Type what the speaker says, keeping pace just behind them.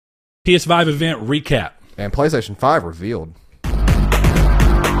PS5 event recap. And PlayStation 5 revealed.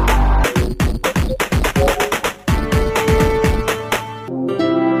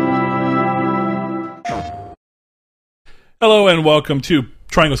 Hello and welcome to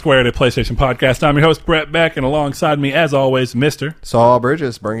Triangle Squared, a PlayStation podcast. I'm your host, Brett Beck, and alongside me, as always, Mr. Saul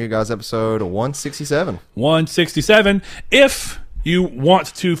Bridges, bringing you guys episode 167. 167. If you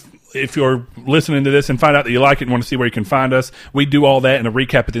want to, if you're listening to this and find out that you like it and want to see where you can find us, we do all that in a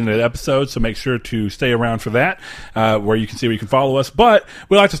recap at the end of the episode, so make sure to stay around for that, where you can see where you can follow us. But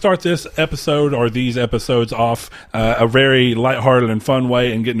we like to start this episode, or these episodes, off a very lighthearted and fun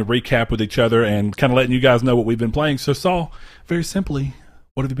way, and getting to recap with each other and kind of letting you guys know what we've been playing. So, Saul, very simply,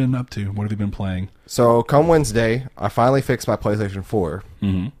 what have you been up to? What have you been playing? So, come Wednesday, I finally fixed my PlayStation 4.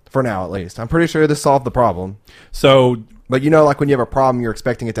 Mm-hmm. For now, at least. I'm pretty sure this solved the problem. So... But you know, like when you have a problem, you're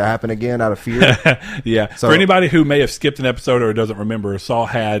expecting it to happen again out of fear. Yeah. So, for anybody who may have skipped an episode or doesn't remember, Saul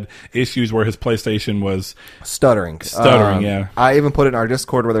had issues where his PlayStation was stuttering. Yeah. I even put it in our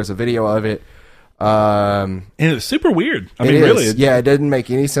Discord where there's a video of it. And it's super weird. I mean, is. really. Yeah, it didn't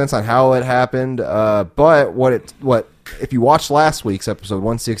make any sense on how it happened. But if you watched last week's episode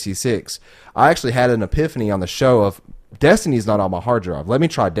 166, I actually had an epiphany on the show of Destiny's not on my hard drive. Let me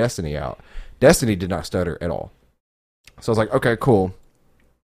try Destiny out. Destiny did not stutter at all. So I was like, okay, cool.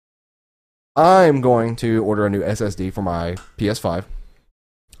 I'm going to order a new SSD for my PS5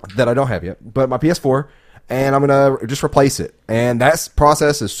 that I don't have yet, but my PS4, and I'm going to just replace it. And that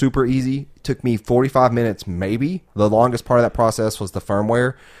process is super easy. It took me 45 minutes maybe. The longest part of that process was the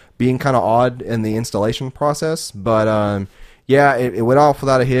firmware being kind of odd in the installation process. But yeah, it went off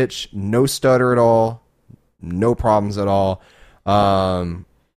without a hitch. No stutter at all. No problems at all.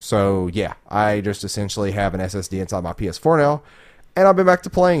 So, yeah, I just essentially have an SSD inside my PS4 now, and I've been back to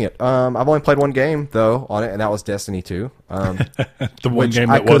playing it. I've only played one game, though, on it, and that was Destiny 2. The one game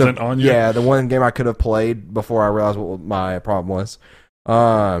that wasn't on you? Yeah, the one game I could have played before I realized what my problem was.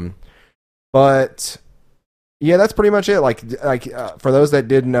 But, yeah, that's pretty much it. Like for those that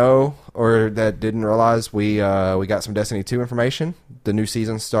did know or that didn't realize, we got some Destiny 2 information. The new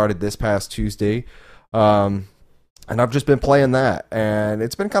season started this past Tuesday. And I've just been playing that, and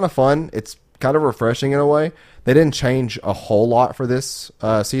it's been kind of fun. It's kind of refreshing in a way. They didn't change a whole lot for this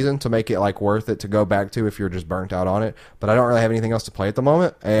season to make it like worth it to go back to if you're just burnt out on it. But I don't really have anything else to play at the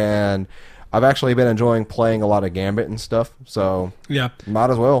moment, and I've actually been enjoying playing a lot of Gambit and stuff. So yeah, might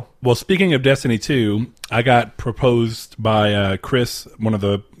as well. Well, speaking of Destiny 2, I got proposed by Chris, one of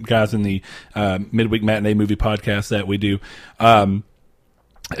the guys in the Midweek Matinee Movie podcast that we do.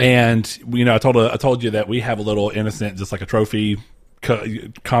 And you know, I told you that we have a little innocent, just like a trophy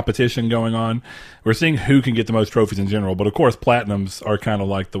competition going on. We're seeing who can get the most trophies in general, but of course, platinums are kind of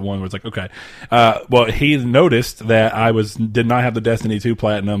like the one where it's like, okay. Well, he noticed that I did not have the Destiny 2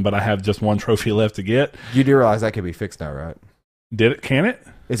 platinum, but I have just one trophy left to get. You do realize that can be fixed now, right? Did it? Can it?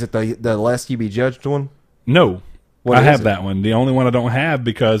 Is it the less you be judged one? No, I have that one. The only one I don't have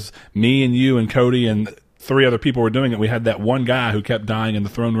because me and you and Cody and 3 other people were doing it. We had that one guy who kept dying in the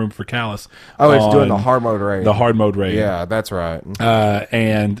throne room for Callus. Oh, it's doing the hard mode raid. The hard mode raid. Yeah, that's right.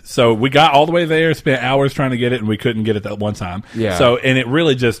 And so we got all the way there, spent hours trying to get it, and we couldn't get it that one time. Yeah. So, and it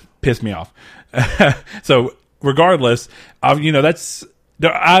really just pissed me off. So regardless, I've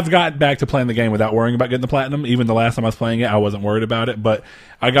got back to playing the game without worrying about getting the platinum. Even the last time I was playing it, I wasn't worried about it. But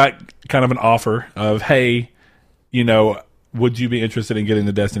I got kind of an offer of, hey, would you be interested in getting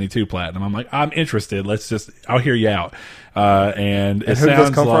the Destiny 2 platinum? I'm like, I'm interested. I'll hear you out. And it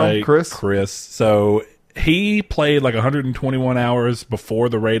sounds like Chris. So he played like 121 hours before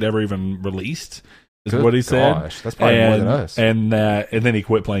the raid ever even released, is what he said. Gosh, that's probably more than us. And then he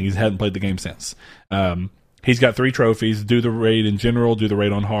quit playing. He hadn't played the game since. He's got 3 trophies: do the raid in general, do the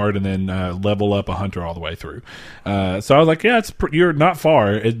raid on hard, and then level up a hunter all the way through. So I was like, yeah, you're not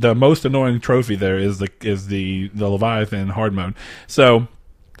far. The most annoying trophy there is the Leviathan hard mode. So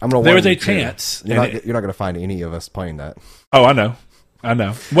there was a chance. You're not going to find any of us playing that. Oh, I know.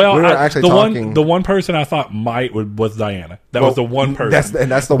 Well, we were actually talking. The one person I thought was Diana. That was the one person.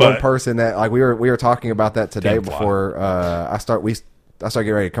 That's the one person that like we were talking about that today before I started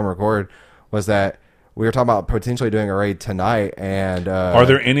getting ready to come record. Was that we were talking about potentially doing a raid tonight, and are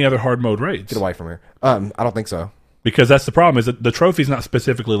there any other hard mode raids? Get away from here. I don't think so. Because that's the problem, is that the trophy's not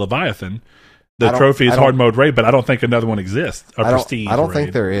specifically Leviathan. The trophy is hard mode raid, but I don't think another one exists. A prestige I don't raid.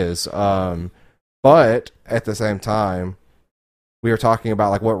 think there is. But at the same time, we were talking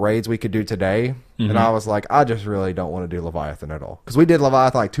about like what raids we could do today, and I was like, I just really don't want to do Leviathan at all, because we did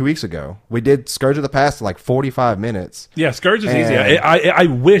Leviathan like 2 weeks ago. We did Scourge of the Past in like 45 minutes. Yeah, Scourge is easy. I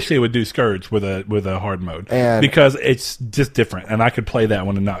wish they would do Scourge with a hard mode, because it's just different, and I could play that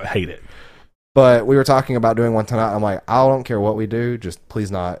one and not hate it. But we were talking about doing one tonight. I'm like, I don't care what we do, just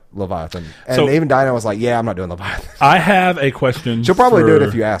please not Leviathan. And So- even Dinah was like, yeah, I'm not doing Leviathan. I have a question. She'll probably do it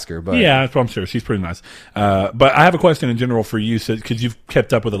if you ask her. But Yeah, I'm sure she's pretty nice. But I have a question in general for you, because you've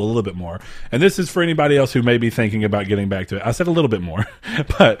kept up with it a little bit more. And this is for anybody else who may be thinking about getting back to it. I said a little bit more,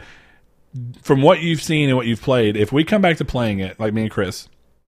 but from what you've seen and what you've played, if we come back to playing it, like me and Chris,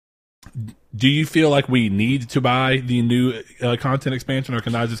 do you feel like we need to buy the new content expansion, or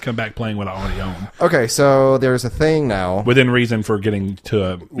can I just come back playing what I already own Okay, so there's a thing now. within reason for getting to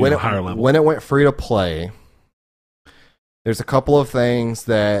a higher level? When it went free to play, there's a couple of things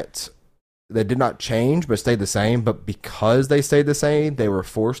that did not change but stayed the same. But because they stayed the same, they were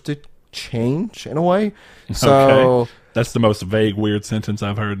forced to change in a way. So Okay. That's the most vague, weird sentence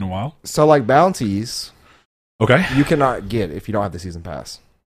I've heard in a while. So like bounties, Okay. you cannot get if you don't have the season pass.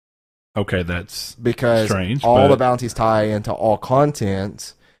 Okay, that's Because strange, all but- the bounties tie into all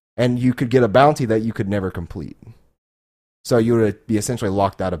content, and you could get a bounty that you could never complete. So you would be essentially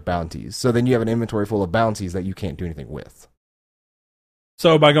locked out of bounties. So then you have an inventory full of bounties that you can't do anything with.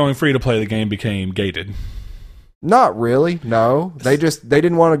 So by going free to play, the game became gated. Not really, no. They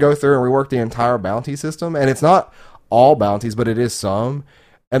didn't want to go through and rework the entire bounty system, and it's not all bounties, but it is some.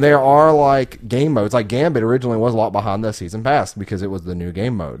 And there are like game modes. Like Gambit originally was locked behind the season pass because it was the new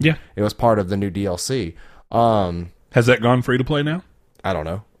game mode. Yeah. It was part of the new DLC. Has that gone free to play now? I don't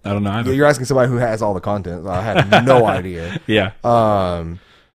know. I don't know either. You're asking somebody who has all the content. I had no idea. Yeah. But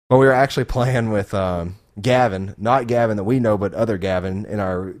we were actually playing with Gavin, not Gavin that we know, but other Gavin in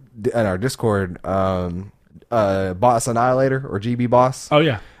our Discord, Boss Annihilator or GB Boss. Oh,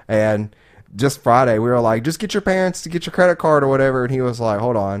 yeah. And just Friday, we were like, just get your parents to get your credit card or whatever. And he was like,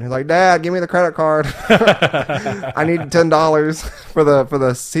 hold on. He's like, Dad, give me the credit card. I need $10 for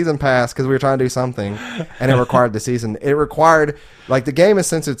the season pass because we were trying to do something. And it required the season. It required, like, the game is,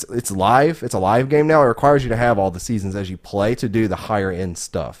 since it's live, it's a live game now, it requires you to have all the seasons as you play to do the higher end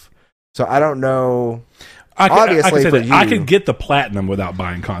stuff. So I don't know. Obviously, for you, I could get the platinum without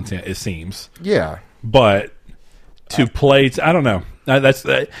buying content, it seems. Yeah. But to play, I don't know. I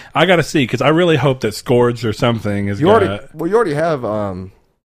got to see, because I really hope that Scourge or something is You already have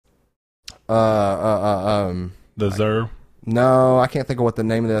the Zur. No, I can't think of what the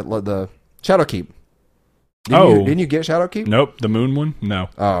name of the Shadowkeep. Didn't you get Shadowkeep? Nope, the Moon one. No.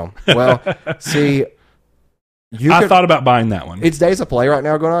 Oh well, see, I thought about buying that one. It's Days of Play right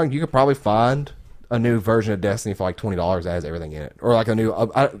now going on. You could probably find a new version of Destiny for like $20 that has everything in it, or like a new.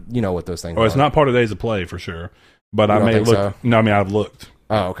 You know what those things? Well, it's are. not part of Days of Play for sure, but You I don't may think look. so? No, I mean I've looked.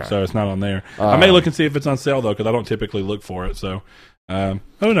 Oh, okay. So it's not on there. I may look and see if it's on sale though, because I don't typically look for it. So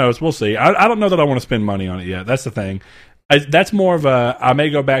who knows? We'll see. I don't know that I want to spend money on it yet. That's the thing. That's more of a. I may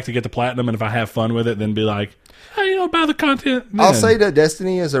go back to get the platinum, and if I have fun with it, then be like, hey, buy the content. Then. I'll say that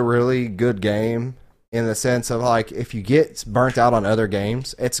Destiny is a really good game in the sense of like if you get burnt out on other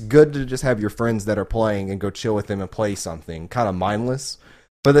games, it's good to just have your friends that are playing and go chill with them and play something kind of mindless.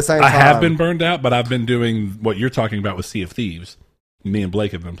 But at the same time, I have been burned out, but I've been doing what you're talking about with Sea of Thieves. Me and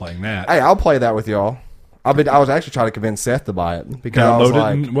Blake have been playing that. Hey, I'll play that with y'all. I was actually trying to convince Seth to buy it because I was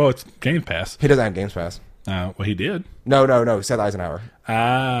like, well, it's Game Pass. he doesn't have Games Pass. Well, he did. No, Seth Eisenhower.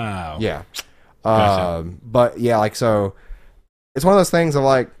 Ah, Yeah. Gotcha. But yeah, like, so it's one of those things of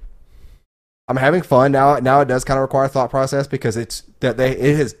like, I'm having fun now. Now it does kind of require a thought process because it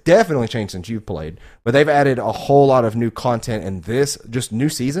has definitely changed since you've played, but they've added a whole lot of new content in this just new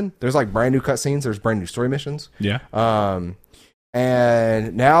season. There's like brand new cutscenes. There's brand new story missions. Yeah.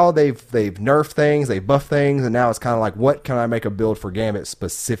 And now they've nerfed things, they buffed things, and now it's kind of like, what can I make a build for Gambit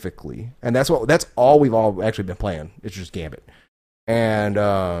specifically? And that's all we've all actually been playing. It's just Gambit, and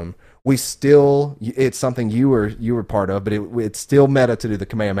it's something you were part of, but it's still meta to do the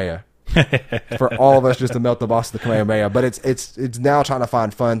Kamehameha. For all of us just to melt the boss of the Kamehameha, but it's now trying to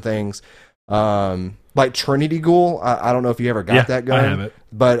find fun things, like Trinity Ghoul. I don't know if you ever got that gun. I have it.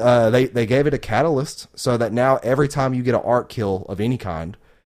 But they gave it a catalyst so that now every time you get an arc kill of any kind,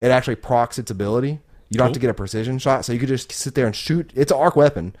 it actually procs its ability. You don't have to get a precision shot, so you could just sit there and shoot. It's an arc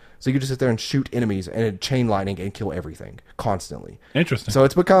weapon, so you could just sit there and shoot enemies and chain lightning and kill everything constantly. Interesting. So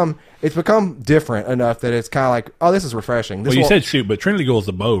it's become different enough that it's kind of like, oh, this is refreshing. Well, you said shoot, but Trinity Ghoul is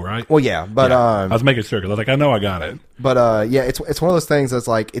the bow, right? Well, yeah, but I was making sure because I was like, I know I got it. But yeah, it's one of those things that's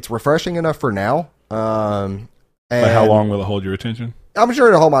like it's refreshing enough for now. But how long will it hold your attention? I'm sure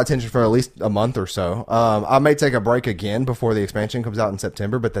it'll hold my attention for at least a month or so. I may take a break again before the expansion comes out in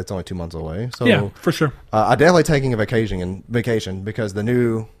September, but that's only 2 months away. So Yeah, for sure. I'm definitely taking a vacation because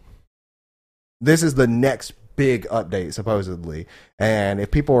this is the next big update supposedly. And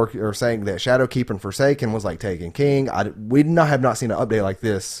if people are saying that Shadowkeep and Forsaken was like Taken King, we have not seen an update like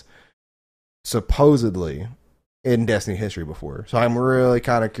this supposedly in Destiny history before. So I'm really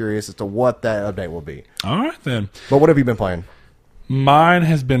kind of curious as to what that update will be. All right, then. But what have you been playing? Mine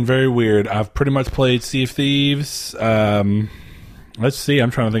has been very weird. I've pretty much played Sea of Thieves. Let's see.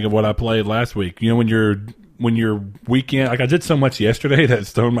 I'm trying to think of what I played last week. You know, when your weekend, like I did so much yesterday that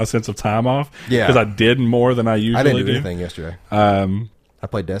it's thrown my sense of time off. Yeah. Because I did more than I usually I didn't do anything yesterday. I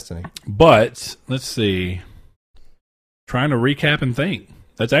played Destiny. But let's see. Trying to recap and think.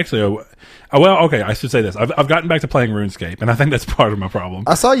 That's actually okay, I should say this. I've gotten back to playing RuneScape, and I think that's part of my problem.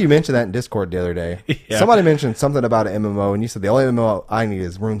 I saw you mention that in Discord the other day. Yeah. Somebody mentioned something about an MMO, and you said the only MMO I need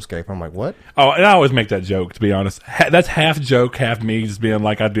is RuneScape. I'm like, what? Oh, and I always make that joke, to be honest. That's half joke, half me just being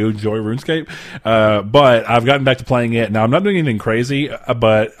like, I do enjoy RuneScape. But I've gotten back to playing it. Now, I'm not doing anything crazy,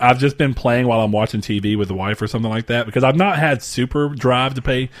 but I've just been playing while I'm watching TV with the wife or something like that, because I've not had super drive to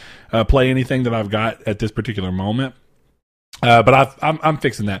play anything that I've got at this particular moment. But I'm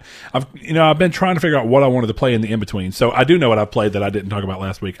fixing that. I've been trying to figure out what I wanted to play in the in between. So I do know what I played that I didn't talk about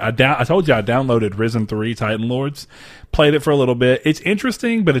last week. I told you I downloaded Risen 3 Titan Lords, played it for a little bit. It's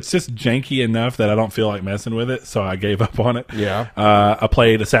interesting, but it's just janky enough that I don't feel like messing with it. So I gave up on it. Yeah. I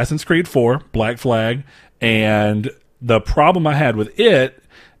played Assassin's Creed 4 Black Flag, and the problem I had with it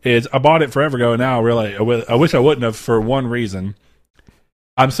is I bought it forever ago, and now I wish I wouldn't have, for one reason.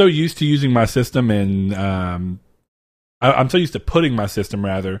 I'm so used to using my system in. I'm so used to putting my system,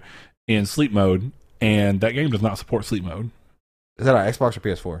 rather, in sleep mode, and that game does not support sleep mode. Is that on Xbox or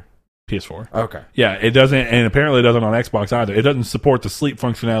PS4? PS4. Okay. Yeah, it doesn't, and apparently it doesn't on Xbox either. It doesn't support the sleep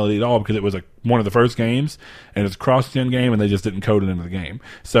functionality at all because it was one of the first games, and it's a cross-gen game, and they just didn't code it into the game.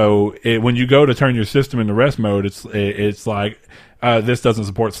 So when you go to turn your system into rest mode, it's like, this doesn't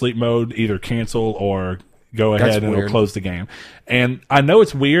support sleep mode, either cancel or go ahead and it'll close the game. And I know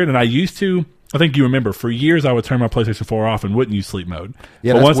it's weird, and I think you remember, for years I would turn my PlayStation 4 off and wouldn't use sleep mode.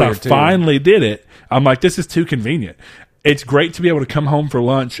 Yeah, but once I too. finally did it, I'm like, this is too convenient. It's great to be able to come home for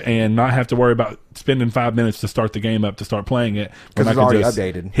lunch and not have to worry about spending 5 minutes to start the game up to start playing it. Because it's already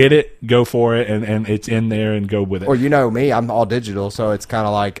updated. Hit it, go for it, and it's in there and go with it. Or you know me, I'm all digital, so it's kind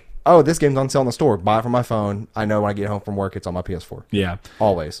of like, oh, this game's on sale in the store. Buy it from my phone. I know when I get home from work, it's on my PS4. Yeah.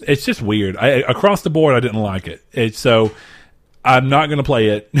 Always. It's just weird. Across the board, I didn't like it. So I'm not going to play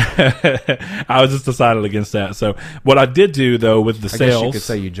it. I was just decided against that. So what I did do, though, with the sales, guess you could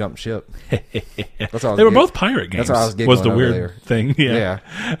say you jumped ship. That's all they were both pirate games. That's what I was giggling was the over weird there. thing. Yeah.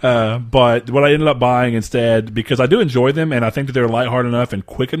 But what I ended up buying instead, because I do enjoy them, and I think that they're lighthearted enough and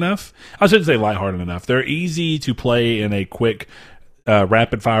quick enough. I shouldn't say lighthearted enough. They're easy to play in a quick,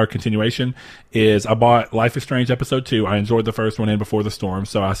 rapid fire continuation. Is I bought Life is Strange Episode 2. I enjoyed the first one in Before the Storm,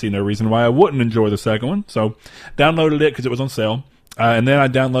 so I see no reason why I wouldn't enjoy the second one. So downloaded it because it was on sale. And then I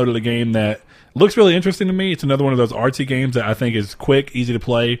downloaded a game that looks really interesting to me. It's another one of those artsy games that I think is quick, easy to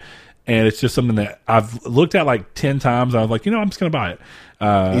play, and it's just something that I've looked at like 10 times. I was like, I'm just going to buy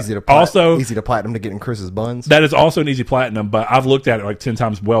it. Easy to platinum to get in Chris's buns. That is also an easy platinum, but I've looked at it like 10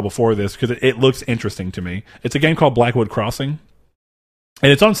 times well before this because it looks interesting to me. It's a game called Blackwood Crossing.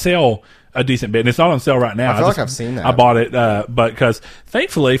 And it's on sale a decent bit. And it's not on sale right now. I feel like I've seen that. I bought it, but because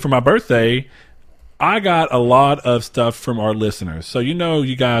thankfully for my birthday, I got a lot of stuff from our listeners. So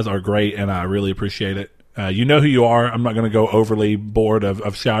you guys are great, and I really appreciate it. You know who you are. I'm not going to go overly bored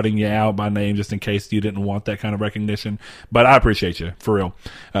of shouting you out by name just in case you didn't want that kind of recognition. But I appreciate you, for real.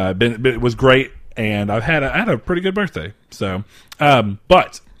 It was great, and I had a pretty good birthday. So,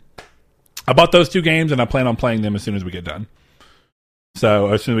 but I bought those 2 games, and I plan on playing them as soon as we get done.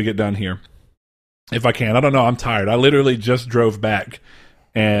 So as soon as we get done here, if I can. I don't know. I'm tired. I literally just drove back,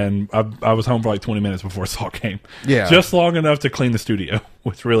 and I was home for like 20 minutes before Saul came. Yeah. Just long enough to clean the studio,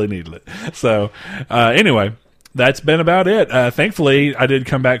 which really needed it. So anyway, that's been about it. Thankfully, I did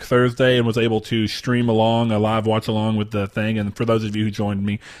come back Thursday and was able to stream along, a live watch along with the thing. And for those of you who joined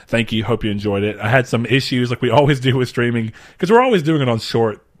me, thank you. Hope you enjoyed it. I had some issues like we always do with streaming because we're always doing it on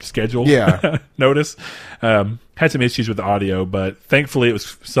short schedule. Yeah. Notice. Had some issues with the audio, but thankfully it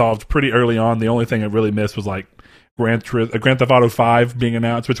was solved pretty early on. The only thing I really missed was like Grand Theft Auto 5 being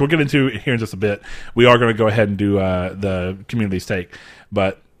announced, which we'll get into here in just a bit. We are going to go ahead and do the community's take.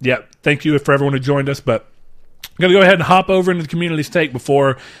 But yeah, thank you for everyone who joined us. But I'm going to go ahead and hop over into the community stake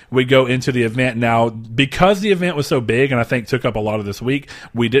before we go into the event. Now, because the event was so big and I think took up a lot of this week,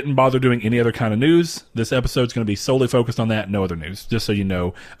 we didn't bother doing any other kind of news. This episode's going to be solely focused on that, no other news, just so you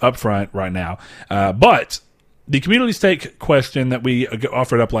know up front right now. But the community stake question that we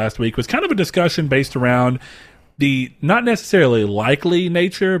offered up last week was kind of a discussion based around the not necessarily likely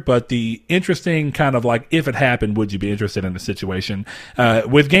nature, but the interesting kind of like, if it happened, would you be interested in the situation?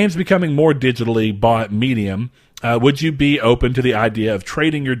 With games becoming more digitally bought medium, would you be open to the idea of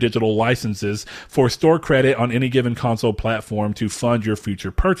trading your digital licenses for store credit on any given console platform to fund your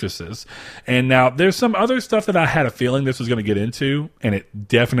future purchases? And now there's some other stuff that I had a feeling this was going to get into, and it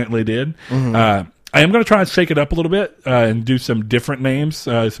definitely did. I am going to try and shake it up a little bit and do some different names,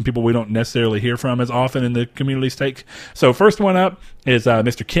 some people we don't necessarily hear from as often in the community stake. So first one up is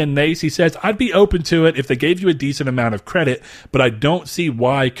Mr. Ken Nace. He says, I'd be open to it if they gave you a decent amount of credit, but I don't see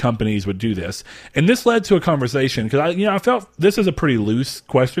why companies would do this. And this led to a conversation because I felt this is a pretty loose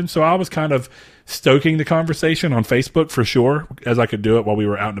question, so I was kind of stoking the conversation on Facebook for sure, as I could do it while we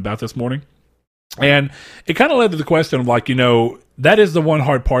were out and about this morning. And it kind of led to the question of like, that is the one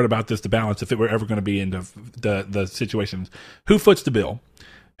hard part about this to balance if it were ever going to be into the situations. Who foots the bill?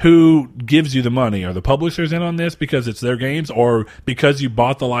 Who gives you the money? Are the publishers in on this because it's their games, or because you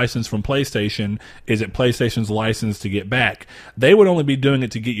bought the license from PlayStation, is it PlayStation's license to get back? They would only be doing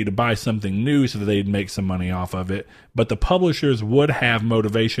it to get you to buy something new so that they'd make some money off of it. But the publishers would have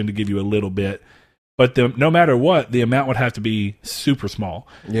motivation to give you a little bit. But no matter what, the amount would have to be super small.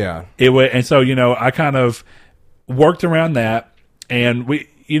 Yeah. It would, and so, I kind of worked around that, and we,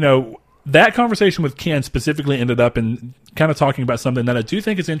 that conversation with Ken specifically ended up in kind of talking about something that I do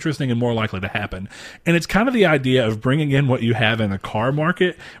think is interesting and more likely to happen. And it's kind of the idea of bringing in what you have in a car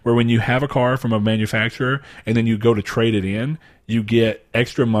market, where when you have a car from a manufacturer and then you go to trade it in, you get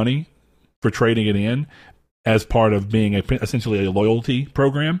extra money for trading it in as part of being essentially a loyalty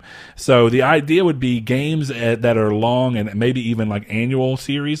program. So the idea would be games that are long and maybe even like annual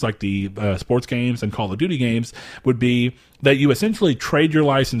series, like the sports games and Call of Duty games, would be that you essentially trade your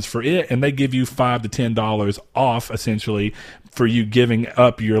license for it, and they give you $5 to $10 off essentially for you giving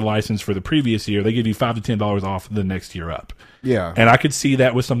up your license for the previous year. They give you $5 to $10 off the next year up. Yeah. And I could see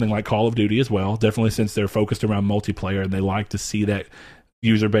that with something like Call of Duty as well, definitely, since they're focused around multiplayer and they like to see that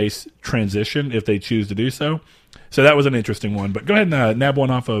user base transition if they choose to do so. So that was an interesting one. But go ahead and nab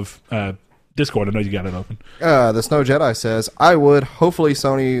one off of Discord. I know you got it open. The Snow Jedi says, I'm hoping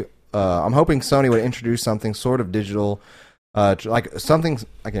Sony would introduce something sort of digital, like something,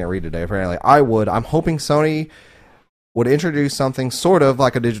 I can't read today apparently. I'm hoping Sony would introduce something sort of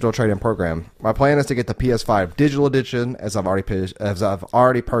like a digital trade-in program. My plan is to get the PS5 digital edition, as I've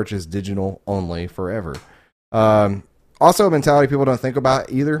already purchased digital only forever. Also, a mentality people don't think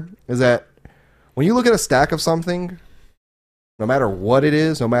about either is that when you look at a stack of something, no matter what it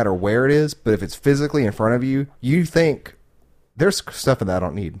is, no matter where it is, but if it's physically in front of you, you think there's stuff in that I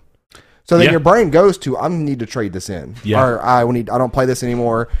don't need. So then your brain goes to, I need to trade this in, or I don't play this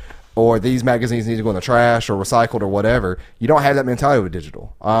anymore, or these magazines need to go in the trash or recycled or whatever. You don't have that mentality with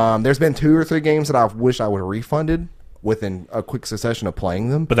digital. There's been 2 or 3 games that I wish I would have refunded within a quick succession of playing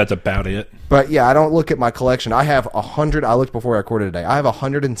them. But that's about it. But yeah, I don't look at my collection. I have 100, I looked before I recorded today, I have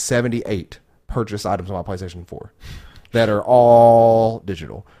 178 purchased items on my PlayStation 4 that are all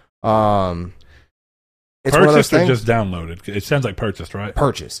digital. It's purchased one of those things, or just downloaded? It sounds like purchased, right?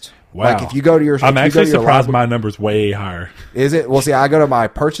 Purchased. Wow. Like if you go to your, I'm actually surprised my number's way higher. Is it? Well, see, I go to my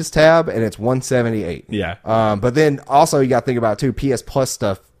purchase tab and it's 178. Yeah. But then also you got to think about too, PS Plus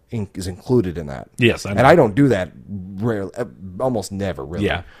stuff is included in that. Yes, I know. And I don't do that rarely, almost never, really.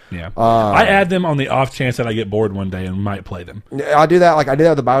 Yeah. I add them on the off chance that I get bored one day and might play them. I do that. Like I did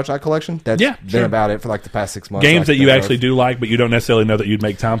have the BioShock collection. That's been about it for like the past 6 months. Games that you actually do like, but you don't necessarily know that you'd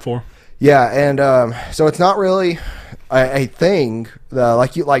make time for. Yeah, and so it's not really a thing.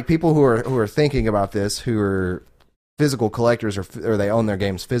 Like people who are thinking about this, who are physical collectors or they own their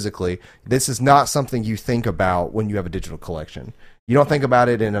games physically. This is not something you think about when you have a digital collection. You don't think about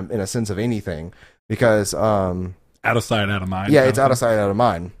it in a sense of anything because out of sight, out of mind. Yeah, it's out of sight, out of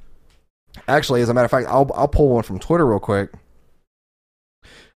mind. Actually, as a matter of fact, I'll pull one from Twitter real quick.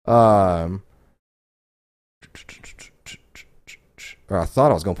 Or I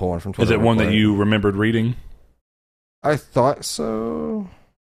thought I was going to pull one from Twitter. Is it one that you remembered reading? I thought so.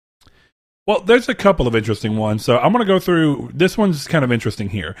 Well, there's a couple of interesting ones. So I'm going to go through. This one's kind of interesting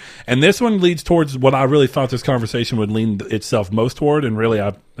here. And this one leads towards what I really thought this conversation would lean itself most toward. And really,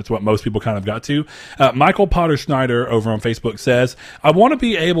 that's what most people kind of got to. Michael Potter Schneider over on Facebook says, I want to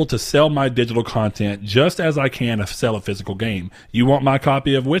be able to sell my digital content just as I can sell a physical game. You want my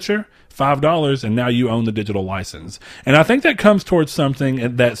copy of Witcher? $5, and now you own the digital license. And I think that comes towards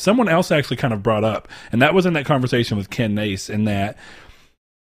something that someone else actually kind of brought up. And that was in that conversation with Ken Nace, in that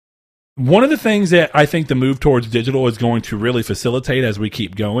one of the things that I think the move towards digital is going to really facilitate as we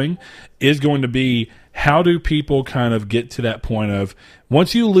keep going is going to be, how do people kind of get to that point of,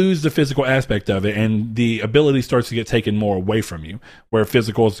 once you lose the physical aspect of it and the ability starts to get taken more away from you, where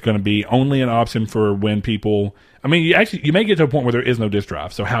physical is going to be only an option for when people, I mean, you may get to a point where there is no disk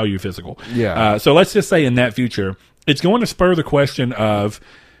drive. So how are you physical? Yeah. So let's just say in that future, it's going to spur the question of,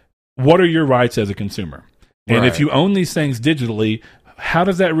 what are your rights as a consumer? And if you own these things digitally, how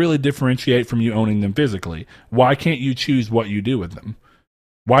does that really differentiate from you owning them physically? Why can't you choose what you do with them?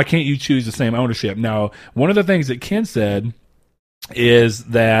 Why can't you choose the same ownership? Now, one of the things that Ken said is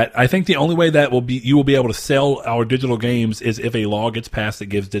that I think the only way that you will be able to sell our digital games is if a law gets passed that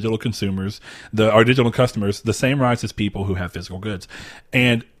gives digital consumers, our digital customers, the same rights as people who have physical goods.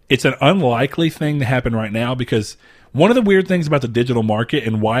 And it's an unlikely thing to happen right now, because one of the weird things about the digital market,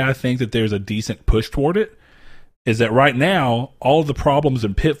 and why I think that there's a decent push toward it, is that right now, all of the problems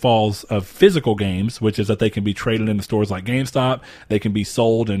and pitfalls of physical games, which is that they can be traded into stores like GameStop, they can be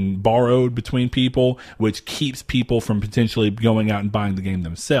sold and borrowed between people, which keeps people from potentially going out and buying the game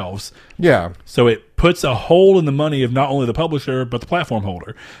themselves. Yeah. So it puts a hole in the money of not only the publisher, but the platform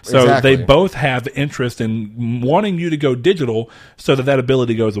holder. So Exactly. they both have interest in wanting you to go digital so that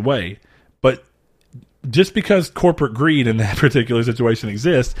ability goes away. But just because corporate greed in that particular situation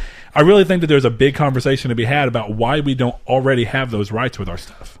exists, I really think that there's a big conversation to be had about why we don't already have those rights with our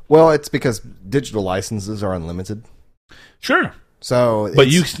stuff. Well, it's because digital licenses are unlimited. Sure. So, but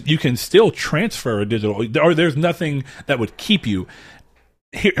you can still transfer a digital, or there's nothing that would keep you.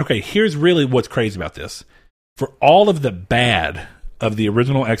 Here's really what's crazy about this. For all of the bad of the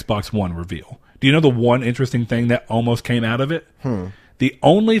original Xbox One reveal, do you know the one interesting thing that almost came out of it? The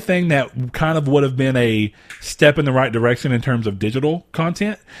only thing that kind of would have been a step in the right direction in terms of digital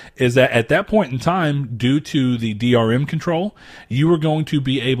content is that at that point in time, due to the DRM control, you were going to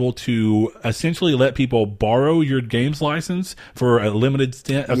be able to essentially let people borrow your games license for a limited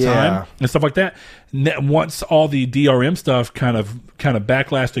stint of time and stuff like that. Once all the DRM stuff kind of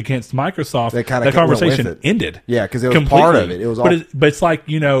backlashed against Microsoft, that conversation ended. Yeah, because it was completely. Part of it. It was all. But it's like,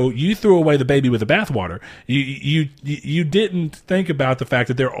 you threw away the baby with the bathwater. You didn't think about the fact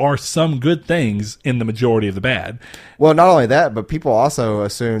that there are some good things in the majority of the bad. Well, not only that, but people also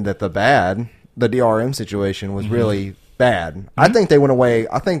assumed that the DRM situation was really bad. I think they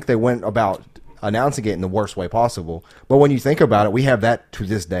went about announcing it in the worst way possible. But when you think about it, we have that to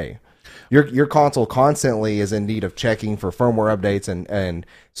this day. Your console constantly is in need of checking for firmware updates and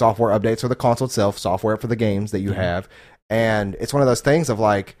software updates for the console itself, software for the games that you have. And it's one of those things of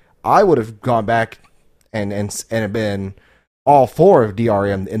like, I would have gone back and have been all for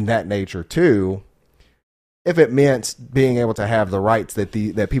DRM in that nature too, if it meant being able to have the rights that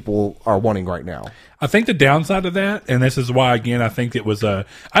that people are wanting right now. I think the downside of that, and this is why, again, I think it was I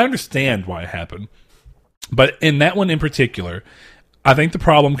understand why it happened, but in that one in particular, I think the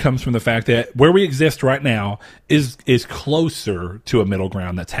problem comes from the fact that where we exist right now is closer to a middle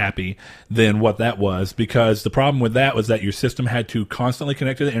ground that's happy than what that was, because the problem with that was that your system had to constantly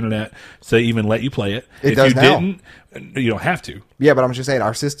connect to the internet to even let you play it. If you didn't, you don't have to. Yeah, but I'm just saying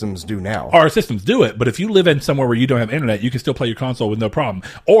our systems do now. Our systems do it, but if you live in somewhere where you don't have internet, you can still play your console with no problem.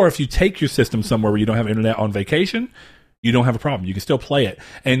 Or if you take your system somewhere where you don't have internet on vacation, you don't have a problem. You can still play it.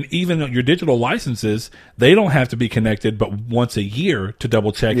 And even your digital licenses, they don't have to be connected but once a year to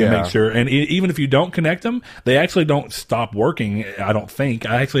double check and make sure. And even if you don't connect them, they actually don't stop working, I don't think.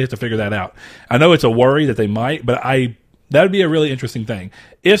 I actually have to figure that out. I know it's a worry that they might, but that would be a really interesting thing.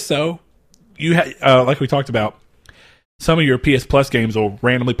 If so, like we talked about, some of your PS Plus games will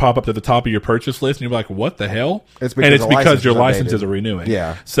randomly pop up to the top of your purchase list, and you're like, what the hell? It's because your licenses are renewing.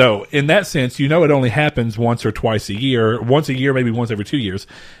 Yeah. So in that sense, it only happens once or twice a year, maybe once every 2 years.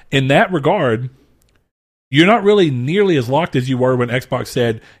 In that regard, you're not really nearly as locked as you were when Xbox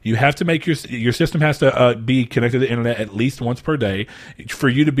said you have to make your system has to be connected to the internet at least once per day. For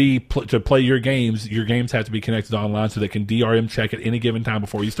you to play your games have to be connected online so they can DRM check at any given time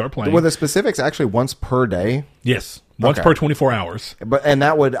before you start playing. Were the specifics actually once per day? Yes. once Okay. per 24 hours. And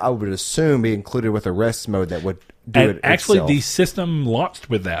that would, I would assume, be included with a rest mode that would do And it actually, itself. the system launched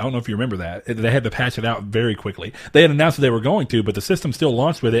with that. I don't know if you remember that. They had to patch it out very quickly. They had announced that they were going to, but the system still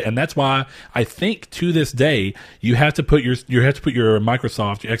launched with it, and that's why I think to this day you have to put your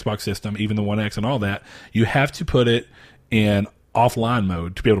Microsoft, your Xbox system, even the One X and all that. You have to put it in offline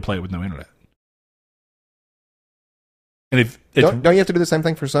mode to be able to play it with no internet. And if it's, don't you have to do the same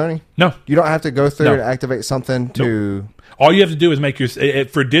thing for Sony? no, You don't have to go through No. and activate something to. all you have to do is make your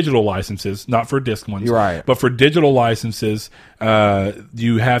for digital licenses, not for disc ones. You're right. But for digital licenses,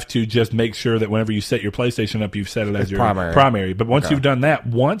 you have to just make sure that whenever you set your PlayStation up, you've set it as your primary. But once you've done that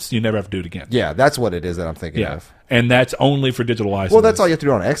once, you never have to do it again. Yeah, that's what it is that I'm thinking Yeah. of. And that's only for digital licenses. Well, that's all you have to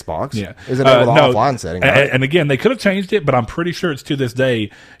do on Xbox. Yeah. Is enable the No, offline setting. and, Right? and again, they could have changed it, but I'm pretty sure it's to this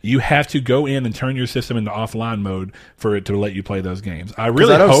day. You have to go in and turn your system into offline mode for it to let you play those games. I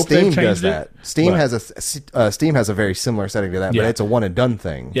really I know hope Steam they've changed does that. it. Steam but- Steam has a very similar setting to that, Yeah. but it's a one and done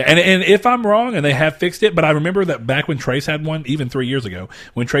thing. Yeah, and if I'm wrong and they have fixed it, but I remember that back when Trace had one, even 3 years ago,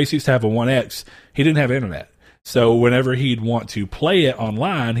 when Trace used to have a 1X, he didn't have internet. So whenever he'd want to play it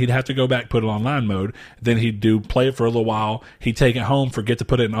online, he'd have to go back, put it online mode. Then he'd play it for a little while. He'd take it home, forget to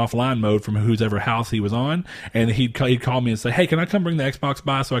put it in offline mode from whoever house he was on, and he'd call me and say, "Hey, can I come bring the Xbox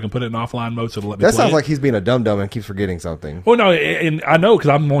by so I can put it in offline mode so it'll let me That play sounds it?" like he's being a dum dum and keeps forgetting something. Well, no, and I know because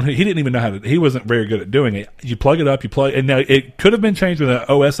I'm one who he didn't even know how to. He wasn't very good at doing it. You plug it up, you plug, and now it could have been changed with an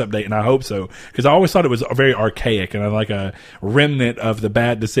OS update, and I hope so because I always thought it was very archaic and like a remnant of the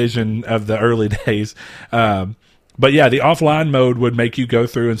bad decision of the early days. But yeah, the offline mode would make you go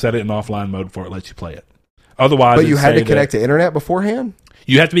through and set it in offline mode before it lets you play it. Otherwise, But you it'd had say to connect to internet beforehand?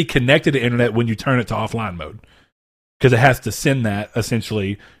 you have to be connected to internet when you turn it to offline mode because it has to send that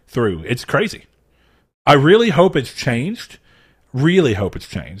essentially through. It's crazy. I really hope it's changed. Really hope it's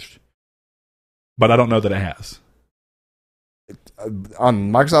changed. But I don't know that it has.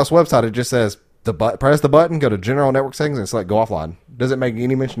 On Microsoft's website, it just says press the button, go to general network settings, and select go offline. Does it make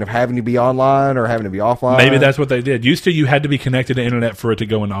any mention of having to be online or having to be offline? Maybe that's what they did. Used to, you had to be connected to internet for it to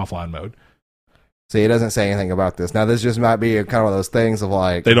go into offline mode. See, it doesn't say anything about this. Now, this just might be kind of one of those things of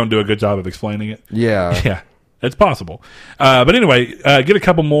like, They don't do a good job of explaining it. yeah. Yeah, it's possible. But anyway, get a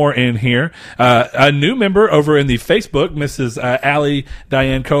couple more in here. A new member over in the Facebook, Mrs. Allie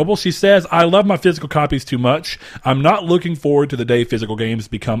Diane Coble, she says, "I love my physical copies too much. I'm not looking forward to the day physical games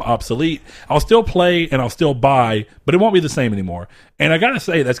become obsolete. I'll still play and I'll still buy, but it won't be the same anymore." And I gotta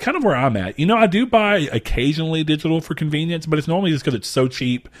say, that's kind of where I'm at. You know, I do buy occasionally digital for convenience, but it's normally just because it's so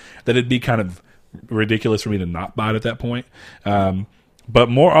cheap that it'd be kind of ridiculous for me to not buy it at that point. But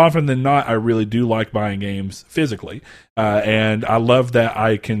more often than not, I really do like buying games physically. And I love that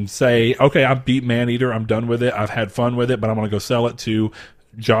I can say, okay, I beat Maneater. I'm done with it. I've had fun with it, but I'm going to go sell it to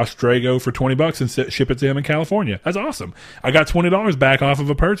Josh Drago for $20 and ship it to him in California. That's awesome. I got $20 back off of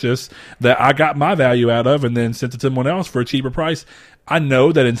a purchase that I got my value out of and then sent it to someone else for a cheaper price. I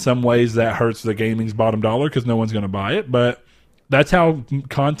know that in some ways that hurts the gaming's bottom dollar because no one's going to buy it, but that's how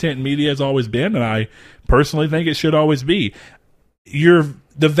content and media has always been, and I personally think it should always be.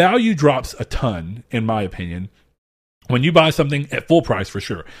 The value drops a ton, in my opinion, when you buy something at full price for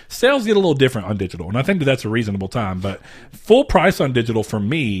sure. Sales get a little different on digital, and I think that's a reasonable time. But full price on digital for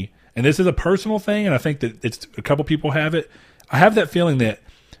me, and this is a personal thing, and I think that it's a couple people have it. I have that feeling that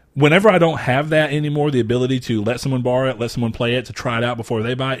whenever I don't have that anymore, the ability to let someone borrow it, let someone play it, to try it out before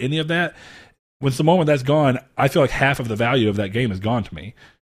they buy any of that, when the moment that's gone, I feel like half of the value of that game is gone to me.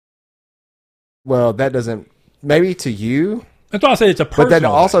 Well, that doesn't, maybe to you, That's why I say it's a personal but that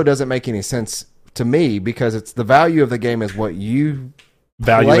also thing. doesn't make any sense to me because it's the value of the game is what you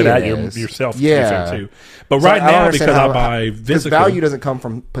Value play it at as. yourself Yeah. too. But So right I don't now, understand because I how- buy because physical, value doesn't come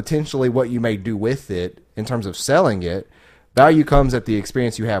from potentially what you may do with it in terms of selling it. Value comes at the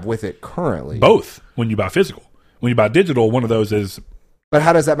experience you have with it currently. both when you buy physical. When you buy digital, one of those is But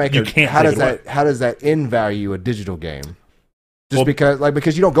how does that make You can't how take does it that how does that in value a digital game? Just Well-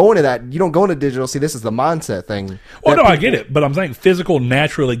 because you don't go into that, you don't go into digital. See, this is the mindset thing. well, that no, I people- get it, but I'm saying physical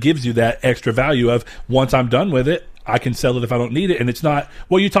naturally gives you that extra value of once I'm done with it, I can sell it if I don't need it, and it's not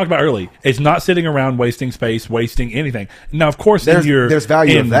what you talked about early. It's not sitting around wasting space, wasting anything. Now, of course, There's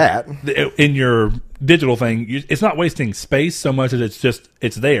value in that. in your digital thing. It's not wasting space so much as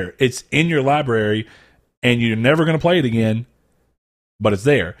it's there. It's in your library, and you're never going to play it again. But it's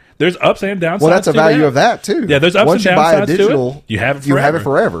there. There's ups and downsides. Well, that's a to value that. of that too. Yeah, there's ups Once and you buy a downsides to it. digital, You have it You have it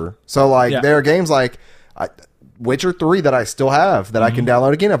forever. forever. So, like, Yeah. there are games like Witcher 3 that I still have that I can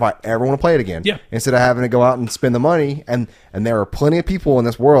download again if I ever want to play it again. Mm-hmm. Yeah. Instead of having to go out and spend the money. And there are plenty of people in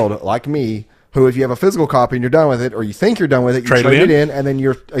this world like me who, if you have a physical copy and you're done with it, or you think you're done with it, you Trade it trade it in. in, and then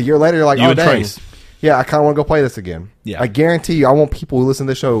a year later, you're like, You oh, and dang. Trace. yeah, I kind of want to go play this again. Yeah. I guarantee you, I want people who listen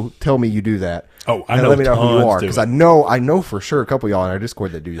to the show tell me you do that. Oh, I And know. let me know who you are, do because it. I know for sure a couple of y'all in our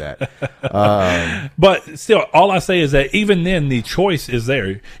Discord that do that. But still, all I say is that even then, the choice is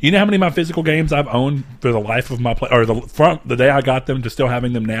there. You know how many of my physical games I've owned for the life of my play, or from the day I got them to still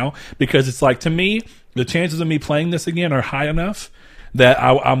having them now? Because it's like, to me, the chances of me playing this again are high enough that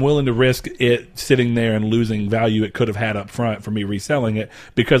I'm willing to risk it sitting there and losing value it could have had up front for me reselling it,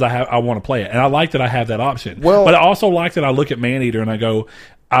 because I want to play it, and I like that I have that option. Well, but I also like that I look at Maneater and I go,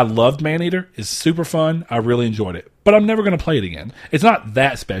 I loved Maneater. It's super fun. I really enjoyed it, but I'm never going to play it again. It's not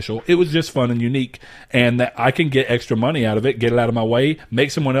that special. It was just fun and unique, and that I can get extra money out of it, get it out of my way,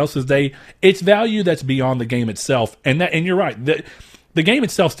 make someone else's day. It's value that's beyond the game itself, and you're right. The game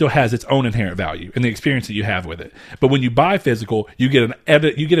itself still has its own inherent value and the experience that you have with it. But when you buy physical, you get an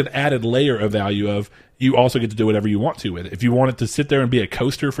added layer of value of, you also get to do whatever you want to with it. If you want it to sit there and be a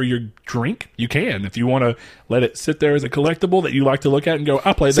coaster for your drink, you can. If you want to let it sit there as a collectible that you like to look at and go,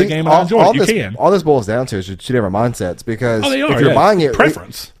 I played that game and I enjoyed it, you can. All this boils down to is two different mindsets, because They are, if you're buying it,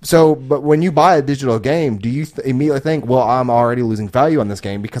 preference. But when you buy a digital game, do you immediately think, well, I'm already losing value on this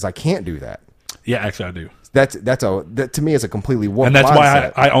game because I can't do that? Yeah, actually I do. That to me is a completely warped And that's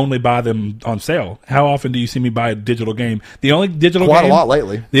mindset. why I only buy them on sale. How often do you see me buy a digital game? The only digital Quite game, a lot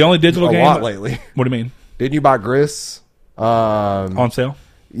lately. The only digital A game lot lately. What do you mean? Didn't you buy Gris? On sale?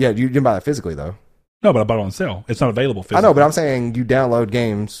 Yeah, you didn't buy it physically though. No, but I bought it on sale. It's not available physically. I know, but I'm saying you download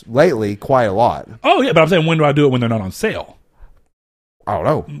games lately quite a lot. Oh yeah, but I'm saying, when do I do it when they're not on sale? I don't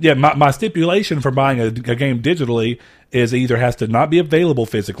know. Yeah, my stipulation for buying a game digitally is it either has to not be available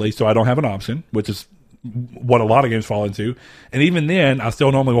physically, so I don't have an option, which is what a lot of games fall into. And even then, I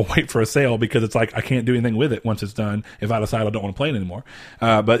still normally will wait for a sale, because it's like I can't do anything with it once it's done if I decide I don't want to play it anymore.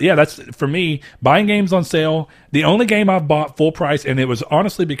 But yeah, that's for me, buying games on sale. The only game I've bought full price, and it was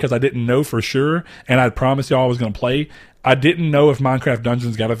honestly because I didn't know for sure, and I promised y'all I was going to play. I didn't know if Minecraft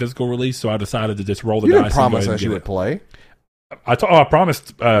Dungeons got a physical release, so I decided to just roll the You dice. didn't promise and go ahead us and you get would it. play. I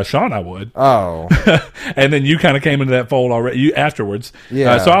promised Sean I would. Oh, And then you kind of came into that fold already afterwards.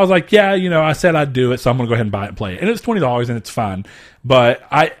 Yeah. So I was like, yeah, I said I'd do it, so I'm going to go ahead and buy it and play it. And it's $20 and it's fine. But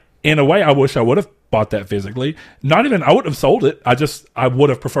in a way, I wish I would have bought that physically. I wouldn't have sold it. I would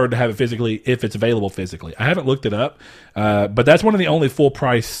have preferred to have it physically if it's available physically. I haven't looked it up. But that's one of the only full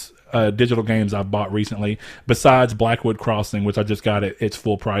price digital games I've bought recently, besides Blackwood Crossing, which I just got at its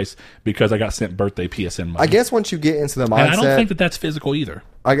full price because I got sent birthday PSN money. I guess once you get into the mindset, and I don't think that that's physical either.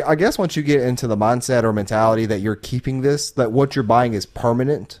 I guess once you get into the mindset or mentality that you're keeping this, that what you're buying is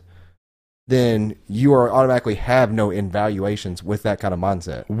permanent, then you are automatically have no invaluations with that kind of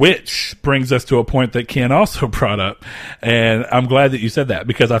mindset. Which brings us to a point that Ken also brought up. And I'm glad that you said that,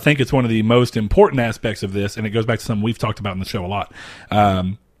 because I think it's one of the most important aspects of this. And it goes back to something we've talked about in the show a lot.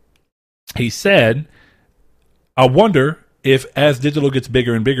 He said, I wonder if as digital gets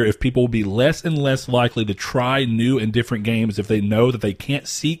bigger and bigger, if people will be less and less likely to try new and different games if they know that they can't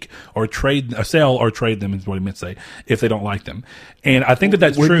seek or sell or trade them, is what he meant to say, if they don't like them. And I think that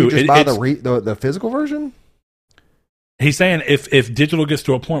that's Would true. you just buy the physical version? He's saying if digital gets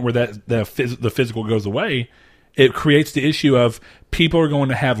to a point where the physical goes away, it creates the issue of people are going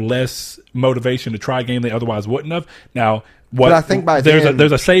to have less motivation to try a game they otherwise wouldn't have. Now, but I think by there's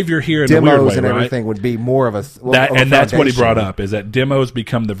then, a savior here in a weird demos way, and right? everything would be more of a And that's what he foundation. brought up, is that demos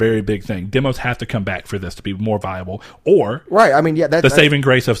become the very big thing. Demos have to come back for this to be more viable, or Right. I mean, yeah, the saving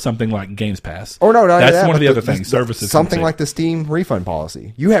grace of something like Games Pass. Or no, that's that, one of but the other things. Services, something like the Steam refund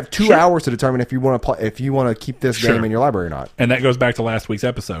policy. You have 2 Sure. hours to determine if you want to play, if you want to keep this Sure. game in your library or not. and that goes back to last week's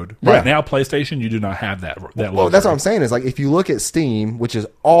episode. Yeah. Right now, PlayStation, you do not have that. Well, that's luxury. what I'm saying. Is like if you look at Steam, which is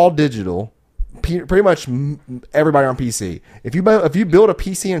all digital, pretty much everybody on PC. If you build a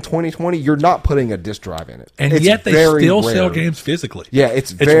PC in 2020, you're not putting a disc drive in it, And it's yet they very still rare. sell games physically. Yeah,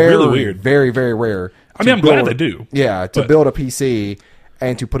 it's very really weird. very very rare. I mean, to I'm glad build- they do. Yeah, to but- build a PC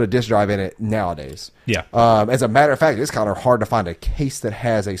and to put a disc drive in it nowadays. Yeah. As a matter of fact, it's kind of hard to find a case that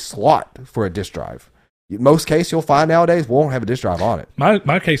has a slot for a disc drive. Most case you'll find nowadays won't have a disc drive on it.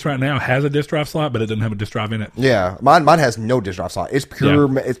 My case right now has a disc drive slot, but it doesn't have a disc drive in it. Yeah, mine has no disc drive slot. It's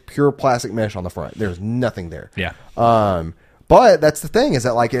it's pure plastic mesh on the front. There's nothing there. Yeah. But that's the thing, is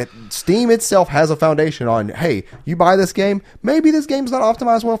that like Steam itself has a foundation on, hey, you buy this game, maybe this game's not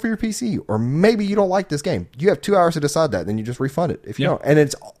optimized well for your PC, or maybe you don't like this game. You have 2 hours to decide that, then you just refund it if you Yeah. don't. And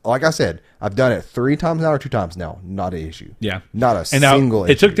it's like I said, I've done it 3 times now or 2 times now. Not an issue. Yeah. Not a And now, single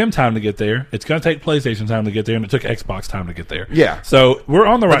issue. it took them time to get there. It's going to take PlayStation time to get there, and it took Xbox time to get there. Yeah. So we're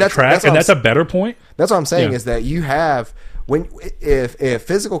on the right that's- track, that's and what that's a better point. That's what I'm saying, Yeah. is that you have, if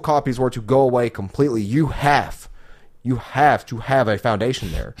physical copies were to go away completely, you have You have to have a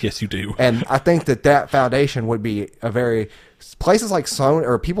foundation there. Yes, you do. And I think that foundation would be places like Sony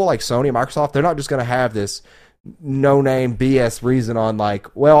or people like Sony and Microsoft, they're not just going to have this no-name BS reason on like,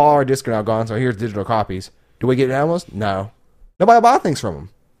 well, all our discs are now gone, so here's digital copies. Do we get downloads? No. Nobody will buy things from them.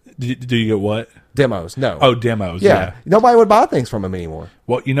 Do you get what? Demos. No. Oh, demos. Yeah. Yeah. Nobody would buy things from them anymore.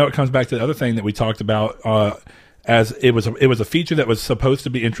 Well, it comes back to the other thing that we talked about. As it was a feature that was supposed to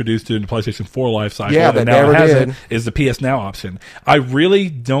be introduced in the PlayStation 4 life cycle, Yeah, that never did. Is the PS Now option. I really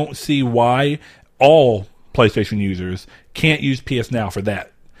don't see why all PlayStation users can't use PS Now for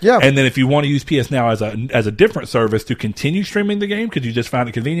that. Yeah. And then if you want to use PS Now as a different service to continue streaming the game because you just find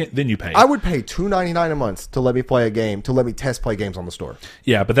it convenient, then you pay. I would pay $2.99 a month to let me play a game, to let me test play games on the store.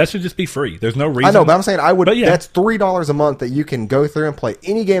 Yeah, but that should just be free. There's no reason. I know, but I'm saying I would. But yeah. That's $3 a month that you can go through and play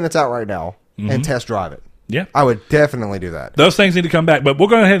any game that's out right now and test drive it. Yeah. I would definitely do that. Those things need to come back, but we'll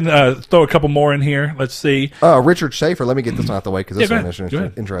go ahead and throw a couple more in here. Let's see. Richard Schaefer, let me get this one out the way because this go one ahead.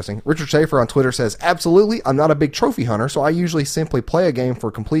 is interesting. Richard Schaefer on Twitter says, absolutely, I'm not a big trophy hunter, so I usually simply play a game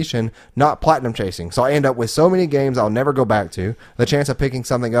for completion, not platinum chasing. So I end up with so many games I'll never go back to. The chance of picking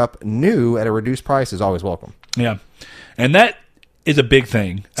something up new at a reduced price is always welcome. Yeah. And that is a big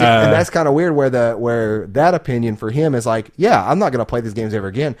thing. And that's kind of weird where that opinion for him is like, yeah, I'm not going to play these games ever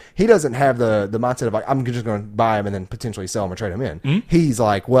again. He doesn't have the mindset of like, I'm just going to buy them and then potentially sell them or trade them in. Mm-hmm. He's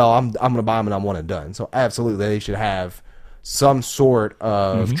like, well, I'm going to buy them and I'm one and done. So absolutely, they should have some sort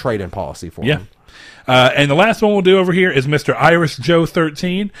of trade-in policy for them. And the last one we'll do over here is Mr. Irish Joe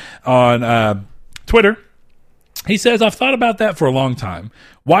 13 on Twitter. He says, I've thought about that for a long time.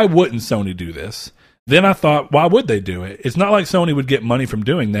 Why wouldn't Sony do this? Then I thought, why would they do it? It's not like Sony would get money from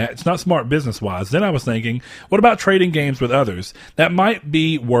doing that. It's not smart business-wise. Then I was thinking, what about trading games with others? That might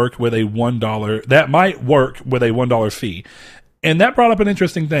work with a $1 fee. And that brought up an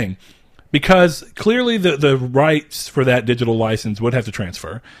interesting thing. Because clearly the rights for that digital license would have to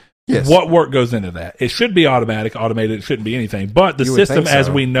transfer. Yes. What work goes into that? It should be automated. It shouldn't be anything. But the system, as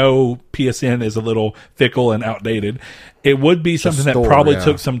we know, PSN is a little fickle and outdated. It would be something that probably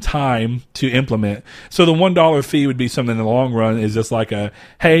took some time to implement. So the $1 fee would be something in the long run is just like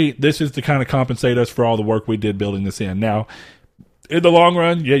hey, this is to kind of compensate us for all the work we did building this in. Now, in the long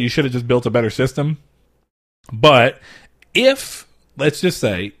run, yeah, you should have just built a better system. But let's just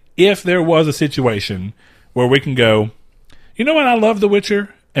say, if there was a situation where we can go, you know what, I love The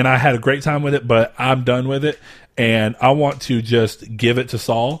Witcher, and I had a great time with it, but I'm done with it, and I want to just give it to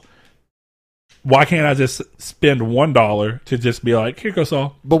Saul. Why can't I just spend $1 to just be like, here goes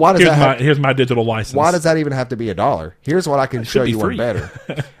Saul. But why does here's my digital license. Why does that even have to be $1? Here's what I can show you one better.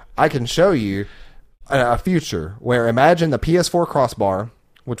 I can show you a future where imagine the PS4 crossbar,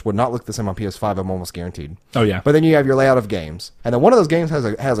 which would not look the same on PS5, I'm almost guaranteed. Oh, yeah. But then you have your layout of games. And then one of those games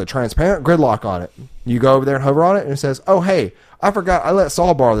has a transparent grid lock on it. You go over there and hover on it, and it says, oh, hey, I forgot I let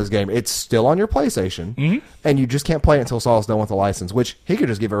Saul borrow this game. It's still on your PlayStation. Mm-hmm. And you just can't play it until Saul's done with the license, which he could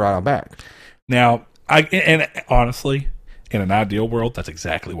just give it right on back. Now, and honestly, in an ideal world, that's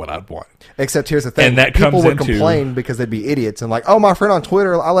exactly what I'd want. Except here's the thing. And that people comes would complain because they'd be idiots and like, oh, my friend on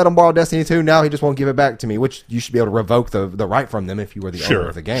Twitter, I let him borrow Destiny 2. Now he just won't give it back to me, which you should be able to revoke the right from them if you were the owner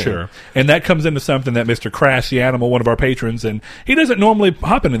of the game. Sure. And that comes into something that Mr. Crash the Animal, one of our patrons, and he doesn't normally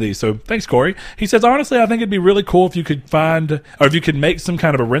hop into these, so thanks, Corey. He says, honestly, I think it'd be really cool if you could make some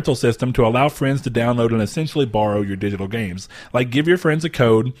kind of a rental system to allow friends to download and essentially borrow your digital games. Like, give your friends a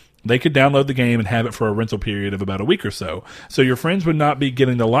code. They could download the game and have it for a rental period of about a week or so. So your friends would not be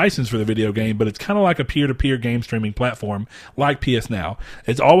getting the license for the video game, but it's kind of like a peer-to-peer game streaming platform like PS Now.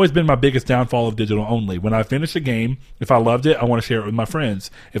 It's always been my biggest downfall of digital only. When I finish a game, if I loved it, I want to share it with my friends.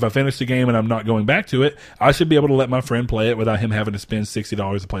 If I finish the game and I'm not going back to it, I should be able to let my friend play it without him having to spend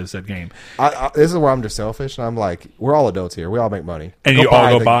 $60 to play the said game. This is where I'm just selfish, and I'm like, we're all adults here. We all make money. And you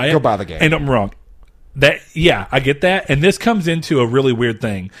all go buy it? Go buy the game. And I'm wrong. I get that. And this comes into a really weird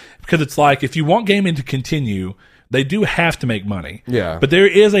thing because it's like if you want gaming to continue, they do have to make money. Yeah. But there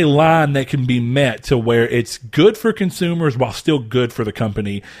is a line that can be met to where it's good for consumers while still good for the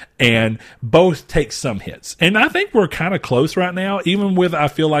company, and both take some hits. And I think we're kind of close right now, even with I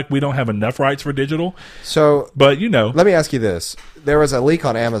feel like we don't have enough rights for digital. But let me ask you this. There was a leak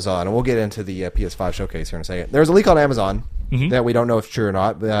on Amazon, and we'll get into the PS5 showcase here in a second. There was a leak on Amazon that we don't know if it's true or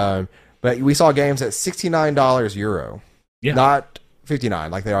not, but we saw games at $69 Euro, not $59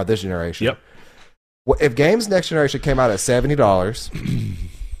 like they are this generation. Yep. Well, if games next generation came out at $70,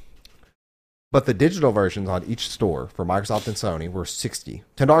 but the digital versions on each store for Microsoft and Sony were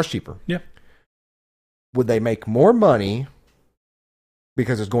 $10 cheaper. Yeah. Would they make more money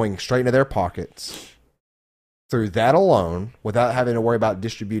because it's going straight into their pockets through that alone without having to worry about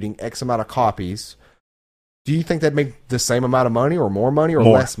distributing X amount of copies? Do you think they'd make the same amount of money or more money or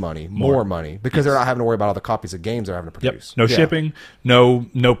More. less money? More money. Because they're not having to worry about all the copies of games they're having to Yep. produce. No Yeah. shipping,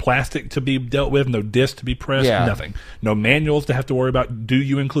 no plastic to be dealt with, no disc to be pressed, Yeah. nothing. No manuals to have to worry about. Do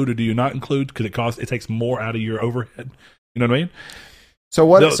you include or do you not include? Because it takes more out of your overhead. You know what I mean? So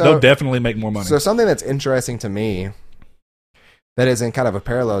what? They'll definitely make more money. So something that's interesting to me that is in kind of a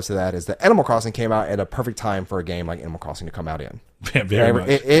parallel to that is that Animal Crossing came out at a perfect time for a game like Animal Crossing to come out in. Yeah, very much.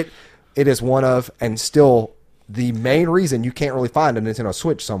 It is one of, and still the main reason you can't really find a Nintendo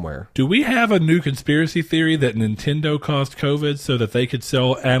Switch somewhere. Do we have a new conspiracy theory that Nintendo caused COVID so that they could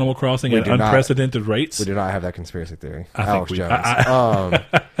sell Animal Crossing at do not. unprecedented rates? We do not have that conspiracy theory. I think Alex we- Jones.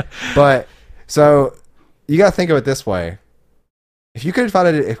 But so you got to think of it this way: if you could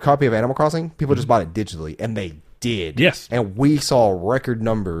find a copy of Animal Crossing, people just bought it digitally, and they did. Yes. And we saw record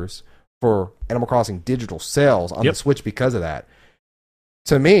numbers for Animal Crossing digital sales on Yep. the Switch because of that.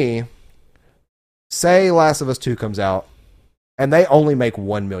 To me, say Last of Us 2 comes out, and they only make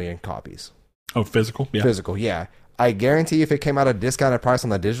 1 million copies. Oh, physical? Yeah. Physical, yeah. I guarantee if it came out at a discounted price on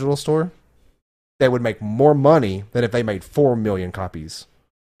the digital store, they would make more money than if they made 4 million copies.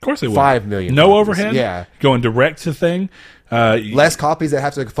 Of course they would. 5 million. No copies. overhead? Yeah. Going direct to thing? Less copies that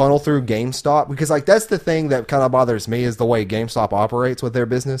have to funnel through GameStop, because like that's the thing that kind of bothers me is the way GameStop operates with their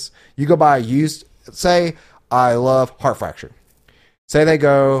business. You go buy a used, say I love Heart Fracture. Say they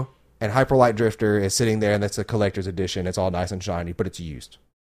go and Hyper Light Drifter is sitting there and that's a collector's edition. It's all nice and shiny, but it's used.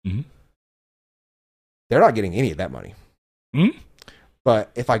 Mhm. They're not getting any of that money. Mhm.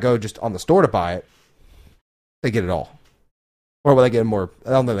 But if I go just on the store to buy it, they get it all. Or will they get more?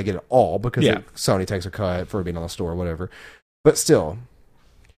 I don't think they get it all because Yeah. Sony takes a cut for being on the store or whatever. But still.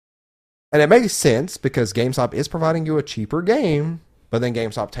 And it makes sense because GameStop is providing you a cheaper game, but then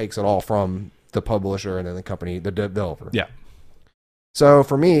GameStop takes it all from the publisher and then the company, the developer. Yeah. So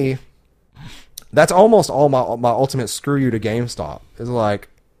for me, that's almost all my ultimate screw you to GameStop is like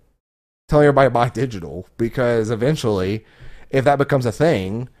telling everybody to buy digital, because eventually, if that becomes a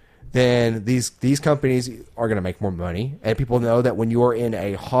thing, then these companies are going to make more money, and people know that when you are in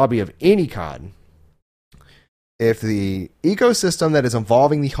a hobby of any kind, if the ecosystem that is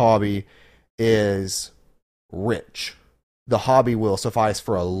involving the hobby is rich, the hobby will suffice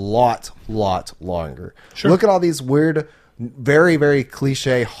for a lot longer. Sure. Look at all these weird, very, very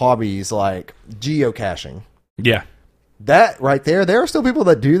cliche hobbies like geocaching. Yeah. That right there are still people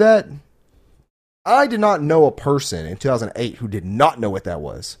that do that. I did not know a person in 2008 who did not know what that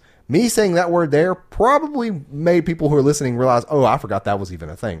was. Me saying that word there probably made people who are listening realize, oh, I forgot that was even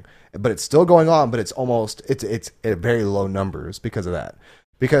a thing. But it's still going on, but it's at very low numbers because of that.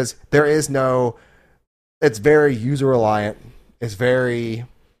 Because there is no, it's very user reliant. It's very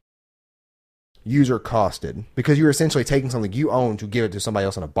user costed because you're essentially taking something you own to give it to somebody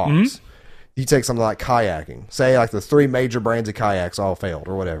else in a box. Mm-hmm. You take something like kayaking. Say like the 3 major brands of kayaks all failed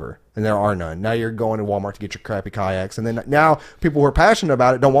or whatever, and there are none. Now you're going to Walmart to get your crappy kayaks, and then now people who are passionate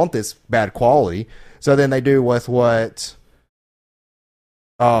about it don't want this bad quality, so then they do with what...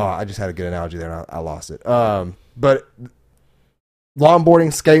 Oh, I just had a good analogy there, and I lost it. But longboarding,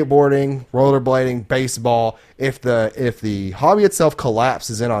 skateboarding, rollerblading, baseball, if the hobby itself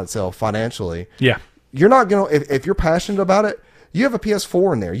collapses in on itself financially, Yeah. you're not going to... If you're passionate about it, you have a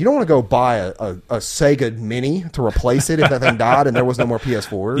PS4 in there. You don't want to go buy a Sega Mini to replace it if that thing died and there was no more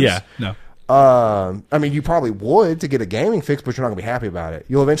PS4s. Yeah. No. I mean, you probably would to get a gaming fix, but you're not going to be happy about it.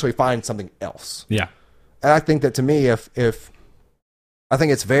 You'll eventually find something else. Yeah. And I think that to me, if I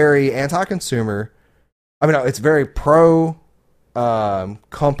think it's very anti-consumer. I mean, no, it's very pro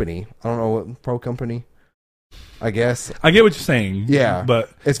company. I don't know what pro company. I guess I get what you're saying. Yeah. But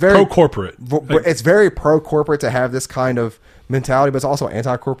it's very pro corporate. It's very pro corporate to have this kind of mentality, but it's also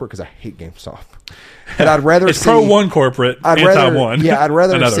anti corporate because I hate GameStop. And I'd rather It's see pro one corporate, anti one. Yeah, I'd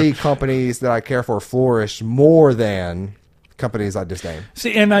rather another. see companies that I care for flourish more than companies I disdain.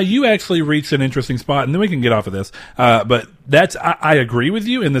 See, and you actually reached an interesting spot, and then we can get off of this. But I agree with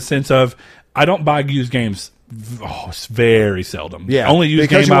you in the sense of I don't buy used games. It's very seldom. Yeah, only used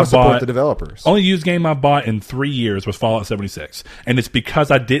because game you I want to support bought. the developers. Only used game I bought in 3 years was Fallout 76, and it's because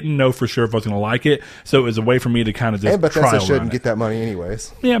I didn't know for sure if I was going to like it. So it was a way for me to kind of just And Bethesda trial shouldn't run get it. that money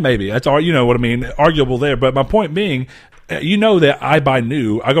anyways. Yeah, maybe that's all. You know what I mean? Arguable there, but my point being, you know that I buy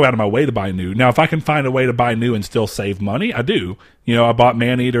new. I go out of my way to buy new. Now, if I can find a way to buy new and still save money, I do. You know, I bought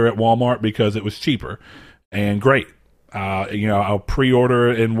Maneater at Walmart because it was cheaper and great. You know, I'll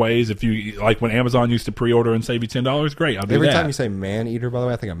pre-order in ways if you like when Amazon used to pre-order and save you $10. Great, I'll do Every that. time you say man eater, by the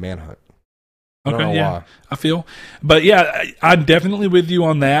way, I think of manhunt. I don't Okay, know yeah, why. I feel, but yeah, I'm definitely with you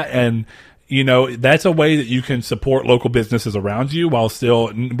on that. And you know, that's a way that you can support local businesses around you while still,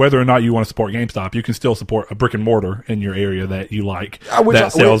 whether or not you want to support GameStop, you can still support a brick and mortar in your area that you like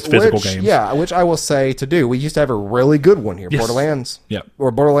that sells physical games. Yeah, which I will say to do. We used to have a really good one here, Yes. Borderlands. Yep. Or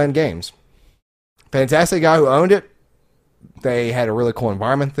Borderland Games. Fantastic guy who owned it. They had a really cool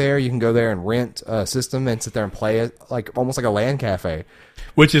environment there. You can go there and rent a system and sit there and play it like almost like a LAN cafe.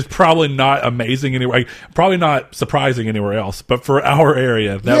 Which is probably not amazing anywhere, probably not surprising anywhere else. But for our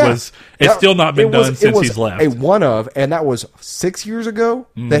area, it's still not been done since he's left. A one of, and that was 6 years ago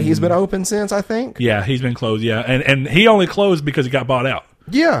that he's been open since, I think. Yeah, he's been closed. Yeah, and he only closed because he got bought out.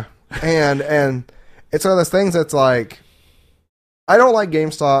 Yeah, and it's one of those things that's like, I don't like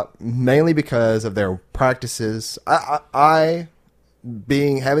GameStop mainly because of their practices. I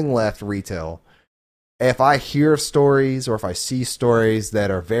having left retail, if I hear stories or if I see stories that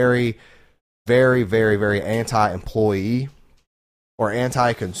are very, very, very, very anti-employee or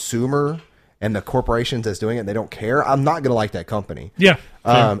anti-consumer, and the corporations that's doing it, they don't care, I'm not going to like that company. Yeah.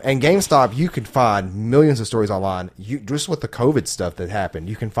 And GameStop, you can find millions of stories online. Just with the COVID stuff that happened,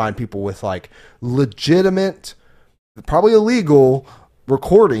 you can find people with like legitimate, probably illegal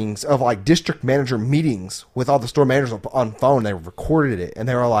recordings of like district manager meetings with all the store managers on phone. They recorded it and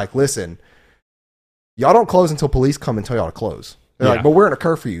they were like, listen, y'all don't close until police come and tell y'all to close. They're like, but we're in a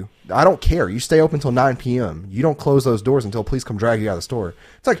curfew. I don't care. You stay open until 9 p.m. You don't close those doors until police come drag you out of the store.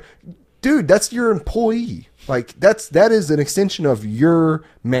 It's like, dude, that's your employee. Like that is an extension of your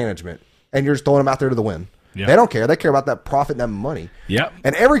management, and you're just throwing them out there to the wind. Yep. They don't care. They care about that profit and that money. Yep.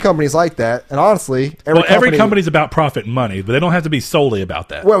 And every company's like that. And honestly, every company's about profit and money, but they don't have to be solely about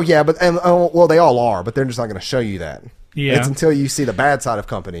that. Well, yeah, but they all are, but they're just not going to show you that. Yeah. It's until you see the bad side of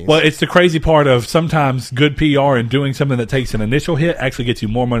companies. Well, it's the crazy part of sometimes good PR and doing something that takes an initial hit actually gets you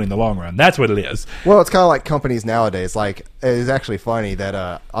more money in the long run. That's what it is. Well, it's kind of like companies nowadays. Like, it's actually funny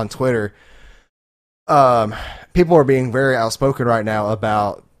that on Twitter, people are being very outspoken right now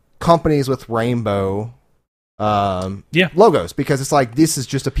about companies with rainbow logos, because it's like, this is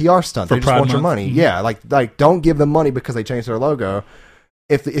just a PR stunt. They just want your money. Mm-hmm. Yeah, like don't give them money because they changed their logo.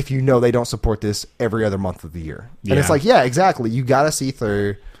 If you know they don't support this every other month of the year. And it's like, yeah, exactly. You got to see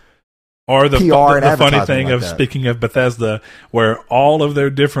through. Or the funny thing like of, speaking of Bethesda, where all of their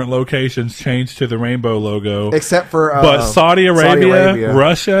different locations changed to the rainbow logo. Except for but Saudi Arabia,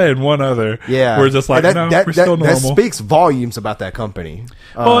 Russia, and one other. Yeah. We're just like, we're still normal. That speaks volumes about that company.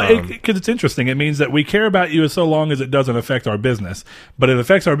 Well, because it's interesting. It means that we care about you so long as it doesn't affect our business. But it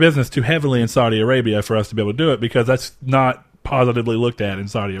affects our business too heavily in Saudi Arabia for us to be able to do it, because that's not positively looked at in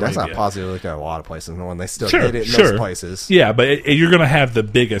Saudi Arabia. That's not positively looked at in a lot of places, and when they still did it in those places. Yeah, but you're going to have the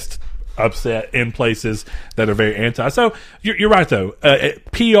biggest upset in places that are very anti. So you're right, though.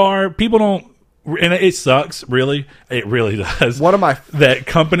 PR, people don't, and it sucks, really. It really does. That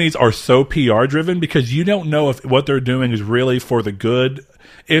companies are so PR driven, because you don't know if what they're doing is really for the good.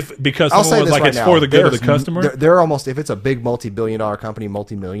 Because someone was like, it's for the good of the customer. They're almost, if it's a big multi-billion-dollar company,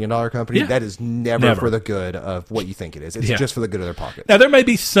 multi-million-dollar company, that is never for the good of what you think it is. It's just for the good of their pocket. Now, there may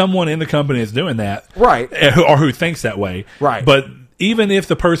be someone in the company that's doing that. Right. Or who thinks that way. Right. But even if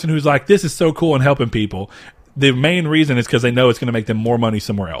the person who's like, this is so cool and helping people, the main reason is because they know it's going to make them more money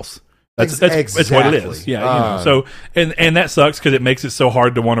somewhere else. That's what it is. Yeah. So, and that sucks, because it makes it so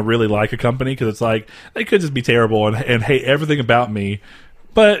hard to want to really like a company, because it's like, they could just be terrible and hate everything about me.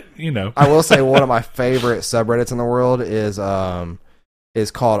 But, I will say one of my favorite subreddits in the world is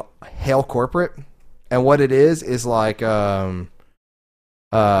called Hail Corporate. And what it is like, it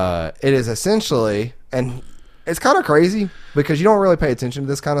is essentially, and it's kind of crazy because you don't really pay attention to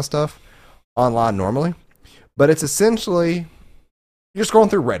this kind of stuff online normally, but it's essentially, you're scrolling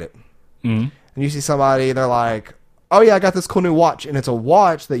through Reddit and you see somebody, they're like, oh yeah, I got this cool new watch, and it's a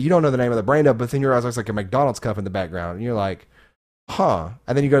watch that you don't know the name of the brand of, but then you realize there's like a McDonald's cup in the background, and you're like, huh.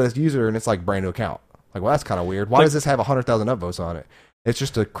 And then you go to this user and it's like, brand new account. Like, well, that's kind of weird. Why does this have 100,000 upvotes on it? It's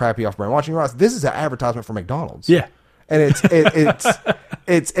just a crappy off-brand watch. And you realize this is an advertisement for McDonald's. Yeah. And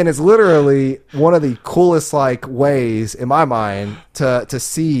it's literally one of the coolest like ways in my mind to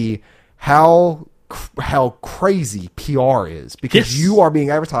see how crazy PR is, because you are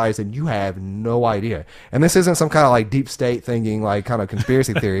being advertised and you have no idea. And this isn't some kind of like deep state thinking, like kind of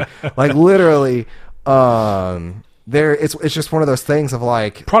conspiracy theory. Like, literally, it's just one of those things of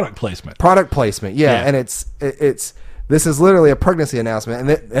like product placement. Yeah. And this is literally a pregnancy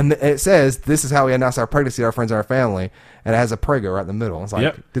announcement, and it says, this is how we announce our pregnancy to our friends and our family, and it has a Prego right in the middle. It's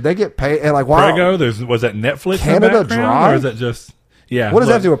like, did they get paid? And like, wow, Prego, was that Netflix Canada Dry, or is that just what does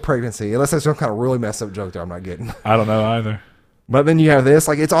that have to do with pregnancy? Unless there's some kind of really messed up joke there I'm not getting. I don't know either. But then you have this,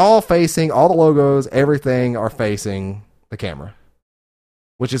 like, it's all the logos, everything are facing the camera,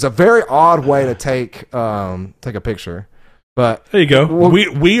 which is a very odd way to take a picture. But there you go.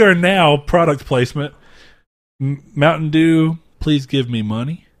 We are now product placement. Mountain Dew, please give me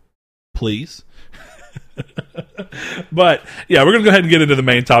money, please. But yeah, we're gonna go ahead and get into the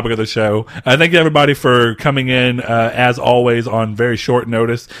main topic of the show. Thank you everybody for coming in, as always, on very short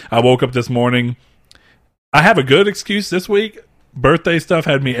notice. I woke up this morning. I have a good excuse this week. Birthday stuff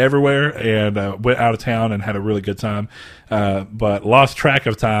had me everywhere, and went out of town and had a really good time, but lost track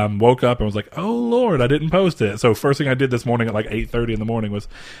of time. Woke up and was like, oh Lord, I didn't post it. So first thing I did this morning at like 8:30 in the morning was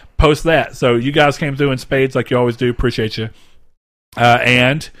post that. So you guys came through in spades like you always do. Appreciate you.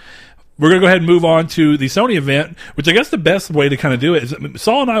 And we're going to go ahead and move on to the Sony event, which I guess the best way to kind of do it is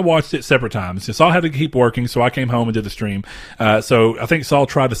Saul and I watched it separate times. So Saul had to keep working, so I came home and did the stream. So I think Saul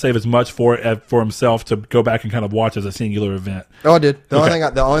tried to save as much for himself to go back and kind of watch as a singular event. Oh, I did. The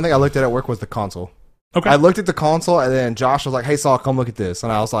only thing I looked at work was the console. Okay. I looked at the console, and then Josh was like, hey, Saul, come look at this.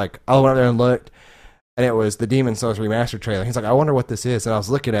 And I was like, I went up there and looked, and it was the Demon's Souls remastered trailer. He's like, I wonder what this is. And I was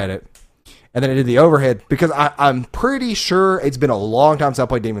looking at it. And then I did the overhead because I'm pretty sure it's been a long time since I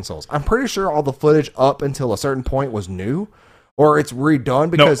played Demon's Souls. I'm pretty sure all the footage up until a certain point was new, or it's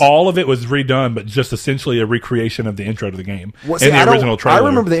redone. Because no, all of it was redone, but just essentially a recreation of the intro to the game the original trailer. I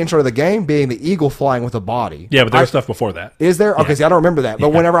remember the intro to the game being the eagle flying with a body. Yeah, but there was stuff before that. Is there? Okay, see, I don't remember that. But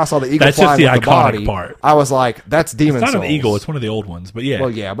whenever I saw the eagle flying with the body, part. I was like, "That's Demon's Souls." It's not an eagle; it's one of the old ones. But yeah, well,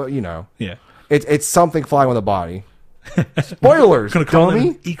 yeah, but you know, yeah, it's something flying with a body. Spoilers, gonna call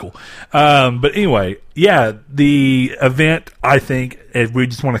it equal. But anyway, yeah, the event. I think if we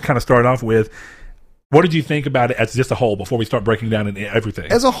just want to kind of start off with, what did you think about it as just a whole before we start breaking down into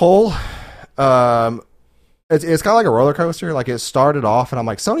everything? As a whole, it's kind of like a roller coaster. Like it started off, and I'm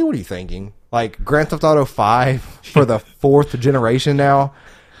like, Sony, what are you thinking? Like Grand Theft Auto 5 for the 4th generation now,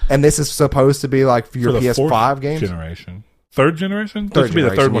 and this is supposed to be like your PS5 games. Generation. Third generation? Third generation, be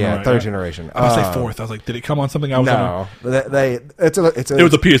the third one, yeah, right? third generation. I was say fourth. I was like, did it come on something I was on? No, it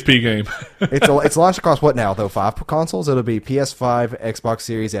was a PSP game. it's launched across what now though? 5 consoles. It'll be PS5, Xbox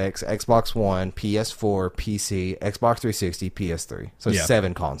Series X, Xbox One, PS4, PC, Xbox 360, PS3. So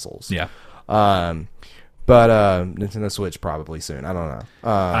 7 consoles. Yeah. But Nintendo Switch probably soon. I don't know.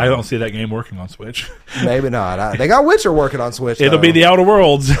 I don't see that game working on Switch. Maybe not. They got Witcher working on Switch. It'll be the Outer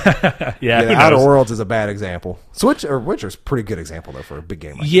Worlds. Yeah, the Outer Worlds is a bad example. Witcher's a pretty good example though for a big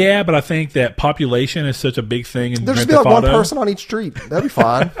game. Like that. But I think that population is such a big thing. In There'll just be like one person on each street. That'd be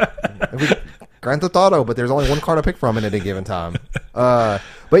fine. Grand Theft Auto, but there's only one car to pick from at any given time.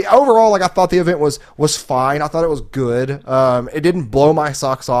 But overall, like I thought the event was fine. I thought it was good. It didn't blow my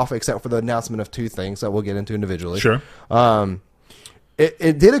socks off, except for the announcement of 2 things that we'll get into individually. Sure.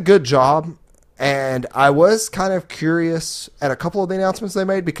 It did a good job, and I was kind of curious at a couple of the announcements they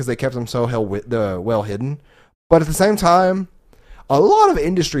made because they kept them so well hidden. But at the same time, a lot of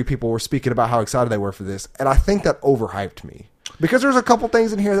industry people were speaking about how excited they were for this, and I think that overhyped me. Because there's a couple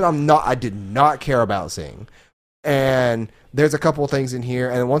things in here that I did not care about seeing. And there's a couple of things in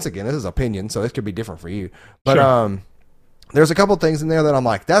here, and once again, this is opinion, so this could be different for you. But sure. There's a couple of things in there that I'm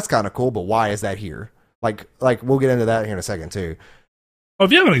like, that's kind of cool, but why is that here? Like we'll get into that here in a second too. Oh,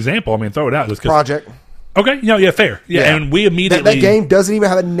 if you have an example, I mean, throw it out. Just Project. Okay, yeah, fair. Yeah, and we immediately... That game doesn't even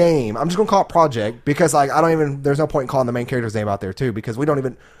have a name. I'm just going to call it Project, because like there's no point in calling the main character's name out there too, because we don't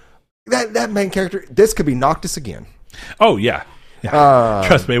even... That main character, this could be Noctis again. Oh, yeah.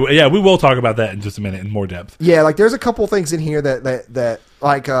 Trust me. Yeah, we will talk about that in just a minute in more depth. Yeah, like there's a couple things in here that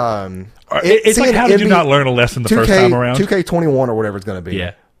like it's like, how did you not learn a lesson the first time around? 2K21 or whatever it's going to be.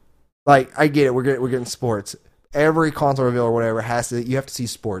 Yeah. Like I get it. We're getting sports. Every console reveal or whatever you have to see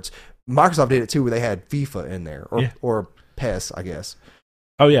sports. Microsoft did it too, where they had FIFA in there or PES, I guess.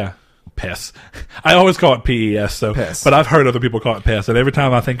 Oh yeah. PES. I always call it PES, PES. But I've heard other people call it PES, and every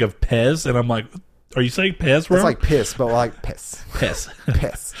time I think of PES, and I'm like, are you saying PES, bro? It's like piss, but like piss. PES.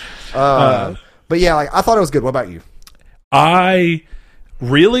 PES. But yeah, like I thought it was good. What about you? I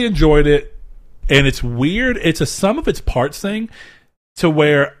really enjoyed it, and it's weird. It's a sum of its parts thing, to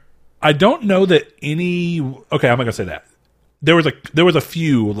where I don't know that any. Okay, I'm not gonna say that. There was a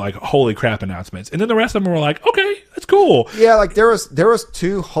few like holy crap announcements, and then the rest of them were like, okay, that's cool. Yeah, like there was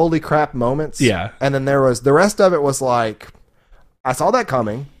 2 holy crap moments. Yeah, and then there was the rest of it was like, I saw that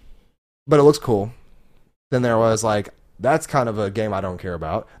coming, but it looks cool. Then there was like, that's kind of a game I don't care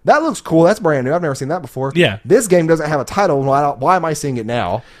about. That looks cool. That's brand new. I've never seen that before. Yeah, this game doesn't have a title. Why am I seeing it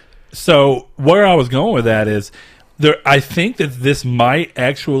now? So where I was going with that is, I think that this might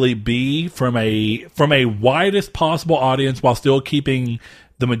actually be from a widest possible audience while still keeping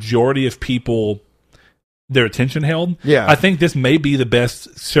the majority of people their attention held. Yeah. I think this may be the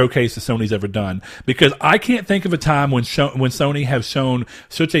best showcase that Sony's ever done, because I can't think of a time when Sony have shown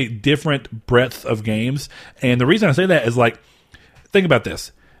such a different breadth of games. And the reason I say that is, like, think about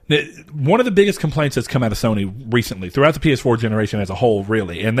this. One of the biggest complaints that's come out of Sony recently, throughout the PS4 generation as a whole,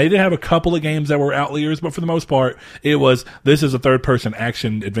 really, and they did have a couple of games that were outliers, but for the most part, it was, this is a third-person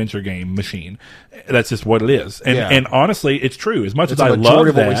action adventure game machine. That's just what it is. And honestly, it's true. As much as I love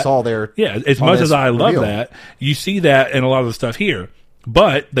that, what we saw there. Yeah, as much as I love that, you see that in a lot of the stuff here.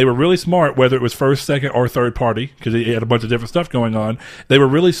 But they were really smart, whether it was first, second, or third party, because it had a bunch of different stuff going on. They were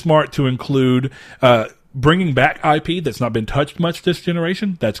really smart to include bringing back IP that's not been touched much this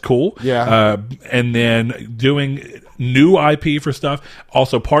generation. That's cool. Yeah. And then doing new IP for stuff,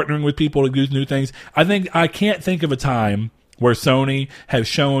 also partnering with people to do new things. I can't think of a time where Sony has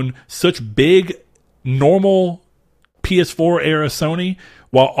shown such big, normal PS4 era Sony,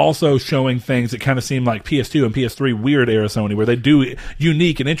 while also showing things that kind of seem like PS2 and PS3 weird era Sony, where they do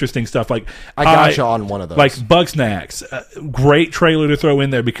unique and interesting stuff. Like, I got you on one of those. Like Bugsnax, great trailer to throw in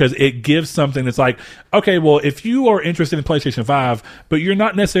there, because it gives something that's like, okay, well, if you are interested in PlayStation 5, but you're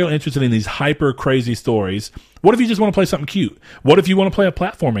not necessarily interested in these hyper crazy stories, what if you just want to play something cute? What if you want to play a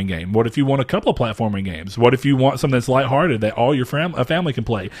platforming game? What if you want a couple of platforming games? What if you want something that's lighthearted that all your family can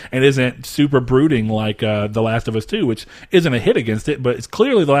play and isn't super brooding like The Last of Us 2, which isn't a hit against it, but it's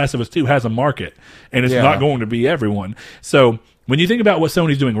clearly The Last of Us 2 has a market, and it's not going to be everyone. So when you think about what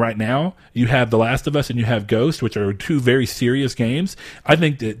Sony's doing right now, you have The Last of Us and you have Ghost, which are two very serious games. I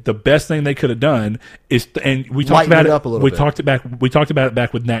think that the best thing they could have done is, and we talked about it. We talked about it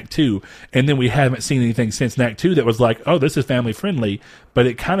back with Knack 2, and then we haven't seen anything since Knack 2 that was like, oh, this is family friendly. But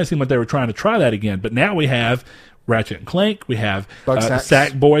it kind of seemed like they were trying to try that again. But now we have Ratchet and Clank. We have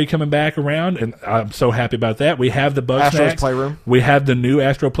Sackboy coming back around, and I'm so happy about that. We have the Astro's Playroom. We have the new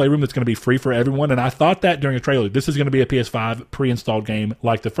Astro Playroom that's going to be free for everyone. And I thought that during a trailer, this is going to be a PS5 pre-installed game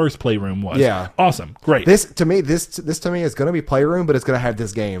like the first Playroom was. Yeah, awesome, great. This to me is going to be Playroom, but it's going to have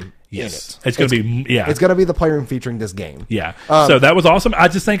this game. Yes, it's going to be It's going to be the Playroom featuring this game. Yeah, so that was awesome. I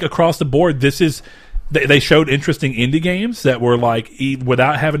just think across the board, this is. They showed interesting indie games that were like,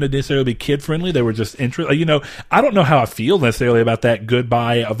 without having to necessarily be kid friendly, they were just interesting. You know, I don't know how I feel necessarily about that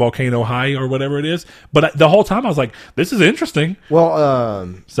Goodbye Volcano High or whatever it is, but the whole time I was like, this is interesting.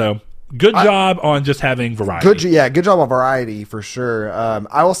 Well, so good job on just having variety. Good job on variety for sure.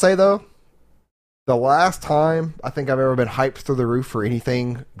 I will say though, the last time I think I've ever been hyped through the roof for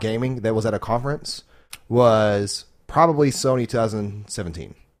anything gaming that was at a conference was probably Sony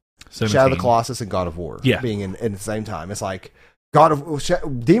 2017. 17. Shadow of the Colossus and God of War being in the same time. It's like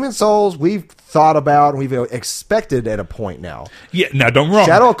Demon Souls we've thought about and we've expected at a point now. Yeah, now don't get me wrong.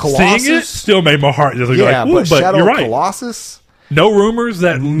 Shadow of Colossus seeing it still made my heart just like, but Shadow you're of right. Colossus, no rumors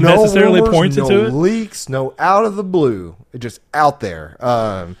that necessarily pointed to it. No leaks, no out of the blue. It's just out there.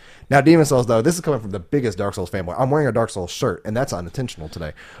 Now Demon Souls though, this is coming from the biggest Dark Souls fanboy. I'm wearing a Dark Souls shirt and that's unintentional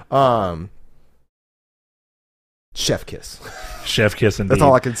today. Chef kiss. Chef kiss, indeed. That's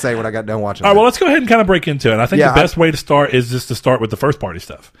all I can say when I got done watching. All right, well, let's go ahead and kind of break into it. And I think the best way to start is just to start with the first party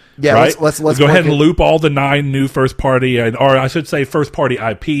stuff. Yeah, right? let's go ahead and loop all the 9 new first party, or I should say first party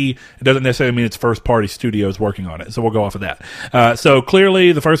IP. It doesn't necessarily mean it's first party studios working on it. So we'll go off of that. So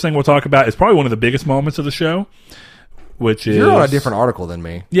clearly, the first thing we'll talk about is probably one of the biggest moments of the show. Which is, you're on a different article than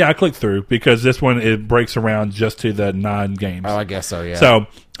me. Yeah, I clicked through because this one it breaks around just to the 9 games. Oh, I guess so. Yeah. So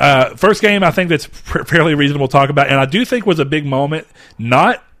first game I think that's fairly reasonable to talk about, and I do think was a big moment.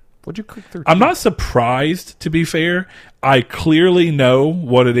 What'd you click through? I'm not surprised, to be fair. I clearly know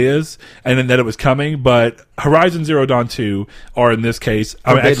what it is and then that it was coming, but Horizon Zero Dawn 2, or in this case,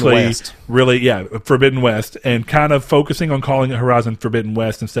 I'm actually West. Really, Forbidden West, and kind of focusing on calling it Horizon Forbidden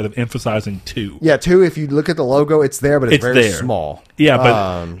West instead of emphasizing 2. Yeah, 2, if you look at the logo, it's there, but it's very there. small.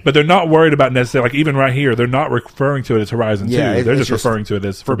 Yeah, but they're not worried about necessarily, like even right here, they're not referring to it as Horizon 2. They're just referring to it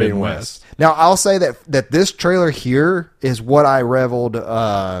as Forbidden West. Now, I'll say that this trailer here is what I reveled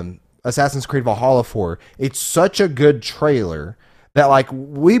Assassin's Creed Valhalla for. It's such a good trailer that, like,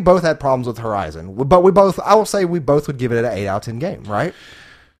 we both had problems with Horizon, but I will say we both would give it an 8 out of 10 game, right?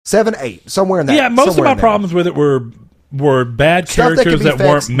 7, 8, somewhere in that. Yeah, most of my problems with it were bad characters that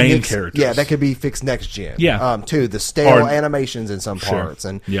weren't main characters. Yeah, that could be fixed next gen. Yeah. Too, the stale animations in some parts,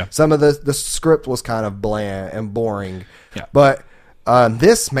 and some of the script was kind of bland and boring. Yeah. But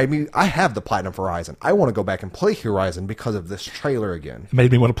this made me. I have the Platinum for Horizon. I want to go back and play Horizon because of this trailer again. It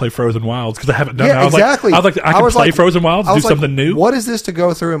made me want to play Frozen Wilds because I haven't done it. Exactly. I can play Frozen Wilds, do something new. What is this to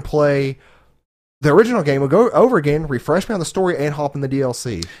go through and play the original game, would go over again, refresh me on the story, and hop in the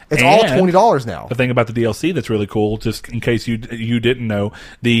DLC. It's all And $20 now. The thing about the DLC that's really cool, just in case you didn't know,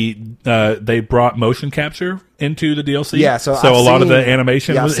 they brought motion capture into the DLC. Yeah, so a lot of the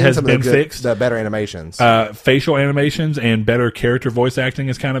animation I've seen has some been of fixed. the better animations. Facial animations and better character voice acting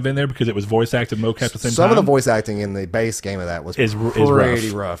is kind of in there because it was voice acted mocap at the same time. Some of the voice acting in the base game of that was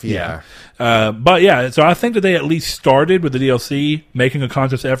pretty rough. Yeah. But yeah, so I think that they at least started with the DLC making a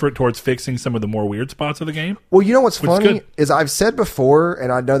conscious effort towards fixing some of the more weird spots of the game. Well, you know what's funny good. is I've said before,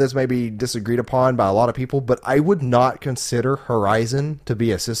 and I know this may be disagreed upon by a lot of people, but I would not consider Horizon to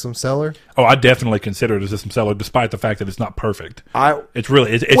be a system seller. Oh, I definitely consider it a system seller, despite the fact that it's not perfect. It's Well,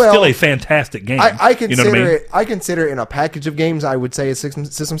 still a fantastic game. I consider you know what I mean? it. I consider it in a package of games. I would say a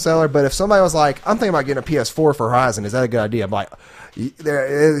system seller. But if somebody was like, "I'm thinking about getting a PS4 for Horizon," is that a good idea? I'm like,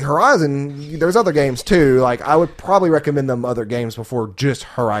 Horizon. There's other games too. Like, I would probably recommend them other games before just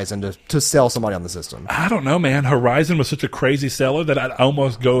Horizon to sell somebody on the system. I don't know, man. Horizon was such a crazy seller that I'd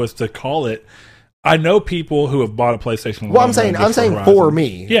almost go as to call it. I know people who have bought a PlayStation. Well, I'm saying for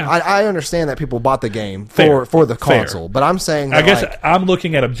me. Yeah, I understand that people bought the game Fair. for the console, Fair. but I'm saying that, I guess like, I'm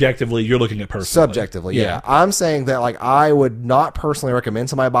looking at objectively. You're looking at personally. subjectively. Yeah, I'm saying that like I would not personally recommend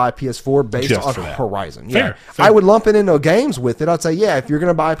somebody buy a PS4 based Just on for that. Horizon. Fair. I would lump it into games with it. I'd say, yeah, if you're going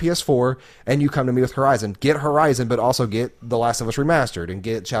to buy a PS4 and you come to me with Horizon, get Horizon, but also get The Last of Us Remastered and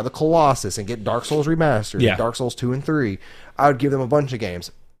get Shadow of the Colossus and get Dark Souls Remastered, Yeah. Dark Souls 2 and 3. I would give them a bunch of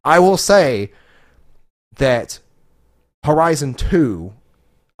games. I will say that Horizon 2,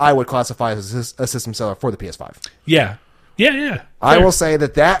 I would classify as a system seller for the PS5. Yeah. Fair. I will say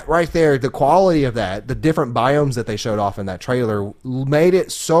that right there, the quality of that, the different biomes that they showed off in that trailer made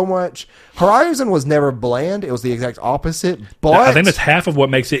it so much. Horizon was never bland. It was the exact opposite. But I think that's half of what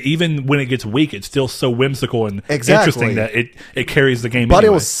makes it, even when it gets weak, it's still so whimsical and interesting that it carries the game. But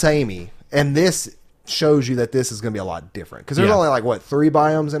anyway. it was samey. And this shows you that this is going to be a lot different. Because there's Yeah. only like, what, 3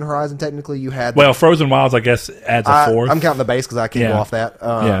 biomes in Horizon technically? You had... Well, Frozen Wilds, I guess, adds a fourth. I'm counting the base because I can't go Yeah. off that.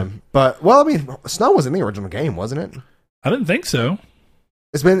 Yeah. But, well, I mean, Snow was in the original game, wasn't it? I didn't think so.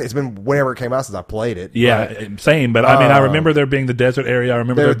 It's been whenever it came out since I played it. Yeah, same. But I mean, I remember there being the desert area. I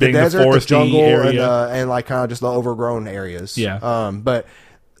remember there being the foresty jungle, area, and like kind of just the overgrown areas. Yeah. But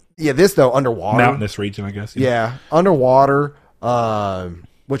yeah, this though underwater, mountainous region, I guess. Yeah, underwater,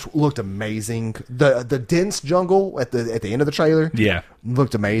 which looked amazing. The dense jungle at the end of the trailer, Yeah.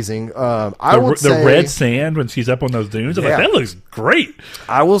 looked amazing. The red sand when she's up on those dunes, I'm like, that looks great.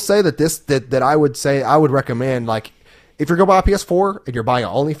 I will say that I would say I would recommend, like, if you're going to buy a PS4 and you're buying it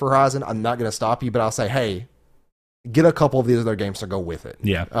only for Horizon, I'm not going to stop you, but I'll say, hey, get a couple of these other games to go with it.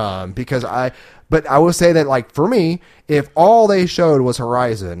 Yeah. But I will say that, like, for me, if all they showed was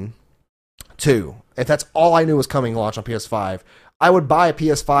Horizon 2, if that's all I knew was coming launch on PS5, I would buy a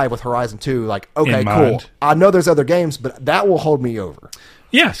PS5 with Horizon 2, like, okay, cool. I know there's other games, but that will hold me over.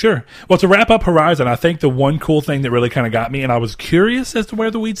 Yeah, sure. Well, to wrap up Horizon, I think the one cool thing that really kind of got me, and I was curious as to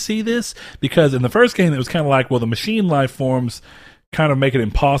whether we'd see this, because in the first game, it was kind of like, well, the machine life forms kind of make it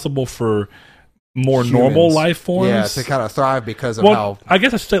impossible for more normal life forms. Yeah, to kind of thrive because of how... I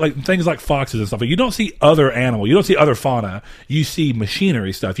guess I should say, like, things like foxes and stuff. You don't see other animal. You don't see other fauna. You see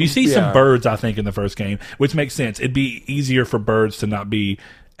machinery stuff. You see some birds, I think, in the first game, which makes sense. It'd be easier for birds to not be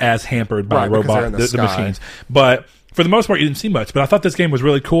as hampered by the machines. But... for the most part, you didn't see much, but I thought this game was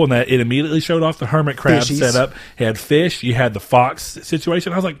really cool in that it immediately showed off the hermit crab setup. It had fish. You had the fox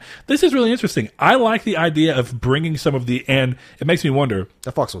situation. I was like, this is really interesting. I like the idea of bringing some of the, and it makes me wonder.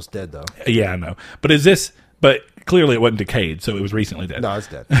 The fox was dead, though. Yeah, I know. But clearly it wasn't decayed, so it was recently dead. No, it's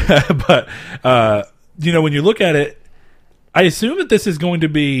dead. But, when you look at it, I assume that this is going to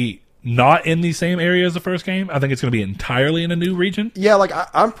be not in the same area as the first game. I think it's going to be entirely in a new region. Yeah, like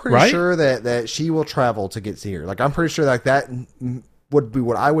I'm pretty sure that she will travel to get here. Like I'm pretty sure that would be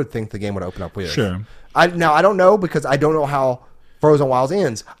what I would think the game would open up with. Sure. I don't know because I don't know how Frozen Wilds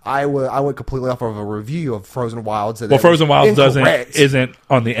ends. I went completely off of a review of Frozen Wilds. Well, Frozen Wilds isn't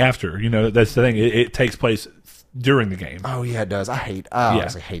on the after. That's the thing. It takes place during the game. Oh yeah, it does. I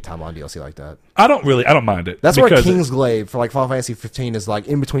honestly hate timeline DLC like that. I don't mind it. That's where Kingsglaive for like Final Fantasy 15 is like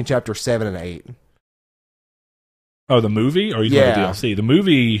in between chapter 7 and 8. Oh, the movie, or you talking about DLC? The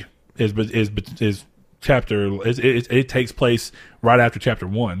movie is chapter. It takes place right after chapter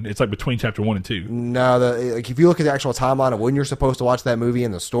 1. It's like between chapter 1 and 2. No, like if you look at the actual timeline of when you're supposed to watch that movie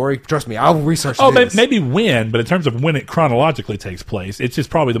and the story, trust me, I'll research this. Maybe when, but in terms of when it chronologically takes place, it's just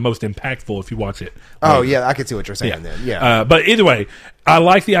probably the most impactful if you watch it. Oh, yeah, I can see what you're saying then. Yeah. But either way, I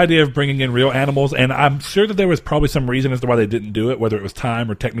like the idea of bringing in real animals, and I'm sure that there was probably some reason as to why they didn't do it, whether it was time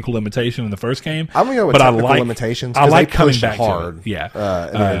or technical limitation in the first game. I'm going to go with technical limitations. I like they coming pushed back hard to it. Yeah.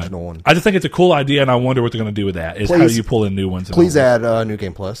 in the original one. I just think it's a cool idea, and I wonder what they're going to do with that, is how you pull in new ones. Please add New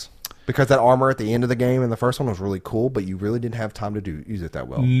Game Plus. Because that armor at the end of the game in the first one was really cool, but you really didn't have time to use it that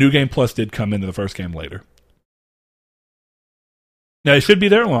well. New Game Plus did come into the first game later. Now, it should be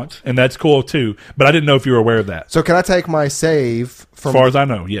there at launch, and that's cool too, but I didn't know if you were aware of that. So can I take my save from... As far as I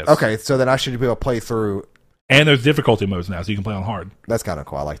know, yes. Okay, so then I should be able to play through... And there's difficulty modes now, so you can play on hard. That's kind of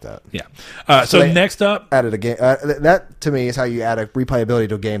cool. I like that. Yeah. So next up... Added a game. That, to me, is how you add a replayability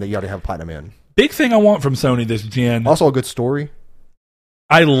to a game that you already have platinum in. Big thing I want from Sony this gen... Also a good story.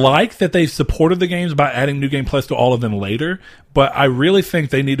 I like that they've supported the games by adding New Game Plus to all of them later, but I really think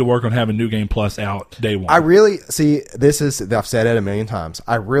they need to work on having New Game Plus out day one. I really see I've said it a million times.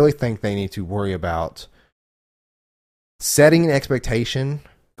 I really think they need to worry about setting an expectation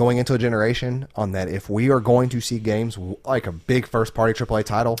going into a generation on that if we are going to see games like a big first party AAA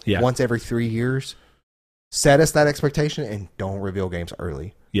title once every 3 years, set us that expectation and don't reveal games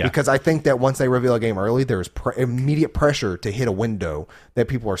early. Yeah. Because I think that once they reveal a game early, there's immediate pressure to hit a window that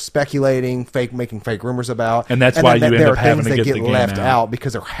people are speculating, making fake rumors about. And that's why you end up having to get the game left out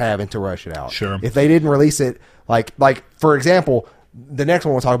because they're having to rush it out. Sure. If they didn't release it, like for example, the next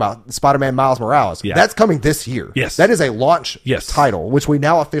one we'll talk about, Spider-Man Miles Morales. Yeah. That's coming this year. Yes. That is a launch title, which we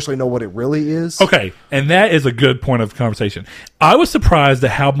now officially know what it really is. Okay. And that is a good point of conversation. I was surprised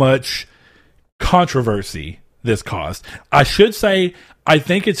at how much controversy this caused. I should say, I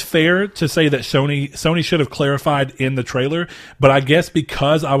think it's fair to say that Sony should have clarified in the trailer, but I guess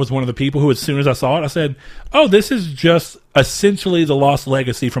because I was one of the people who, as soon as I saw it, I said, oh, this is just essentially the Lost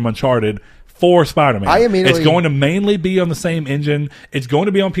Legacy from Uncharted for Spider-Man. It's going to mainly be on the same engine. It's going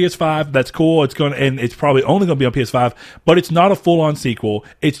to be on PS5. That's cool. And it's probably only going to be on PS5, but it's not a full-on sequel.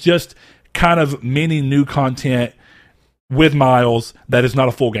 It's just kind of mini new content with Miles that is not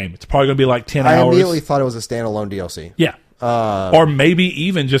a full game. It's probably going to be like 10 hours. I immediately thought it was a standalone DLC. Yeah. Or maybe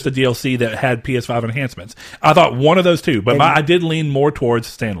even just a DLC that had PS5 enhancements. I thought one of those two, but I did lean more towards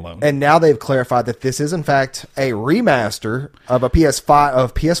standalone. And now they've clarified that this is in fact a remaster of a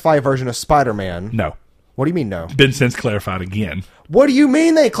PS5 version of Spider-Man. No. What do you mean no? Been since clarified again. What do you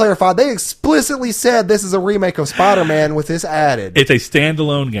mean they clarified? They explicitly said this is a remake of Spider-Man with this added. It's a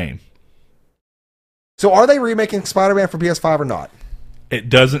standalone game. So are they remaking Spider-Man for PS5 or not? It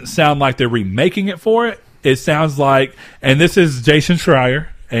doesn't sound like they're remaking it for it. It sounds like, and this is Jason Schreier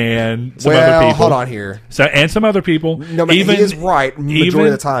and some other people. Hold on here. And some other people. No, he is right majority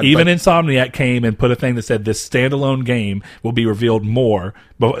of the time. Even Insomniac came and put a thing that said this standalone game will be revealed more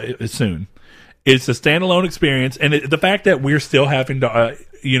soon. It's a standalone experience, and the fact that we're still having to,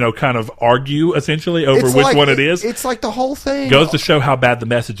 kind of argue essentially over which one it is. It's like the whole thing goes to show how bad the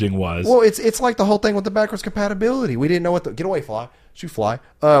messaging was. Well, it's like the whole thing with the backwards compatibility. We didn't know what get away, fly, shoot, fly.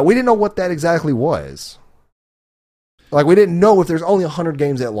 We didn't know what that exactly was. Like, we didn't know if there's only 100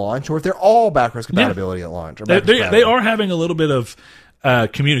 games at launch or if they're all backwards compatibility at launch. Or they are having a little bit of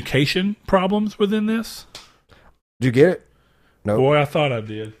communication problems within this. Did you get it? No. Boy, I thought I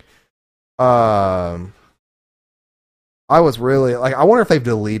did. I was really like, I wonder if they've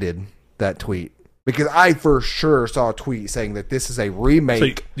deleted that tweet because I for sure saw a tweet saying that this is a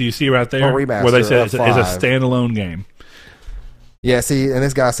remake. So do you see right there where they said it's a standalone game? Yeah. See, and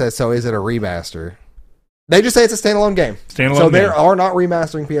this guy says, so is it a remaster? They just say it's a standalone game. So they are not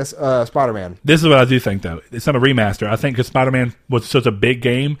remastering Spider-Man. This is what I do think, though. It's not a remaster. I think because Spider-Man was such a big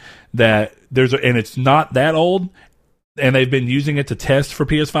game that and it's not that old, and they've been using it to test for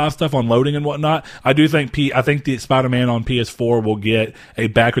PS5 stuff on loading and whatnot. I do think the Spider-Man on PS4 will get a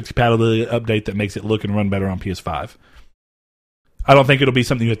backwards compatibility update that makes it look and run better on PS5. I don't think it'll be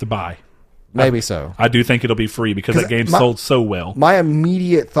something you have to buy. Maybe so. I do think it'll be free because that game sold so well. My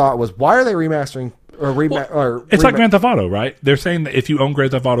immediate thought was, why are they remastering? It's like Grand Theft Auto, right? They're saying that if you own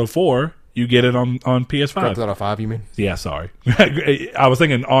Grand Theft Auto 4, you get it on PS5. Grand Theft Auto 5, you mean? Yeah, sorry. I was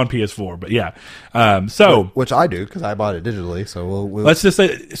thinking on PS4, but yeah. Which I do, because I bought it digitally, so we'll... Let's just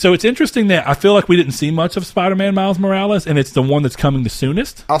say... So it's interesting that I feel like we didn't see much of Spider-Man Miles Morales, and it's the one that's coming the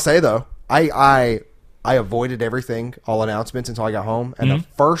soonest. I'll say, though, I avoided everything, all announcements, until I got home, and the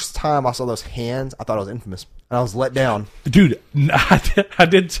first time I saw those hands, I thought it was Infamous. And I was let down. Dude, I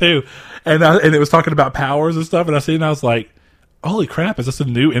did too. And it was talking about powers and stuff, and I seen it and I was like, holy crap, is this a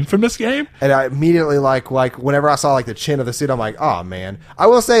new Infamous game? And I immediately like whenever I saw like the chin of the suit, I'm like, oh man. I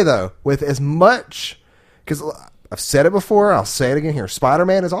will say though, with as much, because I've said it before, I'll say it again here.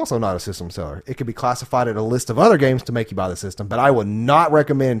 Spider-Man is also not a system seller. It could be classified in a list of other games to make you buy the system, but I would not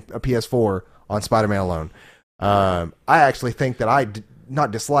recommend a PS4 on Spider-Man alone. I actually think that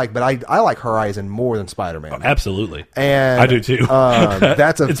not dislike, but I like Horizon more than Spider-Man. Oh, absolutely. And I do too.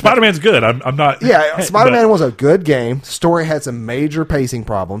 And Spider-Man's good. I'm not. Yeah, Spider-Man was a good game. Story had some major pacing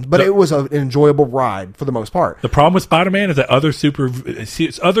problems, but it was an enjoyable ride for the most part. The problem with Spider-Man is that other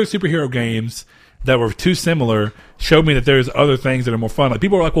superhero games that were too similar showed me that there's other things that are more fun. Like,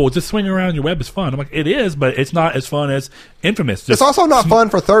 people are like, well, just swinging around your web is fun. I'm like, it is, but it's not as fun as Infamous. It's also not fun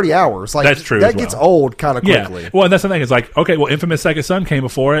for 30 hours. Like, that's true. That gets old kind of quickly. Yeah. Well, and that's the thing. It's like, okay, well, Infamous Second Son came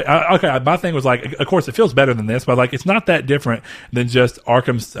before it. My thing was like, of course, it feels better than this, but like, it's not that different than just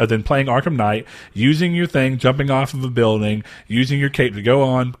than playing Arkham Knight, using your thing, jumping off of a building, using your cape to go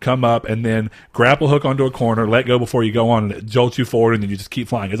on, come up, and then grapple hook onto a corner, let go before you go on, and it jolts you forward, and then you just keep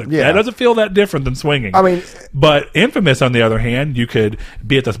flying. It's like, that doesn't feel that different than swinging. I mean, but Infamous, on the other hand, you could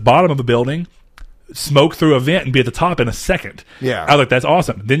be at the bottom of a building, smoke through a vent, and be at the top in a second. Yeah. I was like, that's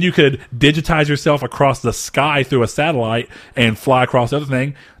awesome. Then you could digitize yourself across the sky through a satellite and fly across the other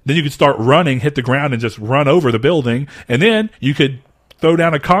thing. Then you could start running, hit the ground, and just run over the building. And then you could throw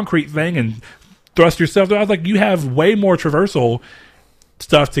down a concrete thing and thrust yourself through. I was like, you have way more traversal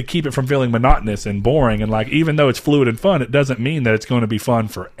stuff to keep it from feeling monotonous and boring. And like, even though it's fluid and fun, it doesn't mean that it's going to be fun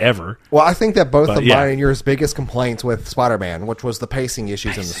forever. Well, I think that both of mine and yours biggest complaints with Spider-Man, which was the pacing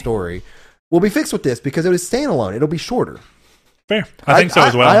issues in the story, will be fixed with this because it is standalone. It'll be shorter. Fair. I think so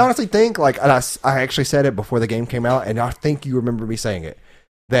as well. I honestly think, like, and I actually said it before the game came out, and I think you remember me saying it,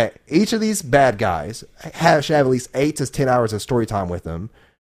 that each of these bad guys should have at least 8 to 10 hours of story time with them.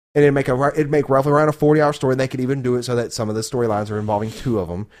 And it'd make roughly around a 40-hour story. They could even do it so that some of the storylines are involving 2 of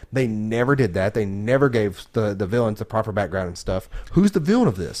them. They never did that. They never gave the villains the proper background and stuff. Who's the villain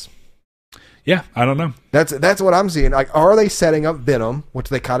of this? Yeah, I don't know. That's what I'm seeing. Like, are they setting up Venom, which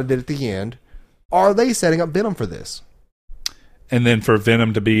they kind of did at the end? Are they setting up Venom for this? And then for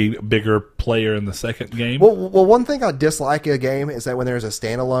Venom to be a bigger player in the second game? Well, one thing I dislike in a game is that when there's a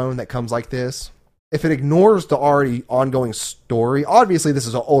standalone that comes like this, if it ignores the already ongoing story, obviously this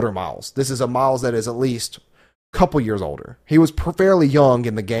is an older Miles. This is a Miles that is at least a couple years older. He was fairly young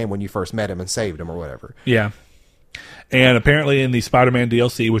in the game when you first met him and saved him or whatever. Yeah. And apparently in the Spider-Man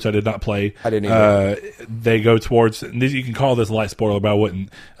DLC, which I did not play, I didn't either. They go towards, you can call this a light spoiler, but I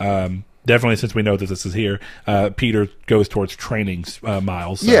wouldn't. Definitely, since we know that this is here, Peter goes towards training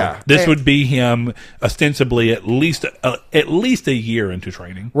Miles. So yeah, this would be him ostensibly at least a year into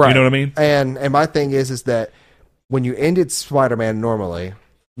training. Right. You know what I mean? And my thing is that when you ended Spider-Man normally,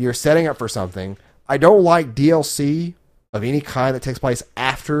 you're setting up for something. I don't like DLC of any kind that takes place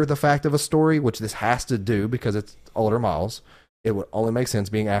after the fact of a story, which this has to do because it's older Miles. It would only make sense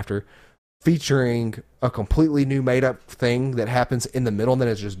being after, featuring a completely new made-up thing that happens in the middle and then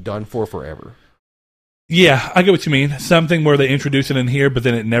it's just done for forever. Yeah, I get what you mean. Something where they introduce it in here, but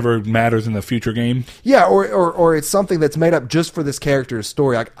then it never matters in the future game. Yeah, or it's something that's made up just for this character's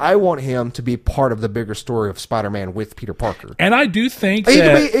story. Like, I want him to be part of the bigger story of Spider-Man with Peter Parker. And I do think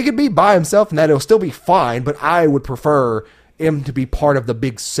it could be by himself and that it'll still be fine, but I would prefer him to be part of the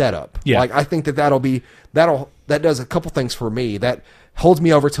big setup. Yeah. Like, I think that does a couple things for me. That holds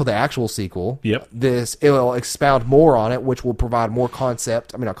me over till the actual sequel. Yep. It'll expound more on it, which will provide more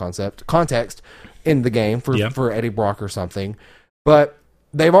context in the game for Eddie Brock or something. But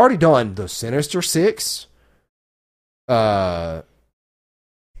they've already done the Sinister Six, the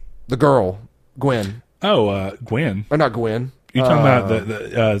girl, Gwen. Oh, Gwen. Or not Gwen. You're talking about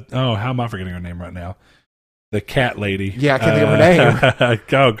the how am I forgetting her name right now? The cat lady. Yeah, I can't think of her name.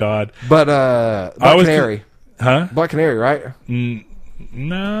 Oh, God. But Black Canary. Huh? Black Canary, right?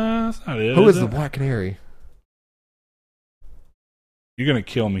 No, that's not it. Who is the Black Canary? You're going to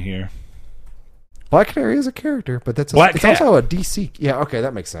kill me here. Black Canary is a character, but it's also a DC. Yeah, okay,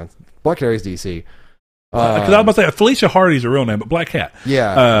 that makes sense. Black Canary is DC. Because I was about to say Felicia Hardy's a real name, but Black Cat.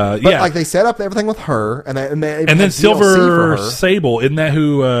 Yeah, but like they set up everything with her, and then Silver Sable, isn't that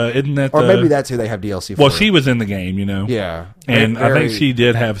who? Isn't that? Or maybe that's who they have DLC for. Well, she was in the game, you know. Yeah, and I think she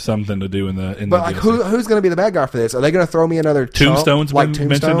did have something to do in the. But like, who's going to be the bad guy for this? Are they going to throw me another Tombstone's chump, been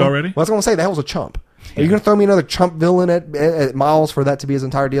mentioned already? Well, I was going to say that was a chump. Are you going to throw me another chump villain at Miles for that to be his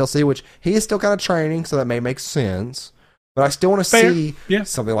entire DLC? Which he is still kind of training, so that may make sense. But I still want to see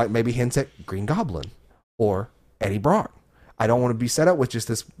something like maybe hints at Green Goblin or Eddie Brock. I don't want to be set up with just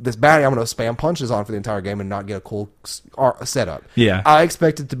this baddie I'm going to spam punches on for the entire game and not get a cool setup. Yeah. I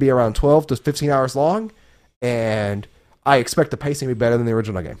expect it to be around 12 to 15 hours long, and I expect the pacing to be better than the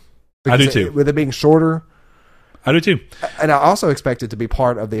original game. I do Because too. with it being shorter, I do too. and I also expect it to be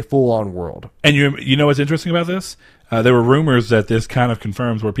part of the full-on world. And you know what's interesting about this? There were rumors that this kind of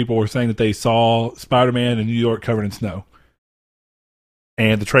confirms where people were saying that they saw Spider-Man in New York covered in snow.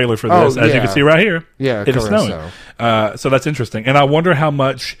 And the trailer for this, as you can see right here, Yeah, it is covered in snowing. So that's interesting. And I wonder how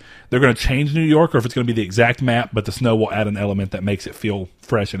much they're going to change New York, or if it's going to be the exact map, but the snow will add an element that makes it feel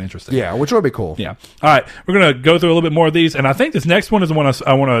fresh and interesting. Yeah, which would be cool. Yeah. All right. We're going to go through a little bit more of these. And I think this next one is the one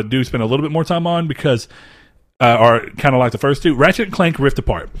I want to spend a little bit more time on because, or kind of like the first two, Ratchet and Clank Rift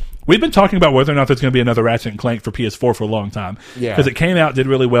Apart. We've been talking about whether or not there's going to be another Ratchet and Clank for PS4 for a long time. Yeah. Because it came out, did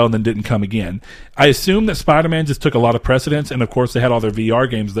really well, and then didn't come again. I assume that Spider-Man just took a lot of precedence, and of course they had all their VR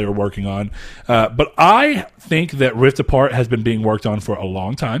games they were working on. But I think that Rift Apart has been being worked on for a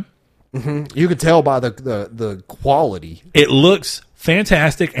long time. You could tell by the quality. It looks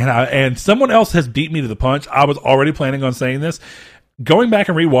fantastic, and someone else has beat me to the punch. I was already planning on saying this. Going back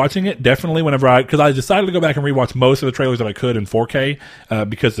and rewatching it, definitely because I decided to go back and rewatch most of the trailers that I could in 4K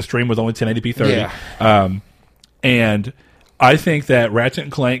because the stream was only 1080p 30. Yeah. And I think that Ratchet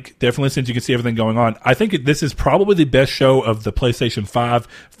and Clank, definitely since you can see everything going on, I think this is probably the best show of the PlayStation 5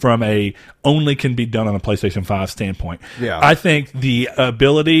 from a only can be done on a PlayStation 5 standpoint. Yeah. I think the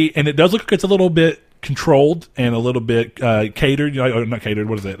ability, and it does look like it's a little bit controlled and a little bit catered, not catered,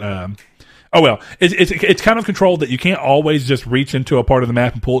 what is it? It's kind of controlled that you can't always just reach into a part of the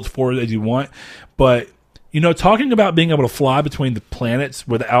map and pull it forward as you want. But, talking about being able to fly between the planets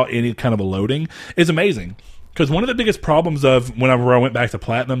without any kind of a loading is amazing. Because one of the biggest problems of whenever I went back to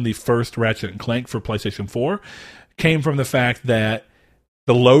Platinum, the first Ratchet and Clank for PlayStation 4, came from the fact that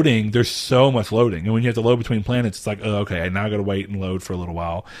the loading, there's so much loading. And when you have to load between planets, it's like, oh, okay, now I got to wait and load for a little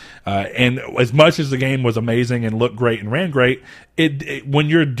while. And as much as the game was amazing and looked great and ran great, when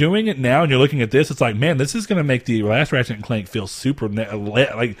you're doing it now and you're looking at this, it's like, man, this is going to make the last Ratchet and Clank feel super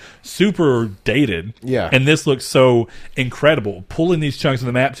dated. Yeah. And this looks so incredible. Pulling these chunks of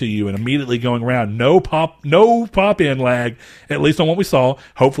the map to you and immediately going around. No pop-in lag, at least on what we saw.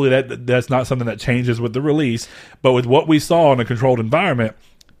 Hopefully that's not something that changes with the release. But with what we saw in a controlled environment,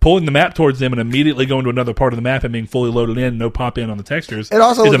 pulling the map towards them and immediately going to another part of the map and being fully loaded in, no pop in on the textures. It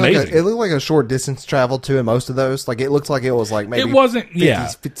also is looked amazing. it looked like a short distance travel too in most of those. Like it looks like it was like maybe It wasn't,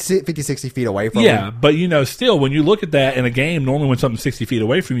 50, 60 feet away from Yeah, them. but still, when you look at that in a game, normally when something's 60 feet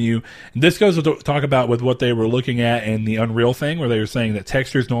away from you, this goes to talk about with what they were looking at in the Unreal thing, where they were saying that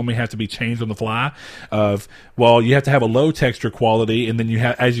textures normally have to be changed on the fly. You have to have a low texture quality, and then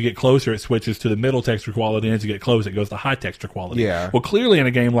as you get closer, it switches to the middle texture quality, and as you get close, it goes to high texture quality. Yeah. Well, clearly in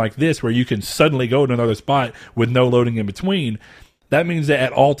a game like this, where you can suddenly go to another spot with no loading in between, that means that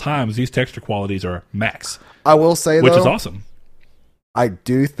at all times, these texture qualities are max. I will say, which though, is awesome. I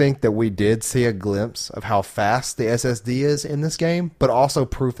do think that we did see a glimpse of how fast the SSD is in this game, but also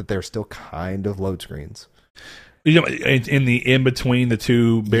proof that they're still kind of load screens. In the in between the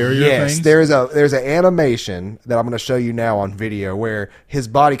two barrier things. There's an animation that I'm going to show you now on video where his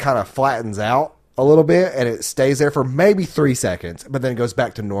body kind of flattens out a little bit and it stays there for maybe 3 seconds, but then it goes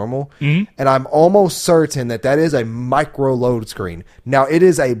back to normal. Mm-hmm. And I'm almost certain that is a micro load screen. Now it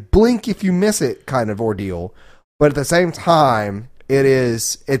is a blink if you miss it kind of ordeal, but at the same time,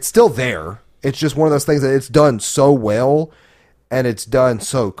 it's still there. It's just one of those things that it's done so well and it's done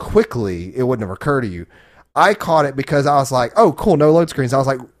so quickly, it wouldn't have occurred to you. I caught it because I was like, oh, cool, no load screens. I was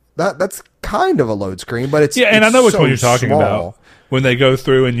like, that's kind of a load screen, but it's and I know which so one you're talking small. about. When they go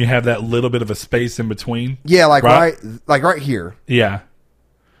through and you have that little bit of a space in between. Yeah, right here. Yeah.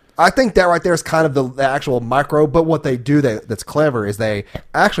 I think that right there is kind of the actual micro, but what they do that's clever is they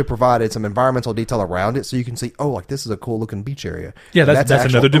actually provided some environmental detail around it so you can see, oh, like this is a cool looking beach area. Yeah, that's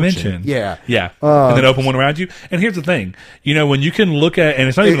another ocean. dimension. Yeah. Yeah. And then open one around you. And here's the thing, when you can look at, and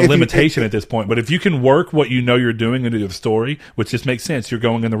it's not even a limitation at this point, but if you can work what you're doing into the story, which just makes sense, you're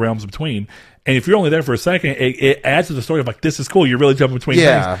going in the realms between. And if you're only there for a second, it adds to the story of like, this is cool. You're really jumping between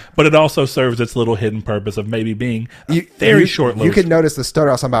things. But it also serves its little hidden purpose of maybe being very short load. You can notice the stutter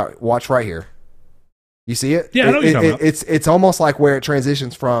I was talking about. Watch right here. You see it? Yeah, I know what you're talking about. It's almost like where it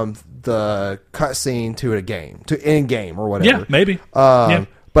transitions from the cutscene to a game, to in-game or whatever. Yeah, maybe. But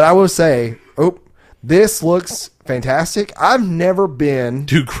I will say, this looks fantastic. I've never been...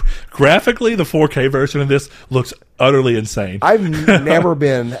 Dude, graphically, the 4K version of this looks utterly insane. I've never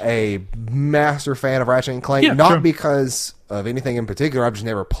been a master fan of Ratchet and Clank, not because of anything in particular. I've just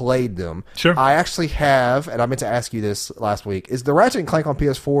never played them. Sure. I actually have, and I meant to ask you this last week, is the Ratchet and Clank on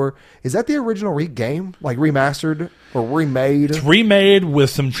PS4, is that the original game? Like remastered or remade? It's remade with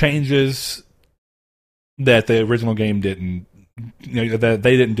some changes that the original game didn't that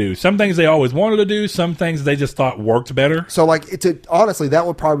they didn't do. Some things they always wanted to do. Some things they just thought worked better. So, like, honestly, that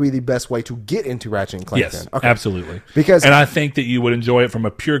would probably be the best way to get into Ratchet and Clank. Yes, then. Okay. absolutely. And I think that you would enjoy it from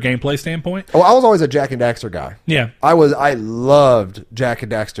a pure gameplay standpoint. Oh, I was always a Jak and Daxter guy. Yeah, I loved Jak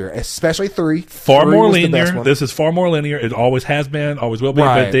and Daxter, especially 3. Far 3 more was the best linear. one. This is far more linear. It always has been, always will be.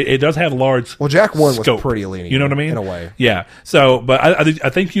 Right. But it does have large. Well, Jak 1 scope. was pretty linear. You know what I mean? In a way. Yeah. So, but I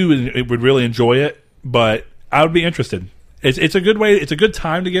think you would really enjoy it. But I would be interested. It's a good way. It's a good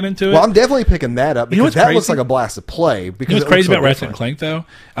time to get into it. Well, I'm definitely picking that up because that crazy? looks like a blast to play. Because You know what's it looks crazy so about Ratchet different. and Clank, though?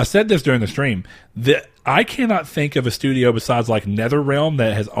 I said this during the stream. That I cannot think of a studio besides like NetherRealm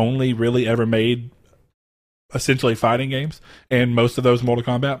that has only really ever made essentially fighting games, and most of those Mortal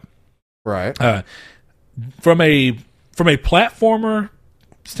Kombat. Right. From a platformer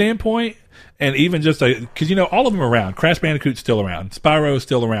standpoint, and even just because all of them are around. Crash Bandicoot's still around. Spyro's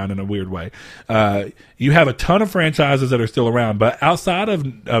still around in a weird way. You have a ton of franchises that are still around, but outside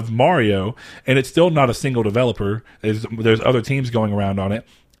of Mario, and it's still not a single developer. There's other teams going around on it.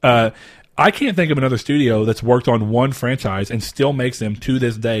 I can't think of another studio that's worked on one franchise and still makes them to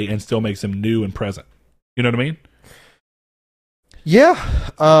this day and still makes them new and present. You know what I mean? Yeah.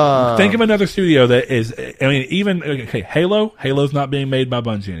 Think of another studio that is. I mean, even Halo. Halo's not being made by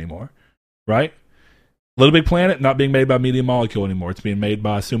Bungie anymore. Right? Little Big Planet not being made by Media Molecule anymore. It's being made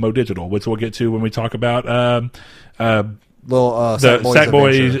by Sumo Digital, which we'll get to when we talk about the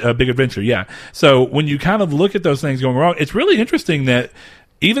Sackboy's Big Adventure. Yeah. So when you kind of look at those things going wrong, it's really interesting that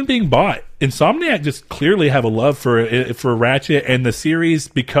even being bought, Insomniac just clearly have a love for Ratchet and the series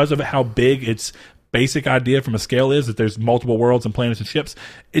because of how big its basic idea from a scale is, that there's multiple worlds and planets and ships.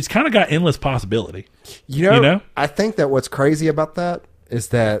 It's kind of got endless possibility. You know, I think that what's crazy about that is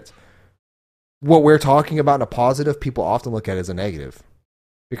that what we're talking about in a positive, people often look at as a negative.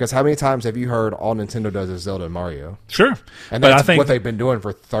 Because how many times have you heard all Nintendo does is Zelda and Mario? Sure. And that's what they've been doing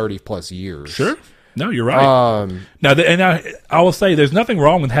for 30 plus years. Sure. No, you're right. Now, I will say there's nothing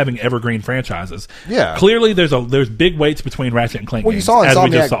wrong with having evergreen franchises. Yeah. Clearly, there's big weights between Ratchet and Clank. Well, games, you saw as we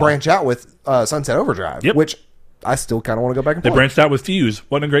just Insomniac branch out with Sunset Overdrive, which I still kind of want to go back and play. They branched out with Fuse.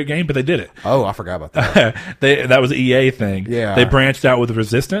 Wasn't a great game, but they did it. Oh, I forgot about that. That was an EA thing. Yeah. They branched out with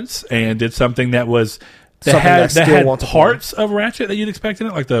Resistance and did something that was that Something had parts of Ratchet that you'd expect in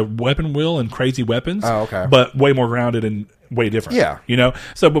it, like the weapon wheel and crazy weapons. Oh, okay. But way more grounded and way different. Yeah.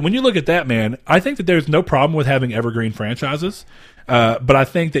 So, but when you look at that, man, I think that there's no problem with having evergreen franchises. But I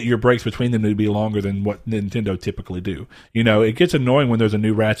think that your breaks between them need to be longer than what Nintendo typically do. It gets annoying when there's a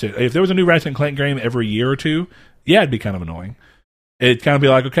new Ratchet. If there was a new Ratchet and Clank game every year or two, yeah, it'd be kind of annoying. It'd kind of be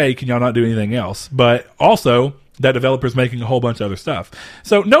like, okay, can y'all not do anything else? But also, that developer's making a whole bunch of other stuff.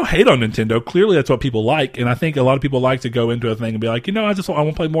 So no hate on Nintendo. Clearly that's what people like. And I think a lot of people like to go into a thing and be like, I want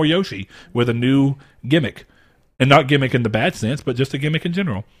to play more Yoshi with a new gimmick. And not gimmick in the bad sense, but just a gimmick in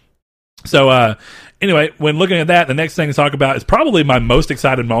general. So anyway, when looking at that, the next thing to talk about is probably my most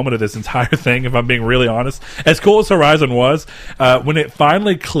excited moment of this entire thing, if I'm being really honest. As cool as Horizon was, when it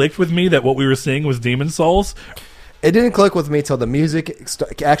finally clicked with me that what we were seeing was Demon's Souls. It didn't click with me till the music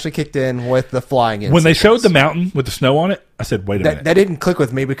actually kicked in with the flying in. When they showed the mountain with the snow on it, I said, wait a minute. That didn't click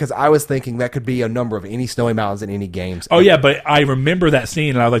with me because I was thinking that could be a number of any snowy mountains in any games. Oh, yeah, but I remember that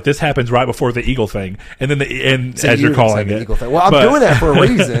scene, and I was like, this happens right before the eagle thing. And then as you're calling it. Eagle thing. Well, I'm doing that for a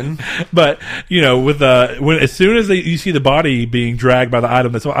reason. But, with as soon as you see the body being dragged by the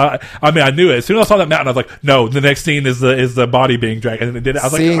item, I knew it. As soon as I saw that mountain, I was like, no, the next scene is the body being dragged. And I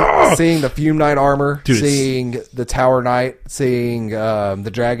was seeing the Fume Knight armor, seeing the Tower Knight, seeing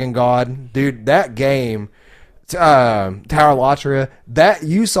the Dragon God. Dude, that game... Tower Latria, that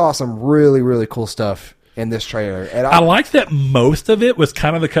you saw some really, really cool stuff in this trailer. And I liked that most of it was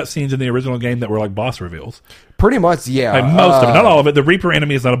kind of the cutscenes in the original game that were like boss reveals. Pretty much, yeah. Like most of it, not all of it. The Reaper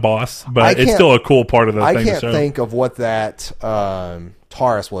enemy is not a boss, but it's still a cool part of the thing. I can't think of what that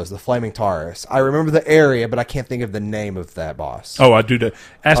Taurus was, the Flaming Taurus. I remember the area, but I can't think of the name of that boss. Oh, I do.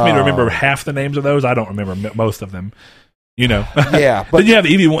 Ask me to remember half the names of those. I don't remember most of them. Yeah, but then you have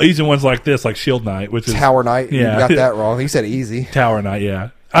easy ones like this, like Shield Knight, which is Tower Knight. Yeah, you got that wrong. He said easy. Tower Knight, yeah.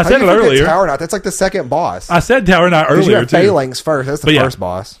 I said it earlier. Tower Knight. That's like the second boss. I said Tower Knight earlier you have too. Phalanx first. That's the first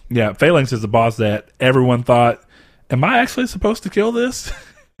boss. Yeah, Phalanx is the boss that everyone thought, am I actually supposed to kill this?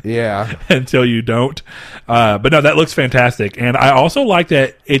 Yeah. Until you don't. But no, that looks fantastic. And I also like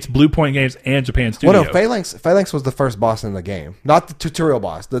that it's Blue Point Games and Japan Studio. Well, no, Phalanx was the first boss in the game. Not the tutorial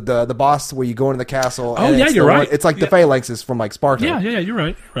boss. The boss where you go into the castle. Oh, yeah, you're right. It's like the Phalanxes from like Sparta. Yeah, you're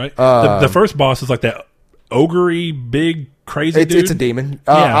right. The first boss is like that ogre-y, big crazy dude. It's a demon.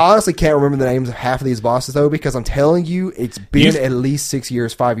 Yeah. I honestly can't remember the names of half of these bosses though, because I'm telling you, it's been at least 6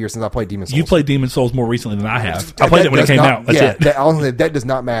 years, 5 years since I played Demon Souls. You played Demon Souls more recently than I have. I played it when it came out. That's it. That does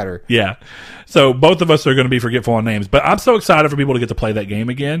not matter. Yeah. So both of us are going to be forgetful on names, but I'm so excited for people to get to play that game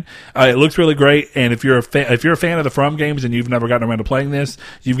again. It looks really great, and if you're a fan of the From games and you've never gotten around to playing this,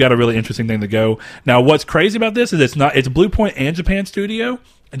 you've got a really interesting thing to go. Now, what's crazy about this is it's Blue Point and Japan Studio.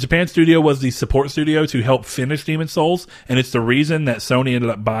 And Japan Studio was the support studio to help finish Demon Souls, and it's the reason that Sony ended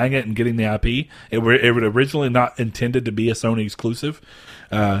up buying it and getting the IP. It was originally not intended to be a Sony exclusive.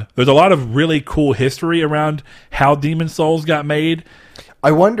 There's a lot of really cool history around how Demon Souls got made.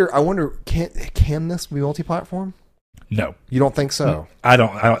 I wonder, can this be multi-platform? No. You don't think so? I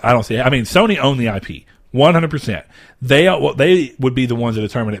don't see it. I mean, Sony owned the IP. 100%. They would be the ones that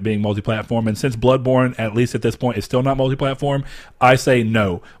determine it being multi-platform. And since Bloodborne, at least at this point, is still not multi-platform, I say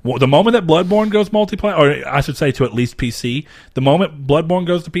no. Well, the moment that Bloodborne goes multi-platform, or I should say to at least PC, the moment Bloodborne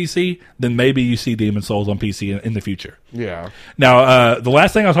goes to PC, then maybe you see Demon Souls on PC in the future. Yeah. Now, the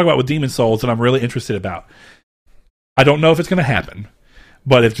last thing I'll talk about with Demon Souls that I'm really interested about, I don't know if it's going to happen.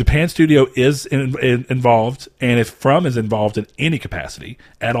 But if Japan Studio is involved, and if From is involved in any capacity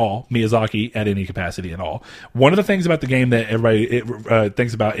at all, Miyazaki at any capacity at all, one of the things about the game that everybody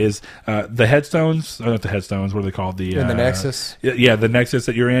thinks about is the headstones. Not the headstones. What are they called? The Nexus. Yeah, the Nexus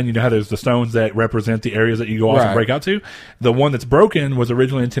that you're in. You know how there's the stones that represent the areas that you go off and break out to. The one that's broken was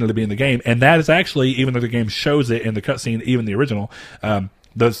originally intended to be in the game, and that is actually, even though the game shows it in the cutscene, even the original.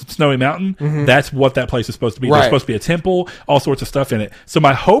 The Snowy Mountain, that's what that place is supposed to be. Right. There's supposed to be a temple, all sorts of stuff in it. So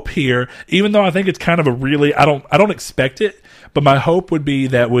my hope here, even though I think it's kind of a really, I don't expect it, but my hope would be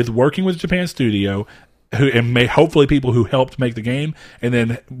that with working with Japan Studio, hopefully people who helped make the game, and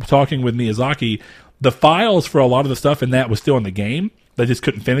then talking with Miyazaki, the files for a lot of the stuff in that was still in the game. They just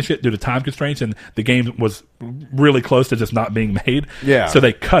couldn't finish it due to time constraints, and the game was really close to just not being made. Yeah. So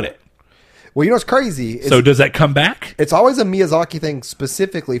they cut it. Well, you know what's crazy? So does that come back? It's always a Miyazaki thing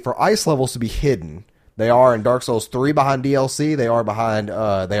specifically for ice levels to be hidden. They are in Dark Souls 3 behind DLC. They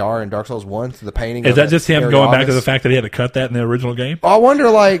are in Dark Souls 1 through the painting. Is that just him going back to the fact that he had to cut that in the original game? I wonder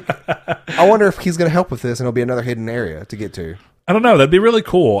if he's going to help with this and it'll be another hidden area to get to. I don't know. That'd be really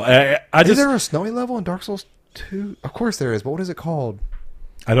cool. Is there a snowy level in Dark Souls 2? Of course there is, but what is it called?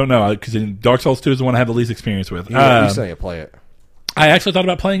 I don't know, because Dark Souls 2 is the one I have the least experience with. Yeah, you still need to play it. I actually thought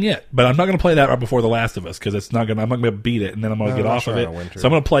about playing it, but I'm not going to play that right before The Last of Us because I'm not going to beat it, and then I'm going to get off of it. So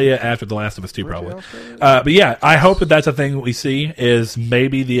I'm going to play it after The Last of Us 2 probably. But yeah, I hope that's a thing we see is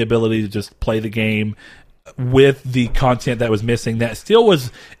maybe the ability to just play the game with the content that was missing. That still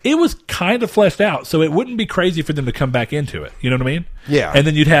was kind of fleshed out, so it wouldn't be crazy for them to come back into it. You know what I mean? Yeah. And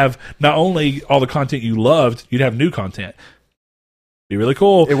then you'd have not only all the content you loved, you'd have new content. Be really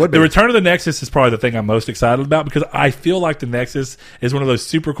cool. It would be. The Return of the Nexus is probably the thing I'm most excited about because I feel like the Nexus is one of those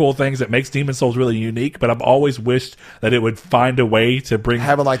super cool things that makes Demon Souls really unique. But I've always wished that it would find a way to bring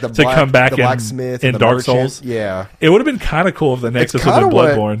having like come back the blacksmith in Dark Souls. Yeah, it would have been kind of cool if the Nexus was in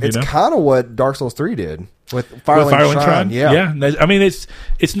Bloodborne. It's kind of what Dark Souls 3 did with Firelink Shrine. Yeah. I mean, it's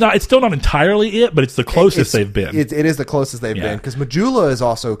still not entirely it, but it's the closest they've been. It is the closest they've been because Majula is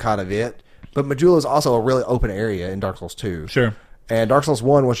also kind of it, but Majula is also a really open area in Dark Souls 2. Sure. And Dark Souls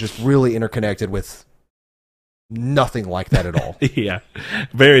 1 was just really interconnected with nothing like that at all. Yeah.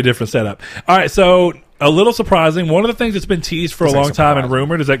 Very different setup. All right, so a little surprising. One of the things that's been teased for a long time and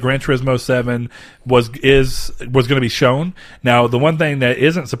rumored is that Gran Turismo 7 was going to be shown. Now, the one thing that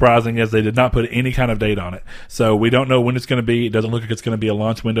isn't surprising is they did not put any kind of date on it. So we don't know when it's going to be. It doesn't look like it's going to be a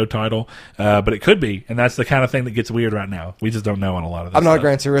launch window title, but it could be. And that's the kind of thing that gets weird right now. We just don't know on a lot of this I'm not stuff. a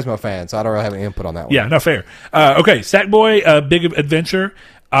Gran Turismo fan, so I don't really have any input on that one. Yeah, no, fair. Okay, Sackboy, Big Adventure.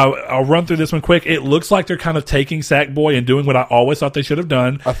 I'll run through this one quick. It looks like they're kind of taking Sackboy and doing what I always thought they should have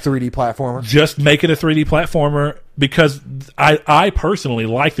done. A 3D platformer. Just make it a 3D platformer because I personally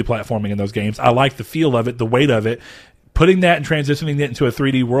like the platforming in those games. I like the feel of it, the weight of it. Putting that and transitioning it into a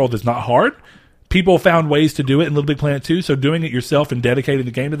 3D world is not hard. People found ways to do it in Little Big Planet 2, so doing it yourself and dedicating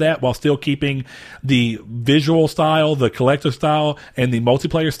the game to that while still keeping the visual style, the collective style, and the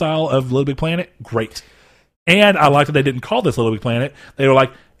multiplayer style of Little Big Planet, great. And I like that they didn't call this Little Big Planet. They were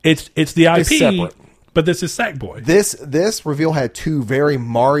like, it's the IP, it's separate. But this is Sackboy. This reveal had two very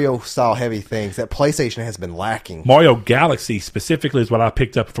Mario-style heavy things that PlayStation has been lacking. Mario Galaxy specifically is what I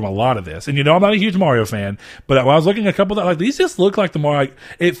picked up from a lot of this. And I'm not a huge Mario fan, but when I was looking at a couple of that, these just look like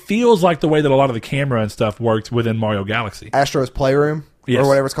it feels like the way that a lot of the camera and stuff worked within Mario Galaxy. Astro's Playroom. Yes. or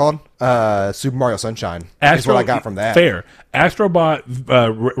whatever it's called. Super Mario Sunshine. That's what I got from that. Fair.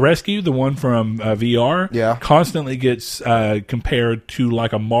 Astrobot Rescue, the one from VR, Yeah. constantly gets compared to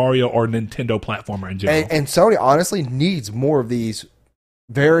like a Mario or Nintendo platformer in general. And Sony honestly needs more of these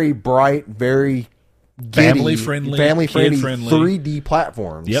very bright, very giddy, Family-friendly, family-friendly kid-friendly. 3D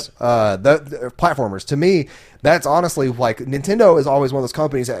platforms. Yep. The platformers. To me, that's honestly like Nintendo is always one of those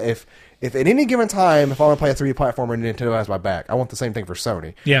companies that if at any given time, if I want to play a 3D platformer and Nintendo has my back, I want the same thing for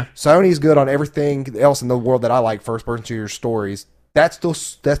Sony. Yeah. Sony's good on everything else in the world that I like, first-person shooter stories. That's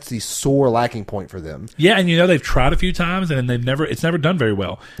the sore lacking point for them. Yeah, and they've tried a few times and it's never done very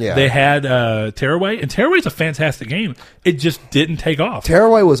well. Yeah. They had Tearaway, and Tearaway's a fantastic game. It just didn't take off.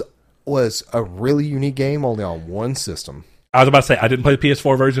 Tearaway was a really unique game, only on one system. I was about to say I didn't play the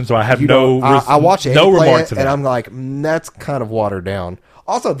PS4 version, so I have I watch it, no play remarks it, to that. and I'm like, that's kind of watered down.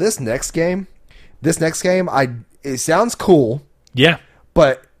 Also, this next game, it sounds cool, Yeah.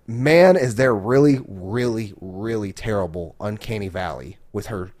 but man, is there really, really, really terrible Uncanny Valley with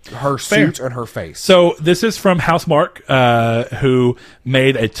her suit and her face. So this is from Housemarque, who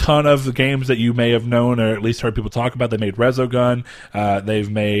made a ton of the games that you may have known or at least heard people talk about. They made Resogun. They've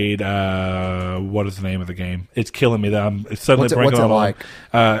made what is the name of the game? It's killing me that I'm suddenly What's it breaking on. like?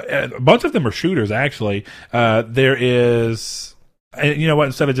 A bunch of them are shooters, actually. There is. And you know what?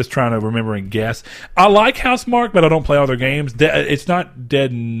 Instead of just trying to remember and guess, I like Housemarque, but I don't play all their games. It's not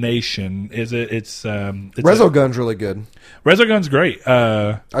Dead Nation, is it? It's Resogun's really good. Resogun's great.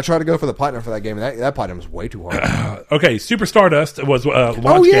 I tried to go for the platinum for that game, and that platinum was way too hard. Okay, Super Stardust was a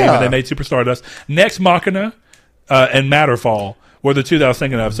launch game, and they made Super Stardust. Next Machina and Matterfall were the two that I was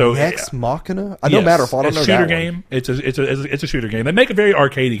thinking of. So Next Machina? I know yes, Matterfall. I don't know it's a shooter that game. It's a shooter game. They make very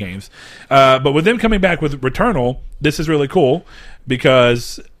arcadey games, but with them coming back with Returnal, this is really cool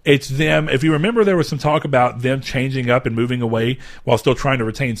because it's them. If you remember, there was some talk about them changing up and moving away while still trying to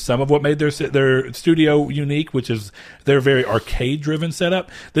retain some of what made their studio unique, which is their very arcade-driven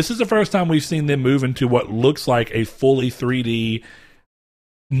setup. This is the first time we've seen them move into what looks like a fully 3D,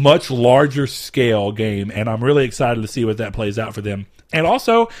 much larger scale game, and I'm really excited to see what that plays out for them. And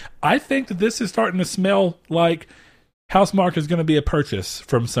also, I think that this is starting to smell like Housemarque is going to be a purchase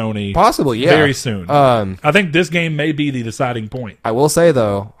from Sony Possibly, yeah. very soon. I think this game may be the deciding point. I will say,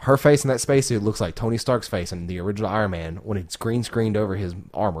 though, her face in that spacesuit looks like Tony Stark's face in the original Iron Man when it's green screened over his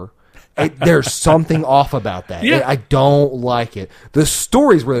armor. There's something off about that. Yeah. I don't like it. The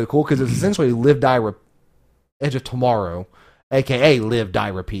story's really cool because it's essentially Live, Die, Edge of Tomorrow, a.k.a. Live, Die,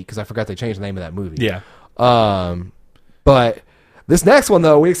 Repeat, because I forgot they changed the name of that movie. Yeah. But this next one,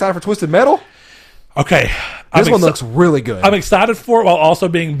 though, we excited for Twisted Metal? Okay. This one looks really good. I'm excited for it while also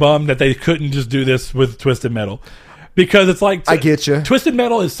being bummed that they couldn't just do this with Twisted Metal. Because it's like... I get you. Twisted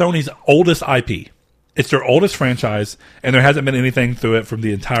Metal is Sony's oldest IP. It's their oldest franchise, and there hasn't been anything through it from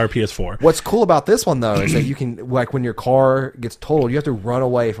the entire PS4. What's cool about this one, though, is that you can, like, when your car gets totaled, you have to run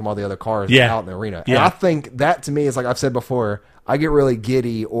away from all the other cars out in the arena. And I think that, to me, is like I've said before, I get really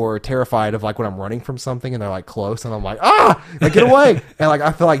giddy or terrified of, like, when I'm running from something and they're, like, close, and I'm like, like, get away. And, like,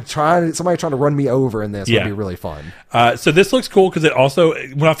 I feel like somebody trying to run me over in this would be really fun. So this looks cool because it also,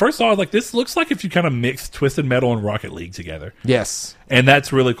 when I first saw it, I was like, this looks like if you kind of mix Twisted Metal and Rocket League together. Yes. And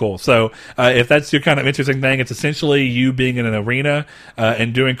that's really cool. So if that's your kind of interesting thing, it's essentially you being in an arena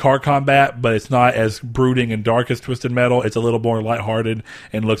and doing car combat, but it's not as brooding and dark as Twisted Metal. It's a little more lighthearted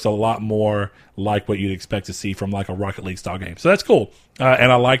and looks a lot more like what you'd expect to see from like a Rocket League style game. So that's cool. And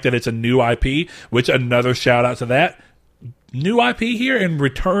I like that it's a new IP, which another shout out to that. New IP here and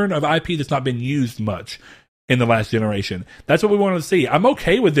return of IP that's not been used much in the last generation. That's what we wanted to see. I'm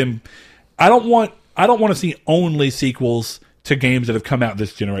okay with them. I don't want to see only sequels to games that have come out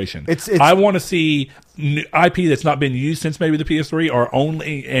this generation. I want to see IP that's not been used since maybe the PS3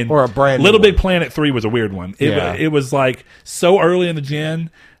 or a brand Little Big Planet 3 was a weird one. It was like so early in the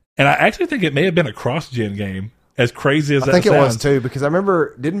gen, and I actually think it may have been a cross-gen game. As crazy as that sounds. I think it was too, because I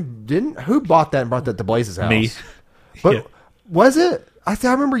remember didn't who bought that and brought that to Blaze's house? Me. But was it? I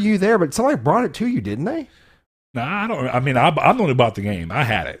remember you there, but somebody brought it to you, didn't they? No, I don't. I mean, I'm the one who bought the game. I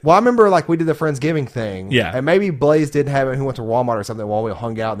had it. Well, I remember like we did the Friendsgiving thing. Yeah. And maybe Blaze didn't have it. Who went to Walmart or something while we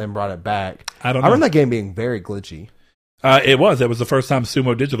hung out and then brought it back. I don't know. I remember that game being very glitchy. It was the first time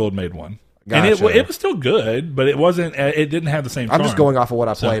Sumo Digital had made one. Gotcha. And it was still good, but it wasn't. It didn't have the same charm. I'm just going off of what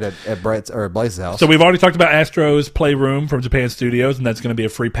I played at Brett's or Blaze's house. So we've already talked about Astro's Playroom from Japan Studios, and that's going to be a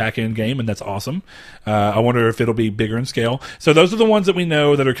free pack-in game, and that's awesome. I wonder if it'll be bigger in scale. So those are the ones that we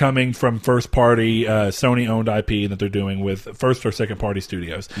know that are coming from first-party Sony-owned IP that they're doing with first or second-party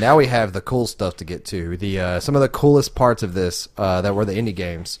studios. Now we have the cool stuff to get to. The some of the coolest parts of this that were the indie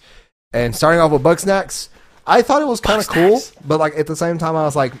games. And starting off with Bugsnax, I thought it was kind of cool, but like at the same time, I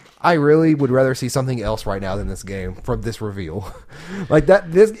was like, I really would rather see something else right now than this game from this reveal. Like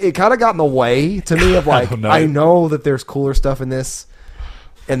that, it kind of got in the way to me of like, I know that there's cooler stuff in this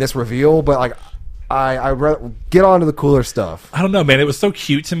reveal, but like, I rather get on to the cooler stuff. I don't know, man. It was so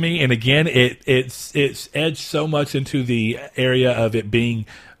cute to me, and again, it's edged so much into the area of it being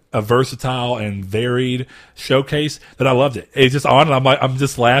a versatile and varied showcase that I loved it. It's just on, and I'm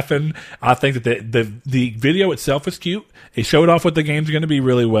just laughing. I think that the video itself is cute. It showed off what the game's going to be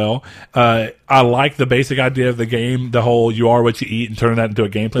really well. I like the basic idea of the game, the whole you are what you eat, and turning that into a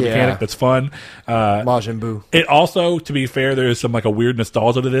gameplay mechanic. That's fun. Majin Buu. It also, to be fair, there is some like a weird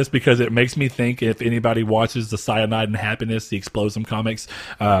nostalgia to this because it makes me think if anybody watches the Cyanide and Happiness, the Explosive comics,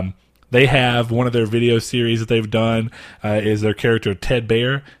 they have one of their video series that they've done is their character Ted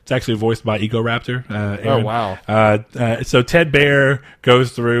Bear. It's actually voiced by Egoraptor. Oh wow! So Ted Bear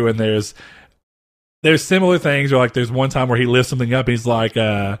goes through, and there's similar things. Or like there's one time where he lifts something up. And he's like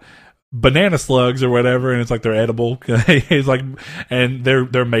banana slugs or whatever, and it's like they're edible. He's like, and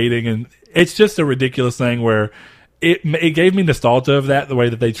they're mating, and it's just a ridiculous thing where it gave me nostalgia of that the way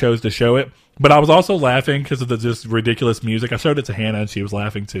that they chose to show it. But I was also laughing because of the just ridiculous music. I showed it to Hannah, and she was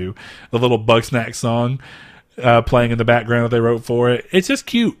laughing too. The little Bugsnax song playing in the background that they wrote for it. It's just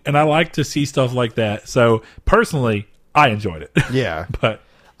cute, and I like to see stuff like that. So, personally, I enjoyed it. Yeah. But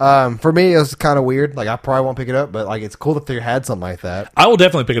for me, it was kind of weird. Like, I probably won't pick it up, but like, it's cool that they had something like that. I will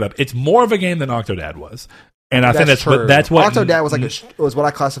definitely pick it up. It's more of a game than Octodad was. And I think that's true. That's what Octodad was what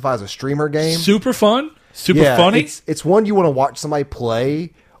I classify as a streamer game. Super fun, super funny. It's one you want to watch somebody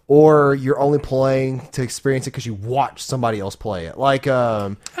play, or you're only playing to experience it because you watch somebody else play it. Like,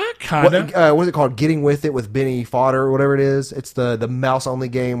 kind of. What's it called? Getting With It with Benny Fodder or whatever it is. It's the mouse only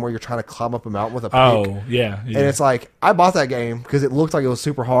game where you're trying to climb up a mountain with a pick. Oh, yeah. And it's like, I bought that game because it looked like it was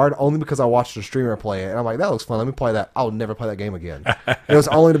super hard, only because I watched a streamer play it. And I'm like, that looks fun. Let me play that. I'll never play that game again. It was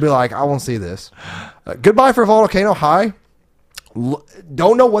only to be like, I want to see this. Goodbye for Volcano High.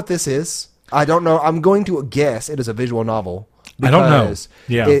 Don't know what this is. I don't know. I'm going to guess it is a visual novel. I don't know.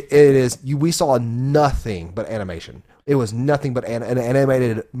 Yeah, it is. We saw nothing but animation. It was nothing but an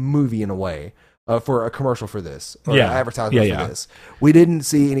animated movie in a way for a commercial for this. Or an advertisement for this. We didn't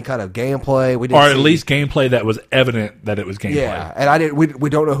see any kind of gameplay. We didn't, or at least gameplay that was evident that it was gameplay. Yeah, and I didn't. We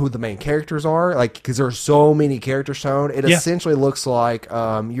don't know who the main characters are, like because there's so many characters shown. It essentially looks like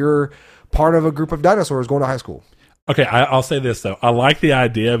you're part of a group of dinosaurs going to high school. Okay, I'll say this though. I like the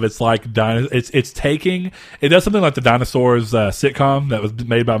idea of it's like it's taking it does something like the Dinosaurs sitcom that was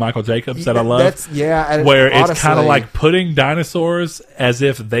made by Michael Jacobs that I love. And where honestly, it's kind of like putting dinosaurs as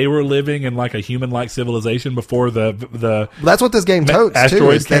if they were living in like a human-like civilization before the. That's what this game totes too.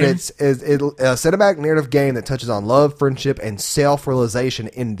 Is came. That it's a cinematic narrative game that touches on love, friendship, and self-realization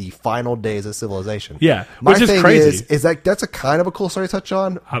in the final days of civilization. Yeah, my which thing is crazy. Is that that's a kind of a cool story to touch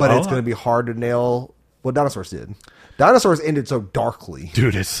on, but it's going to be hard to nail what dinosaurs did. Dinosaurs ended so darkly,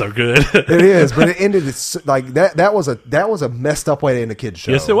 dude. It's so good. It is, but it ended like that. That was a messed up way to end a kids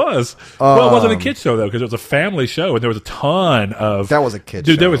show. Yes, it was. Well, it wasn't a kids show though, because it was a family show, and there was a ton of that was a kids.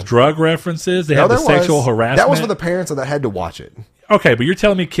 Dude, show. there was drug references. They had the sexual harassment. That was for the parents that had to watch it. Okay, but you're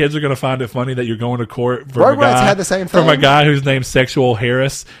telling me kids are going to find it funny that you're going to court from Rugrats had the same thing. From a guy whose name's Sexual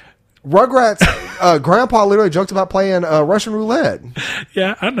Harris. Rugrats, Grandpa literally joked about playing Russian roulette.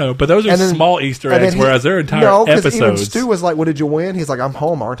 Yeah, I know, but those are small Easter eggs, whereas their entire episodes. Even Stu was like, "What did you win?" He's like, "I'm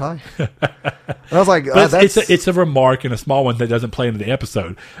home, aren't I?" And I was like, it's a remark and a small one that doesn't play into the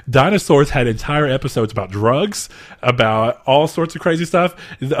episode. Dinosaurs had entire episodes about drugs, about all sorts of crazy stuff,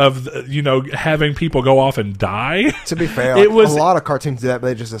 of having people go off and die. To be fair, it was a lot of cartoons do that, but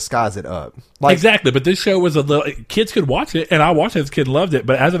they just disguise it up. Exactly, but this show was a little. Kids could watch it, and I watched it as a kid, loved it,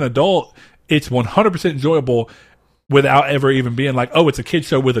 but as an adult. It's 100% enjoyable without ever even being like, oh, it's a kid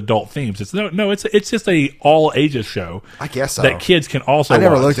show with adult themes. It's just a all ages show. I guess so. That kids can also. I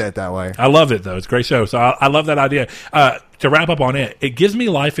never watch. looked at it that way. I love it though. It's a great show. So I love that idea. To wrap up on it, it gives me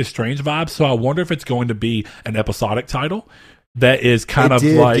Life is Strange vibes. So I wonder if it's going to be an episodic title that is kind of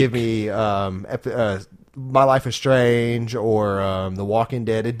like give me My Life is Strange or The Walking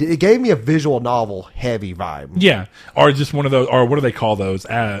Dead. It gave me a visual novel heavy vibe. Yeah, or just one of those, or what do they call those?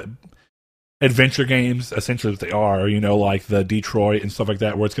 Adventure games, essentially what they are, like the Detroit and stuff like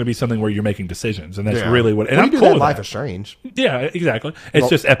that, where it's going to be something where you're making decisions, and that's really what. And I'm cool with Life is Strange. Yeah, exactly. It's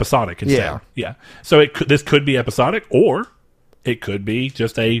just episodic instead. Yeah. So this could be episodic, or it could be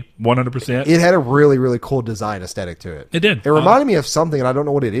just a 100%. It had a really, really cool design aesthetic to it. It did. It reminded me of something, and I don't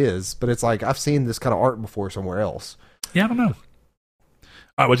know what it is, but it's like I've seen this kind of art before somewhere else. Yeah, I don't know. All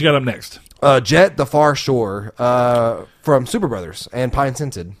right, what you got up next? Jet the Far Shore from Super Brothers and Pine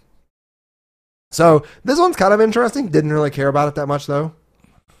Scented. So this one's kind of interesting. Didn't really care about it that much though.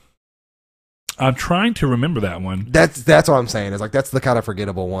 I'm trying to remember that one. That's what I'm saying. Is like that's the kind of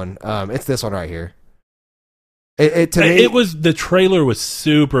forgettable one. It's this one right here. To me, It was the trailer was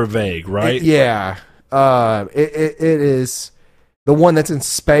super vague, right? yeah. It is the one that's in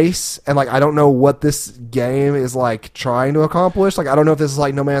space, and like I don't know what this game is like trying to accomplish. Like I don't know if this is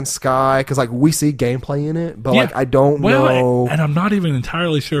like No Man's Sky because like we see gameplay in it, but like I don't know. And I'm not even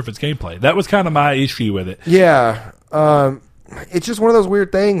entirely sure if it's gameplay. That was kind of my issue with it. Yeah. It's just one of those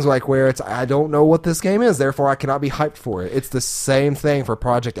weird things like where it's I don't know what this game is, therefore I cannot be hyped for it. It's the same thing for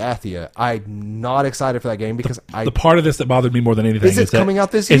Project Athia. I'm not excited for that game because the part of this that bothered me more than anything is it's coming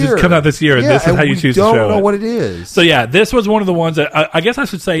out this year. It's coming out this year, and this is how you choose to show it. We don't know what it is. So yeah, this was one of the ones that I guess I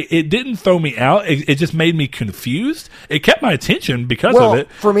should say it didn't throw me out. It just made me confused. It kept my attention because of it.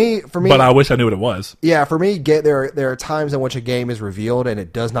 For me, but I wish I knew what it was. Yeah, for me, there are times in which a game is revealed and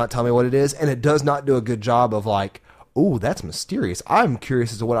it does not tell me what it is, and it does not do a good job of like, ooh, that's mysterious. I'm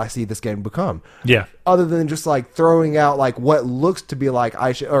curious as to what I see this game become. Yeah. Other than just like throwing out like what looks to be like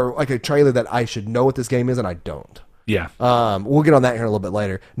I should, or like a trailer that I should know what this game is and I don't. Yeah. We'll get on that here a little bit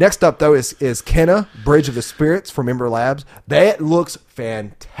later. Next up though is Kenna, Bridge of the Spirits from Ember Labs. That looks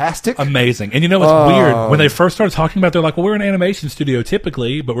fantastic. Amazing. And you know what's weird? When they first started talking about it, they're like, well, we're an animation studio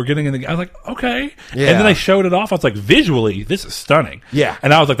typically, but we're getting in the... I was like, okay. Yeah. And then they showed it off. I was like, visually, this is stunning. Yeah.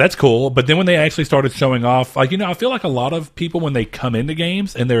 And I was like, that's cool. But then when they actually started showing off, like, I feel like a lot of people, when they come into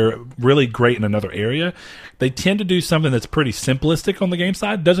games and they're really great in another area, they tend to do something that's pretty simplistic on the game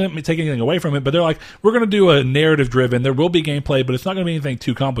side. Doesn't take anything away from it, but they're like, we're going to do a narrative driven. There will be gameplay, but it's not going to be anything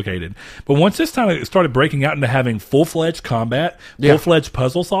too complicated. But once this time it started breaking out into having full-fledged combat, full-fledged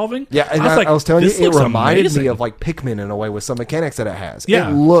puzzle solving. Yeah, and I was telling you, it reminded me of like Pikmin in a way with some mechanics that it has. Yeah.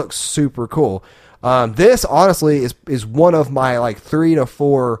 It looks super cool. This honestly is one of my like 3 to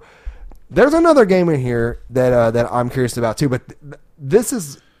 4. There's another game in here that I'm curious about too, but this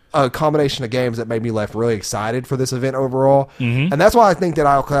is a combination of games that made me left really excited for this event overall. Mm-hmm. And that's why I think that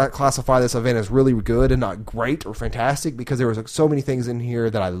I'll classify this event as really good and not great or fantastic, because there was so many things in here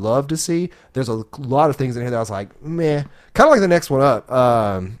that I love to see. There's a lot of things in here that I was like, meh. Kind of like the next one up.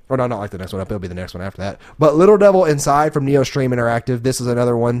 Or no, not like the next one up. It'll be the next one after that. But Little Devil Inside from NeoStream Interactive. This is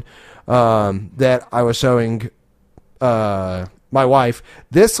another one that I was showing my wife.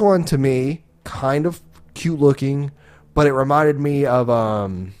 This one, to me, kind of cute looking, but it reminded me of...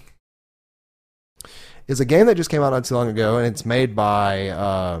 is a game that just came out not too long ago, and it's made by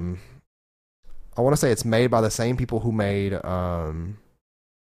I want to say it's made by the same people who made I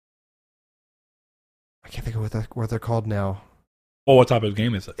can't think of what they're called now. Oh, what type of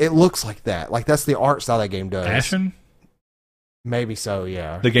game is it? It looks like that. Like that's the art style that game does. Ashen? Maybe so,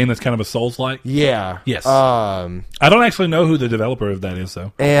 yeah. The game that's kind of a Souls-like? Yeah. Yes. I don't actually know who the developer of that is,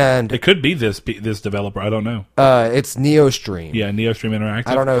 though. And it could be this developer. I don't know. It's NeoStream. Yeah, NeoStream Interactive.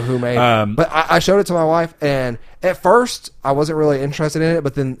 I don't know who made it. But I showed it to my wife, and at first, I wasn't really interested in it,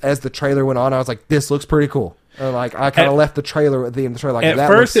 but then as the trailer went on, I was like, this looks pretty cool. Like I kind of left the trailer at the end of the trailer. Like, at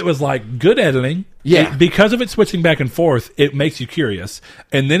first, it was like good editing. Yeah. Because of it switching back and forth, it makes you curious.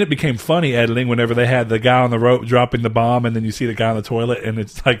 And then it became funny editing whenever they had the guy on the rope dropping the bomb, and then you see the guy on the toilet, and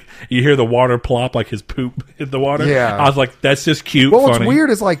it's like you hear the water plop, like his poop hit the water. Yeah. I was like, that's just cute. Well, funny. What's weird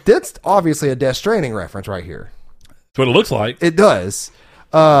is like that's obviously a Death Stranding reference right here. That's what it looks like. It does.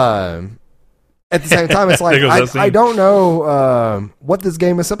 At the same time, it's like I don't know what this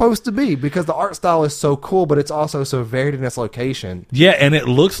game is supposed to be, because the art style is so cool, but it's also so varied in its location. Yeah, and it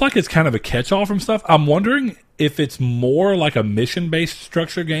looks like it's kind of a catch-all from stuff. I'm wondering if it's more like a mission-based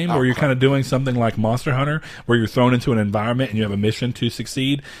structure game where you're kind of doing something like Monster Hunter, where you're thrown into an environment and you have a mission to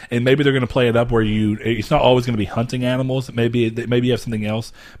succeed, and maybe they're going to play it up where it's not always going to be hunting animals. Maybe you have something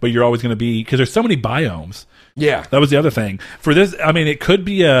else, but you're always going to be, because there's so many biomes. Yeah, that was the other thing for this. I mean, it could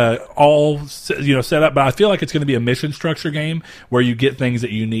be all set up, but I feel like it's going to be a mission structure game where you get things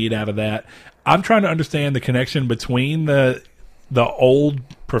that you need out of that. I'm trying to understand the connection between the old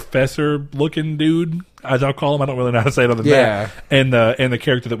professor looking dude, as I'll call him. I don't really know how to say it other than that, and the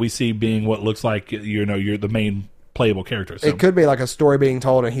character that we see being what looks like you're the main playable character. So. It could be like a story being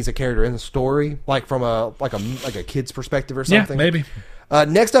told, and he's a character in the story, like from a kid's perspective or something. Yeah, maybe.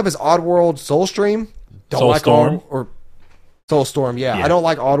 Next up is Oddworld Soulstream. Soulstorm, yeah. I don't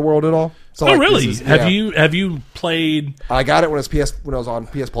like Oddworld at all. So really? Have you played? I got it when it was on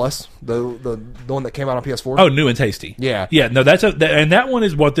PS Plus, the one that came out on PS4. Oh, new and tasty. Yeah. No, and that one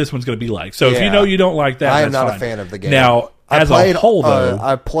is what this one's going to be like. So if you don't like that, I am that's not fine. a fan of the game. Now, a whole though,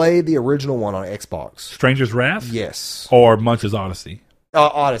 I played the original one on Xbox. Stranger's Wrath. Yes. Or Munch's Odyssey.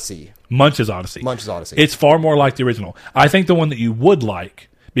 Odyssey. Munch's Odyssey. Munch's Odyssey. It's far more like the original. I think the one that you would like,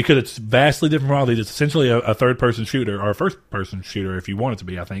 because it's vastly different from Odyssey. It's essentially a third-person shooter, or a first-person shooter if you want it to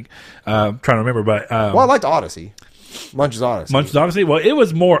be, I think. Trying to remember, but... well, I liked Odyssey. Munch's Odyssey. Munch's Odyssey? Well, it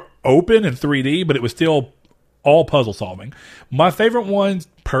was more open and 3D, but it was still all puzzle solving. My favorite one,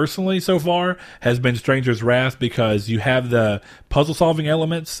 personally, so far, has been Stranger's Wrath, because you have the puzzle solving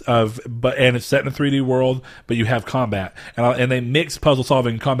elements and it's set in a 3D world, but you have combat, and they mix puzzle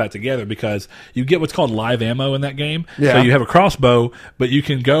solving and combat together, because you get what's called live ammo in that game. Yeah. So you have a crossbow, but you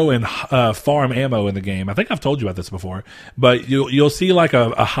can go and farm ammo in the game. I think I've told you about this before, but you'll see like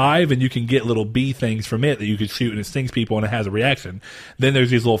a hive, and you can get little bee things from it that you can shoot, and it stings people and it has a reaction. Then there's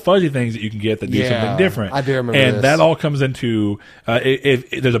these little fuzzy things that you can get that do something different. I do remember and this. that all comes into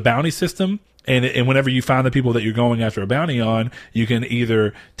there's a bounty system, and whenever you find the people that you're going after a bounty on, you can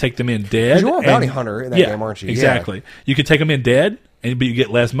either take them in dead. You're a bounty hunter in that game, aren't you? Exactly. Yeah. You can take them in dead, but you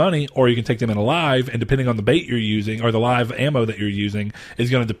get less money, or you can take them in alive, and depending on the bait you're using or the live ammo that you're using is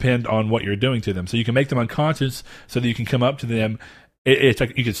going to depend on what you're doing to them. So you can make them unconscious so that you can come up to them. It's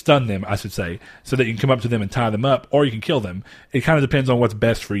like you can stun them, I should say, so that you can come up to them and tie them up, or you can kill them. It kind of depends on what's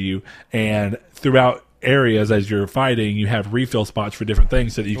best for you. And throughout areas as you're fighting, you have refill spots for different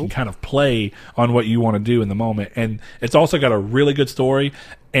things so that you can kind of play on what you want to do in the moment. And it's also got a really good story.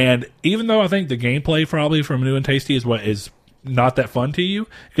 And even though I think the gameplay probably from New and Tasty is what is not that fun to you,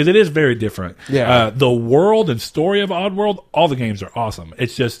 because it is very different. Yeah. The world and story of Oddworld, all the games are awesome.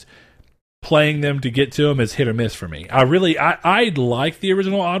 It's just playing them to get to them is hit or miss for me. I like the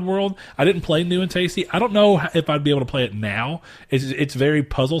original Oddworld. I didn't play New and Tasty. I don't know if I'd be able to play it now. It's very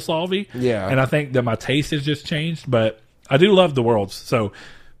puzzle solvy. Yeah. And I think that my taste has just changed, but I do love the worlds. So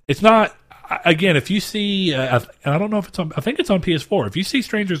it's not, again, if you see, and I don't know if it's on, I think it's on PS4. If you see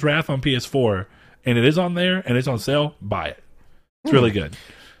Stranger's Wrath on PS4 and it is on there and it's on sale, buy it. It's really good.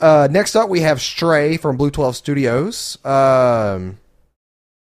 Next up, we have Stray from Blue 12 Studios.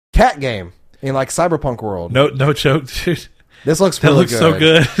 Cat game in like cyberpunk world. No joke, dude. This looks That really looks good. so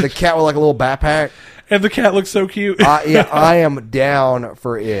good. The cat with like a little backpack. And the cat looks so cute. Yeah, I am down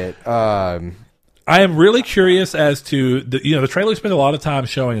for it. I am really curious as to the trailer spent a lot of time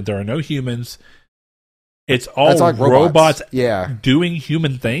showing that there are no humans. It's all like robots yeah, doing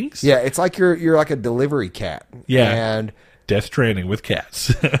human things. yeah. It's like you're like a delivery cat. Yeah. And Death Stranding with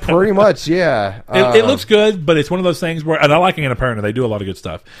cats. pretty much, yeah. It looks good, but it's one of those things where, and I like Annapurna, they do a lot of good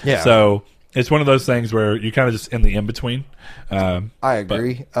stuff. Yeah. So it's one of those things where you're kind of just in the in-between. I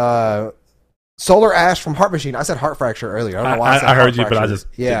agree. Solar Ash from Heart Machine. I said Heart Fracture earlier. I don't know why I said I heard Heart you, but I Fracture.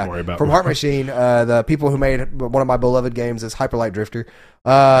 just didn't worry about it. From Heart Machine, the people who made one of my beloved games is Hyper Light Drifter.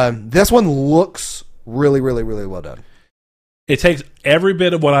 This one looks really, really, really well done. It takes every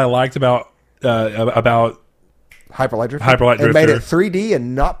bit of what I liked about Hyper Light Drifter. and made it 3D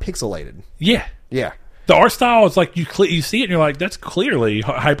and not pixelated. Yeah. Yeah. The art style is like you see it and you're like, that's clearly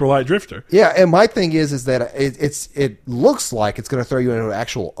Hyper Light Drifter. Yeah, and my thing is that it looks like it's going to throw you into an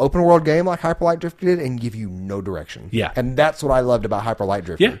actual open world game like Hyper Light Drifter did and give you no direction. Yeah. And that's what I loved about Hyper Light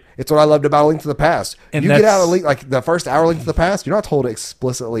Drifter. Yeah. It's what I loved about Link to the Past. And you get out of Link, like the first hour of Link to the Past, you're not told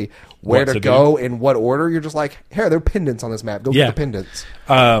explicitly where What to to go in what order. You're just like, here, there are pendants on this map. Go get the pendants.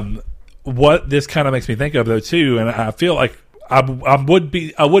 What this kind of makes me think of though too, and I feel like I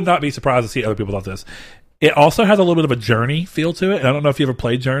would not be surprised to see other people thought this. It also has a little bit of a Journey feel to it. And I don't know if you ever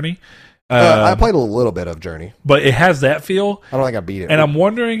played Journey. I played a little bit of Journey, but it has that feel. I don't think I beat it. And I'm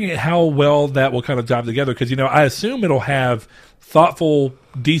wondering how well that will kind of jive together because I assume it'll have thoughtful,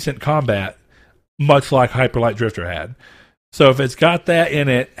 decent combat, much like Hyper Light Drifter had. So if it's got that in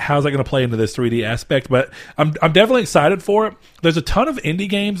it, how's that going to play into this 3D aspect? But I'm definitely excited for it. There's a ton of indie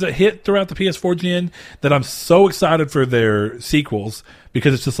games that hit throughout the PS4 gen that I'm so excited for their sequels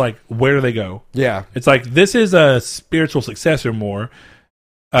because it's just like, where do they go? Yeah. It's like, this is a spiritual successor more.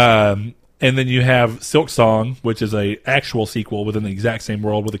 And then you have Silk Song, which is a actual sequel within the exact same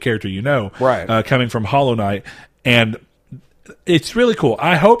world with a character right, coming from Hollow Knight. And it's really cool.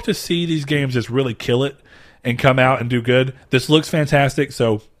 I hope to see these games just really kill it and come out and do good. This looks fantastic,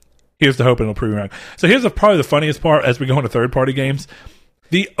 so here's the hope and it'll prove around. So here's probably the funniest part as we go into third-party games.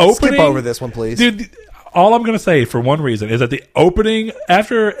 The opening... Skip over this one, please. Dude, all I'm going to say for one reason is that the opening,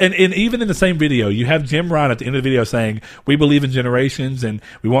 after, and even in the same video, you have Jim Ryan at the end of the video saying, we believe in generations and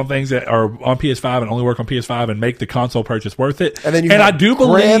we want things that are on PS5 and only work on PS5 and make the console purchase worth it. And then you have I do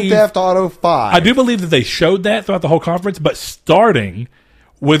Grand Theft Auto 5. I do believe that they showed that throughout the whole conference, but starting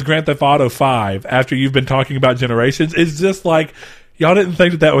with Grand Theft Auto 5 after you've been talking about generations is just like, y'all didn't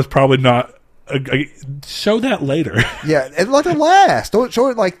think that was probably not show that later. Yeah, and let it last. Don't show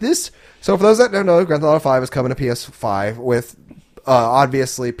it like this. So for those that don't know, Grand Theft Auto 5 is coming to PS5 with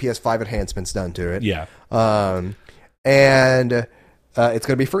obviously PS5 enhancements done to it. Yeah. And it's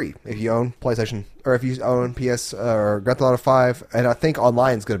going to be free if you own PlayStation or if you own PS or Grand Theft Auto 5, and I think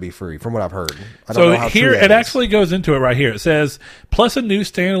online is going to be free from what I've heard. I don't know how here true that it is. actually goes into it right here. It says plus a new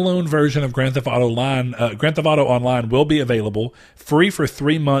standalone version of Grand Theft Auto Online will be available free for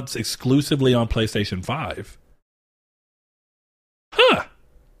 3 months exclusively on PlayStation 5. Huh.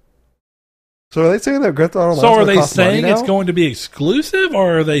 So are they saying that Grand Theft Auto Online? So are they saying it's going to be exclusive,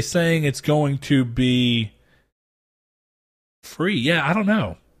 or are they saying it's going to be free? Yeah, I don't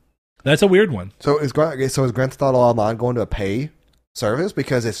know. That's a weird one. So is Grand Theft Auto Online going to a pay service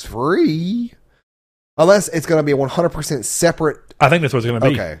because it's free? Unless it's going to be 100% separate. I think that's what it's going to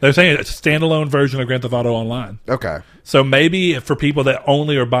be. Okay. They're saying it's a standalone version of Grand Theft Auto Online. Okay. So maybe for people that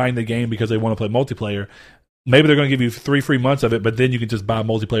only are buying the game because they want to play multiplayer, maybe they're going to give you 3 free months of it, but then you can just buy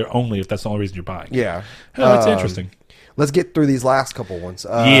multiplayer only if that's the only reason you're buying. Yeah. Oh, that's interesting. Let's get through these last couple ones.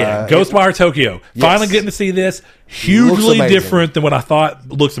 Ghostwire Tokyo. Yes. Finally getting to see this. Hugely different than what I thought.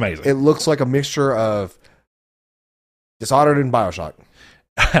 Looks amazing. It looks like a mixture of Dishonored and BioShock.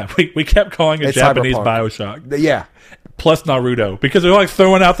 we kept calling it It's Japanese Cyberpunk. BioShock. Yeah. Plus Naruto. Because they're like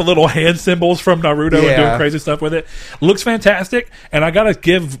throwing out the little hand symbols from Naruto and doing crazy stuff with it. Looks fantastic. And I got to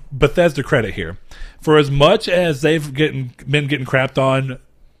give Bethesda credit here. For as much as they've been getting crapped on,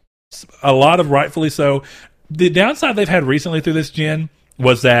 a lot of rightfully so, the downside they've had recently through this gen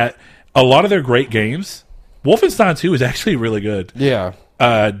was that a lot of their great games, Wolfenstein 2 is actually really good. Yeah.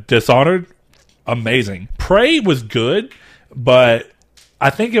 Dishonored, amazing. Prey was good, but I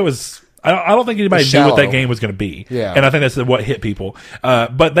think it was... I don't think anybody knew what that game was going to be. Yeah. And I think that's what hit people.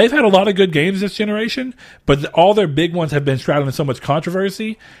 But they've had a lot of good games this generation, but all their big ones have been shrouded in so much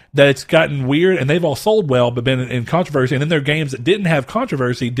controversy that it's gotten weird, and they've all sold well, but been in controversy. And then their games that didn't have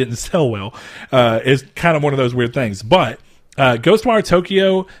controversy didn't sell well. Is kind of one of those weird things. But Ghostwire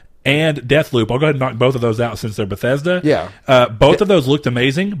Tokyo and Deathloop, I'll go ahead and knock both of those out since they're Bethesda. Yeah. Both of those looked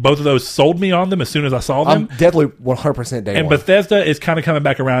amazing. Both of those sold me on them as soon as I saw them. Deathloop 100% day and one. Bethesda is kind of coming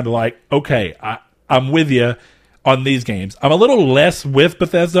back around to like, okay, I'm with you on these games. I'm a little less with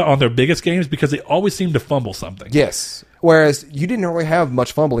Bethesda on their biggest games because they always seem to fumble something. Yes. Whereas you didn't really have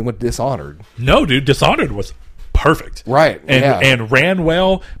much fumbling with Dishonored. No, dude, Dishonored was perfect. Right. And ran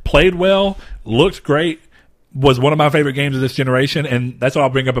well, played well, looked great. Was one of my favorite games of this generation, and that's what I'll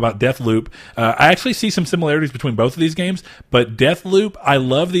bring up about Deathloop. I actually see some similarities between both of these games, but Deathloop, I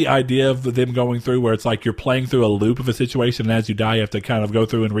love the idea of them going through where it's like you're playing through a loop of a situation, and as you die, you have to kind of go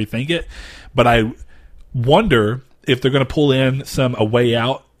through and rethink it. But I wonder if they're going to pull in some A Way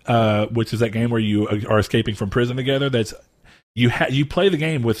Out, which is that game where you are escaping from prison together. That's you play the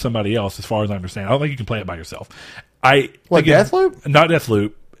game with somebody else, as far as I understand. I don't think you can play it by yourself. Deathloop? Not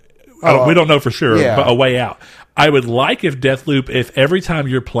Deathloop. We don't know for sure, but A Way Out. I would like if Deathloop, if every time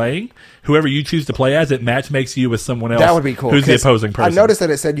you're playing, whoever you choose to play as, it match makes you with someone else. That would be cool. Who's the opposing person? I noticed that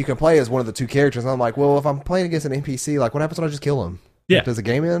it said you can play as one of the two characters, and I'm like, well, if I'm playing against an NPC, like, what happens when I just kill him? Yeah. Like, does the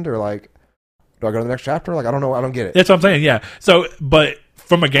game end, or like, do I go to the next chapter? Like, I don't know. I don't get it. That's what I'm saying. Yeah. So, but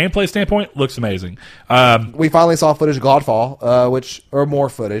from a gameplay standpoint, looks amazing. We finally saw footage of Godfall, or more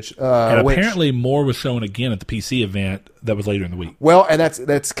footage. And apparently more was shown again at the PC event that was later in the week. Well, and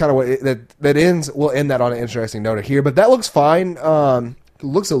that's kind of what that ends. We'll end that on an interesting note here, but that looks fine. It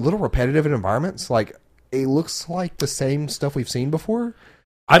looks a little repetitive in environments. Like, it looks like the same stuff we've seen before.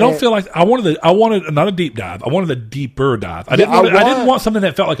 I don't feel like I wanted not a deep dive. I wanted a deeper dive. I didn't want something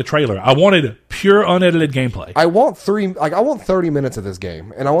that felt like a trailer. I wanted pure unedited gameplay. I want 30 minutes of this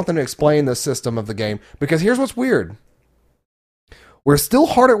game, and I want them to explain the system of the game, because here's what's weird. We're still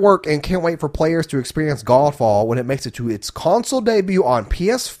hard at work and can't wait for players to experience Godfall when it makes it to its console debut on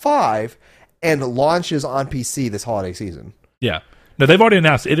PS5 and launches on PC this holiday season. Yeah. No, they've already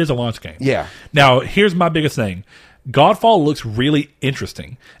announced it is a launch game. Yeah. Now, here's my biggest thing. Godfall looks really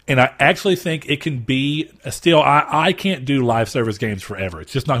interesting, and I actually think it can be still. I can't do live service games forever.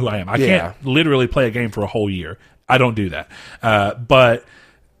 It's just not who I am. I can't literally play a game for a whole year. I don't do that. But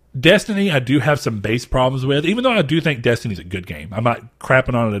Destiny, I do have some base problems with, even though I do think Destiny's a good game. I'm not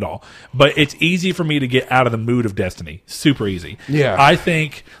crapping on it at all. But it's easy for me to get out of the mood of Destiny. Super easy. Yeah. I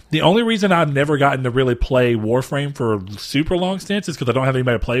think the only reason I've never gotten to really play Warframe for super long stints is because I don't have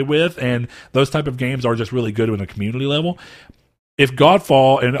anybody to play with, and those type of games are just really good on a community level. If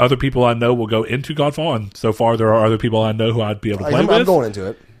Godfall and other people I know will go into Godfall, and so far there are other people I know who I'd be able to play with. I'm going into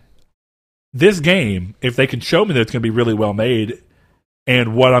it. This game, if they can show me that it's going to be really well made,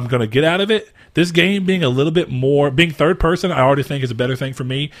 and what I'm going to get out of it, this game being a little bit more, being third person, I already think is a better thing for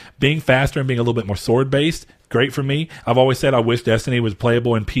me. Being faster and being a little bit more sword based, great for me. I've always said I wish Destiny was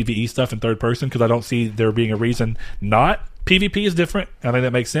playable in PvE stuff in third person because I don't see there being a reason not. PvP is different. I think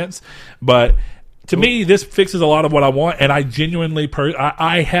that makes sense. But To me, this fixes a lot of what I want, and I genuinely,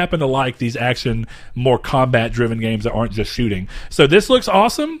 I happen to like these action, more combat-driven games that aren't just shooting. So this looks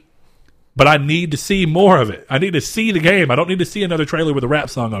awesome, but I need to see more of it. I need to see the game. I don't need to see another trailer with a rap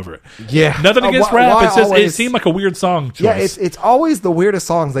song over it. Yeah. Nothing against rap. It's just, it seemed like a weird song choice. Yeah, it's always the weirdest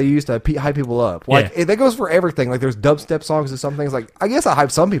songs they use to hype people up. Like, that goes for everything. Like, there's dubstep songs and some things. Like, I guess I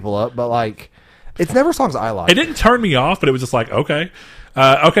hype some people up, but, like, it's never songs I like. It didn't turn me off, but it was just like, okay.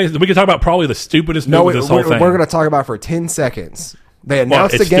 Okay, so we can talk about probably the stupidest move of this whole thing. We're going to talk about it for 10 seconds. They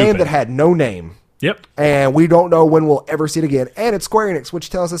announced a game that had no name. Yep. And we don't know when we'll ever see it again. And it's Square Enix, which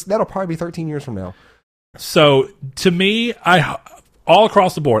tells us that'll probably be 13 years from now. So, to me, all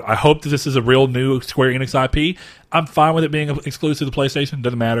across the board, I hope that this is a real new Square Enix IP. I'm fine with it being exclusive to PlayStation.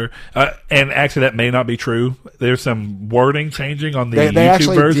 Doesn't matter. And actually, that may not be true. There's some wording changing on the YouTube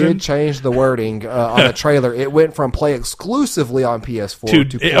actually version. Did change the wording on the trailer. It went from play exclusively on PS4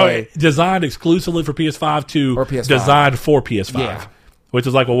 to play designed exclusively for PS5 to PS5. Designed for PS5. Yeah. Which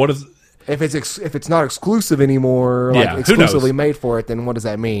is like, well, what is... If it's not exclusive anymore, like exclusively made for it, then what does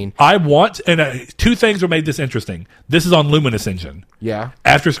that mean? I want, and two things made this interesting. This is on Luminous Engine. Yeah.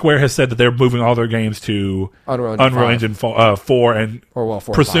 After Square has said that they're moving all their games to Unreal Engine 4 and 4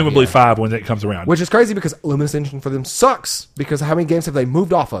 presumably 5 when it comes around. Which is crazy because Luminous Engine for them sucks because how many games have they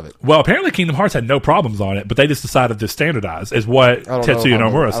moved off of it? Well, apparently Kingdom Hearts had no problems on it, but they just decided to standardize, is what Tetsuya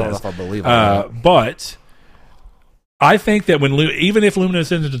Nomura says. I don't know if I believe that. But I think that even if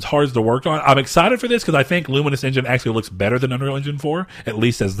Luminous Engine is hard to work on, I'm excited for this because I think Luminous Engine actually looks better than Unreal Engine 4, at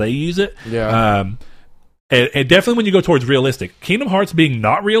least as they use it. Yeah. And definitely when you go towards realistic, Kingdom Hearts being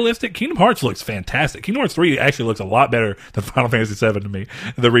not realistic, Kingdom Hearts looks fantastic. Kingdom Hearts 3 actually looks a lot better than Final Fantasy 7 to me,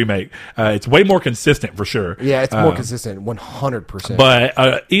 the remake. It's way more consistent for sure. Yeah, it's more consistent, 100%.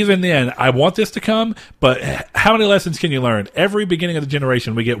 But even then, I want this to come, but how many lessons can you learn? Every beginning of the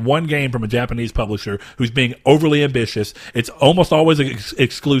generation, we get one game from a Japanese publisher who's being overly ambitious. It's almost always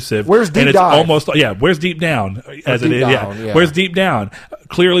exclusive. Where's Deep Dive? Where's Deep Down? As it is, yeah. Where's Deep Down?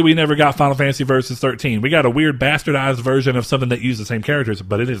 Clearly, we never got Final Fantasy Versus 13. We got a weird bastardized version of something that used the same characters,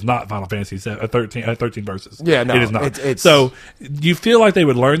 but it is not Final Fantasy 13 Versus. Yeah, no, it is not. It's so you feel like they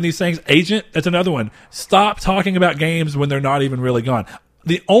would learn these things. Agent, that's another one. Stop talking about games when they're not even really gone.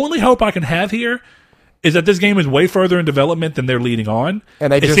 The only hope I can have here is that this game is way further in development than they're leading on.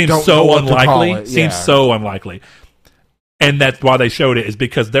 And they just seems don't so know what unlikely. to call it. Seems so unlikely. And that's why they showed it, is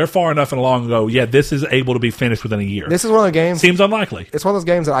because they're far enough along ago. Yeah, this is able to be finished within a year. This is one of the games. Seems unlikely. It's one of those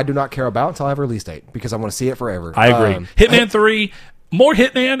games that I do not care about until I have a release date because I want to see it forever. I agree. Hitman 3, more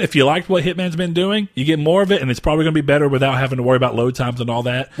Hitman. If you liked what Hitman's been doing, you get more of it, and it's probably going to be better without having to worry about load times and all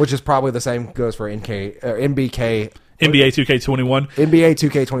that. Which is probably the same goes for NBA 2K21. NBA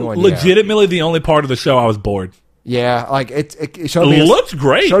 2K21. Legitimately, the only part of the show I was bored. Yeah, like it showed me. It looks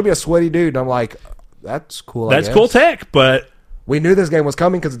great. Showed me a sweaty dude, and I'm like, that's cool. That's cool tech, but we knew this game was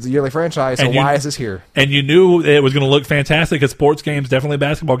coming because it's a yearly franchise, so why is this here? And you knew it was going to look fantastic because sports games, definitely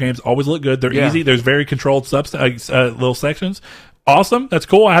basketball games, always look good. They're easy. There's very controlled little sections. Awesome. That's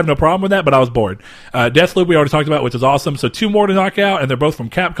cool. I have no problem with that, but I was bored. Deathloop we already talked about, which is awesome. So 2 more to knock out, and they're both from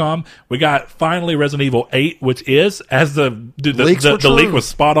Capcom. We got finally Resident Evil 8, which is, as the leak was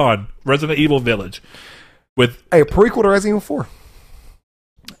spot on, Resident Evil Village. With a prequel to Resident Evil 4.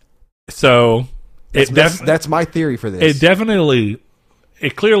 So that's my theory for this.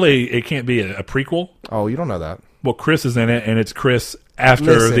 It clearly can't be a prequel. Oh, you don't know that. Well, Chris is in it, and it's Chris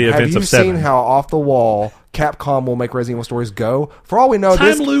after the events of 7. Have you seen how off the wall Capcom will make Resident Evil stories go? For all we know,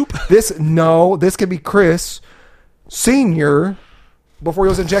 Time loop. This could be Chris Sr. before he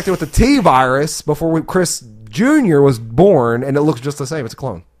was injected with the T virus, before Chris Jr. was born, and it looks just the same. It's a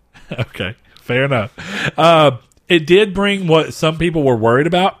clone. Okay, fair enough. It did bring what some people were worried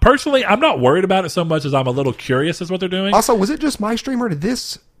about. Personally, I'm not worried about it so much as I'm a little curious as what they're doing. Also, was it just my stream or did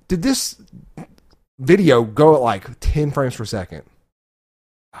this video go at like 10 frames per second?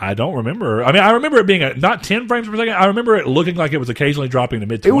 I don't remember. I mean, I remember it being not 10 frames per second. I remember it looking like it was occasionally dropping to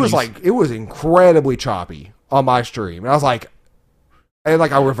mid-20s. It was incredibly choppy on my stream. And I was like, and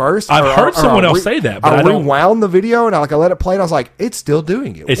like I reversed. I've heard someone else say that, but I rewound the video and I let it play, and I was like, it's still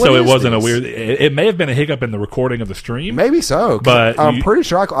doing it. So it wasn't a weird. It may have been a hiccup in the recording of the stream. Maybe so, but I'm pretty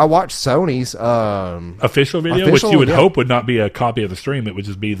sure I watched Sony's official video, which you would hope would not be a copy of the stream. It would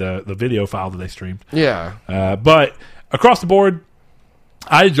just be the video file that they streamed. Yeah. But across the board,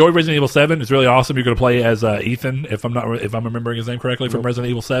 I enjoyed Resident Evil 7. It's really awesome. You're going to play as Ethan, if I'm remembering his name correctly, from Resident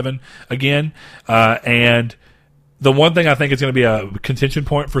Evil 7 again, and The one thing I think is going to be a contention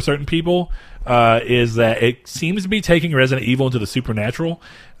point for certain people is that it seems to be taking Resident Evil into the supernatural.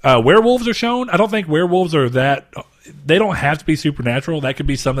 Werewolves are shown. I don't think werewolves are that. They don't have to be supernatural. That could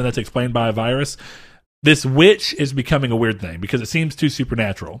be something that's explained by a virus. This witch is becoming a weird thing because it seems too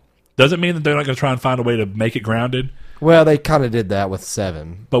supernatural. Doesn't mean that they're not going to try and find a way to make it grounded. Well, they kind of did that with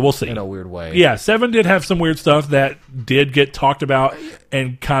 7. But we'll see. In a weird way. Yeah, 7 did have some weird stuff that did get talked about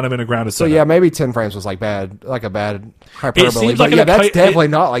and kind of in a grounded So, setup. yeah, maybe 10 frames was like a bad hyperbole. seems But like yeah, that's definitely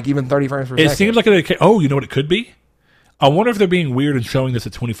not like even 30 frames per second. It seems like you know what it could be? I wonder if they're being weird and showing this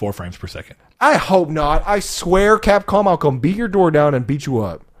at 24 frames per second. I hope not. I swear, Capcom, I'll come beat your door down and beat you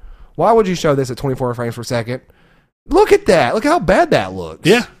up. Why would you show this at 24 frames per second? Look at that. Look how bad that looks.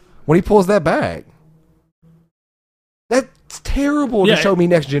 Yeah. When he pulls that back. That's terrible to show me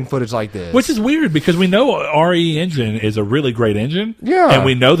next-gen footage like this. Which is weird because we know RE Engine is a really great engine. Yeah. And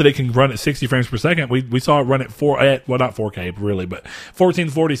we know that it can run at 60 frames per second. We saw it run at not 4K really, but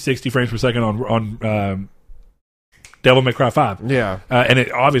 1440, 60 frames per second on Devil May Cry 5. Yeah. And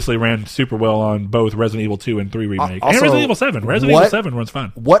it obviously ran super well on both Resident Evil 2 and 3 Remake. Also, and Resident Evil 7. Resident Evil 7 runs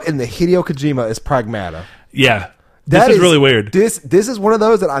fine. What in the Hideo Kojima is Pragmata? Yeah. This is really weird. This is one of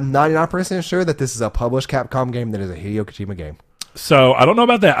those that I'm 99% sure that this is a published Capcom game that is a Hideo Kojima game. So, I don't know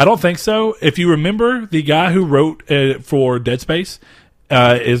about that. I don't think so. If you remember, the guy who wrote for Dead Space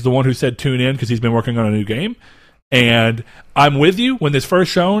is the one who said tune in because he's been working on a new game. And I'm with you. When this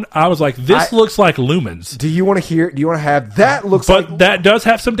first shown, I was like, this looks like Lumens. Do you want to have that looks but like... that does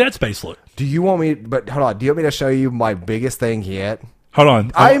have some Dead Space look. Do you want me... But hold on. Do you want me to show you my biggest thing yet? Hold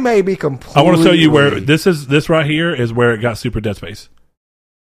on. I may be completely... I want to show you where... This right here is where it got super Dead Space.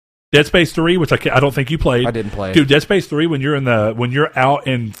 Dead Space 3, which I don't think you played. I didn't play it. Dude, Dead Space 3, when you're out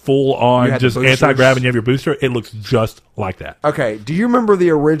in full on just anti-grav and you have your booster, it looks just like that. Okay. Do you remember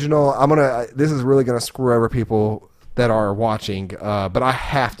the original... This is really going to screw over people that are watching, but I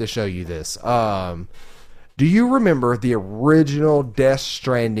have to show you this. Do you remember the original Death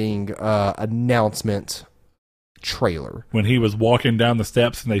Stranding announcement trailer? When he was walking down the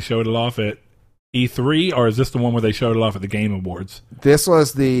steps and they showed it off at E3, or is this the one where they showed it off at the Game Awards? This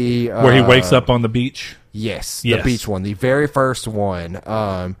was the... where he wakes up on the beach? Yes, the beach one. The very first one.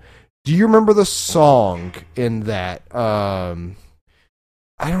 Do you remember the song in that...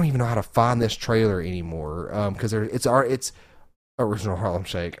 I don't even know how to find this trailer anymore because it's original Harlem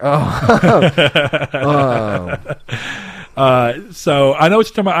Shake. So I know what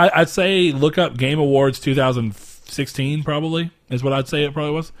you're talking about. I'd say look up Game Awards 2016 probably is what I'd say it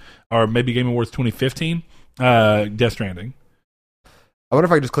probably was, or maybe Game Awards 2015. Death Stranding. I wonder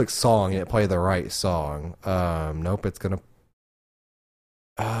if I could just click song and it play the right song. Nope, it's gonna.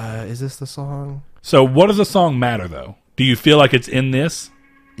 Is this the song? So what does the song matter though? Do you feel like it's in this?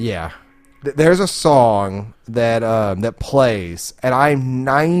 Yeah, there's a song that plays, and I'm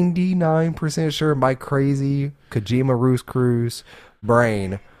 99% sure my crazy Kojima Roost Cruise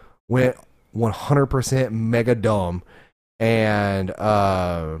brain went 100% mega dumb, and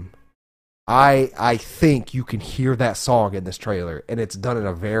I think you can hear that song in this trailer, and it's done in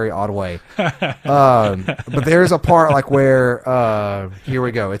a very odd way. But there's a part like where here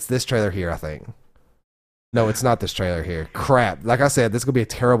we go. It's this trailer here, I think. No, it's not this trailer here. Crap. Like I said, this is going to be a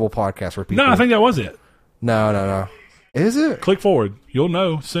terrible podcast for people. No, I think that was it. No. Is it? Click forward. You'll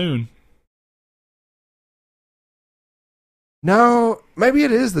know soon. No, maybe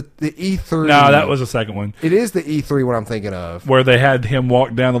it is the E3. No, that was the second one. It is the E3 one I'm thinking of. Where they had him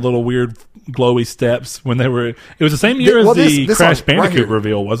walk down the little weird glowy steps when they were... It was the same year as the Crash Bandicoot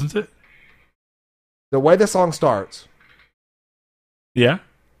reveal, wasn't it? The way the song starts. Yeah.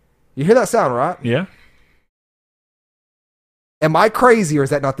 You hear that sound, right? Yeah. Am I crazy, or is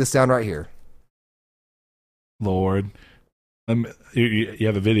that not this sound right here? Lord. You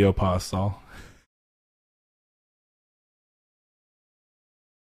have a video pause, Saul.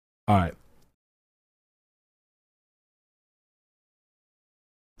 All right.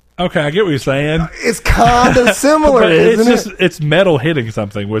 Okay, I get what you're saying. It's kind of similar, isn't it? It's metal hitting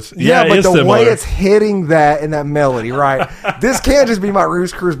something, which but is the similar. way it's hitting that in that melody, right? This can't just be my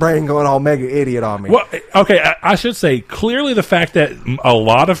Roost Cruise brain going all mega idiot on me. Well, okay, I should say clearly the fact that a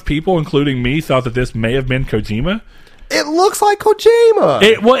lot of people, including me, thought that this may have been Kojima. It looks like Kojima.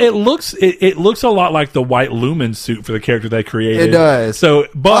 It looks a lot like the white Lumen suit for the character they created. It does. So,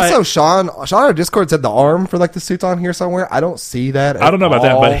 but also, Sean on Discord said the arm for like the suit's on here somewhere. I don't see that. I don't know about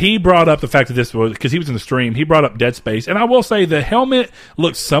that, but he brought up the fact that this was because he was in the stream. He brought up Dead Space, and I will say the helmet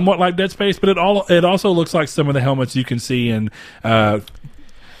looks somewhat like Dead Space, but it also looks like some of the helmets you can see in.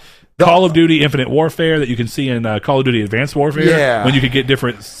 Call of Duty Infinite Warfare that you can see in Call of Duty Advanced Warfare. Yeah. When you could get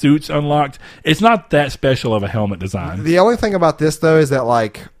different suits unlocked. It's not that special of a helmet design. The only thing about this, though, is that,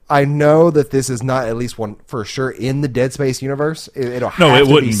 like, I know that this is not at least one for sure in the Dead Space universe. It'll have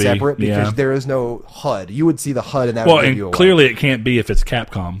to be separate because there is no HUD. You would see the HUD in that video. And clearly it can't be if it's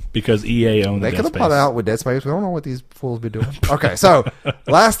Capcom because EA owns They Dead could have Space. put it out with Dead Space. We don't know what these fools be doing. Okay, so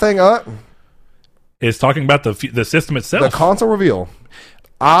last thing up is talking about the system itself. the console reveal.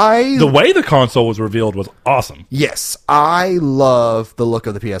 The way the console was revealed was awesome. Yes, I love the look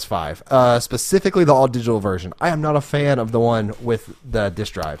of the PS5, specifically the all-digital version. I am not a fan of the one with the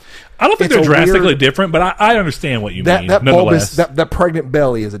disc drive. I don't think they're drastically different, but I understand what you mean. That nonetheless, that pregnant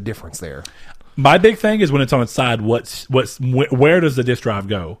belly is a difference there. My big thing is when it's on its side. Where does the disc drive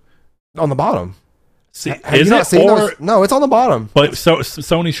go? On the bottom. Have you not seen those? No, it's on the bottom. But so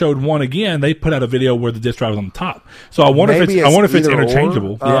Sony showed one again. They put out a video where the disc drive is on the top. So I wonder if it's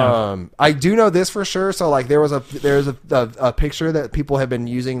interchangeable. Yeah. I do know this for sure. So like there's a picture that people have been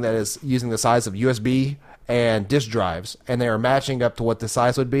using that is using the size of USB and disc drives, and they are matching up to what the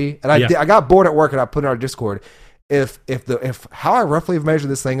size would be. And I got bored at work and I put it on our Discord. If how I roughly have measured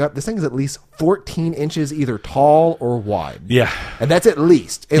this thing up, this thing is at least 14 inches either tall or wide. Yeah, and that's at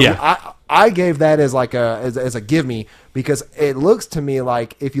least. I gave that as like as a give me because it looks to me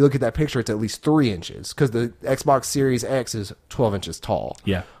like if you look at that picture, it's at least 3 inches because the Xbox Series X is 12 inches tall.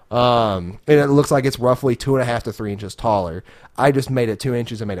 Yeah. And it looks like it's roughly 2.5 to 3 inches taller. I just made it 2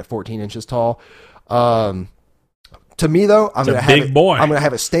 inches and made it 14 inches tall. To me, though, I'm gonna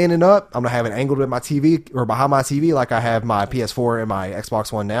have it standing up. I'm gonna have it angled at my TV or behind my TV, like I have my PS4 and my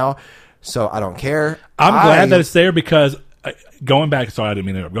Xbox One now. So I don't care. I'm glad that it's there because going back. Sorry, I didn't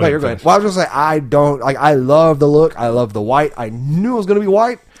mean to. You're good. Well, I was just say I don't like. I love the look. I love the white. I knew it was gonna be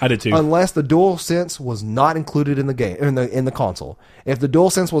white. I did too. Unless the DualSense was not included in the game in the console. If the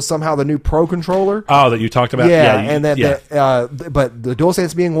DualSense was somehow the new Pro controller, that you talked about, but the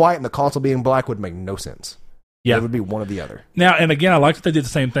DualSense being white and the console being black would make no sense. Yeah, it would be one or the other. Now, and again, I like that they did the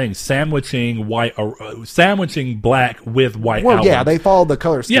same thing, sandwiching black with white. Well, yeah, they followed the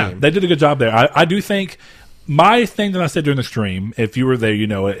color scheme. Yeah, they did a good job there. I do think my thing that I said during the stream, if you were there, you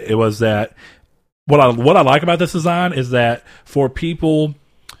know it was that what I like about this design is that for people,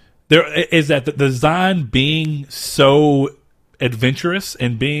 there is that the design being so adventurous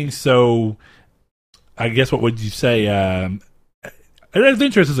and being so, I guess, what would you say?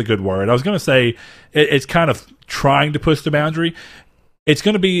 Adventurous is a good word. I was going to say it's kind of trying to push the boundary. It's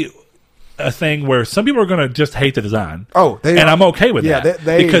going to be a thing where some people are going to just hate the design. And I'm okay with that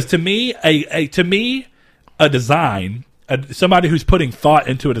because to me, a design, somebody who's putting thought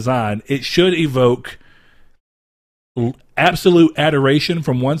into a design, it should evoke absolute adoration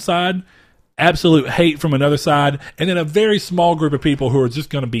from one side, absolute hate from another side, and then a very small group of people who are just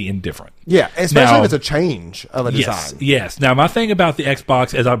going to be indifferent. Yeah, especially if it's a change of a design. Yes. Now, my thing about the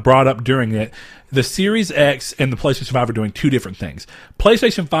Xbox, as I brought up during it, the Series X and the PlayStation 5 are doing two different things.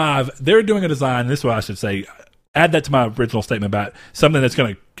 PlayStation 5, they're doing a design, this is what I should say, add that to my original statement about something that's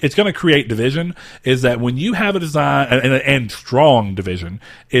going to create division, is that when you have a design, and strong division,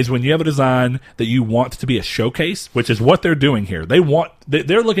 is when you have a design that you want to be a showcase, which is what they're doing here. They're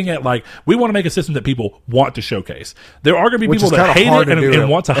looking at like, we want to make a system that people want to showcase. There are going to be people that hate it and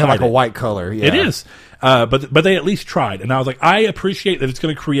want to hide like it. A white color. Yeah. It is. But they at least tried. And I was like, I appreciate that it's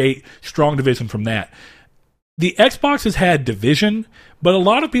going to create strong division from that. The Xbox has had division, but a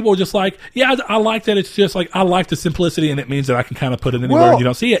lot of people are just like, yeah, I like that. It's just like, I like the simplicity, and it means that I can kind of put it anywhere and you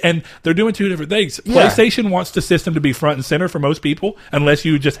don't see it. And they're doing two different things. Yeah. PlayStation wants the system to be front and center for most people, unless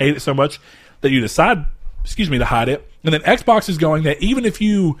you just hate it so much that you decide, to hide it. And then Xbox is going that even if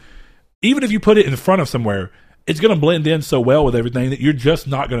you put it in front of somewhere, it's going to blend in so well with everything that you're just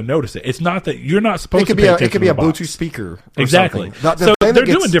not going to notice it. It's not that you're not supposed to pay attention. It could be a Bluetooth speaker. Exactly. So they're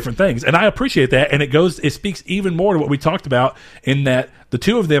doing different things, and I appreciate that. And it speaks even more to what we talked about in that the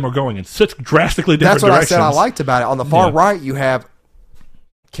two of them are going in such drastically different directions. That's what I said I liked about it. On the far right, you have,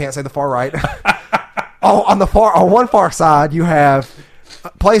 can't say the far right. On one far side, you have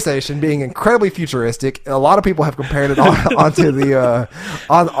PlayStation being incredibly futuristic. A lot of people have compared it onto the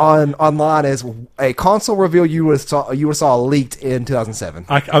online as a console reveal you would have saw leaked in 2007.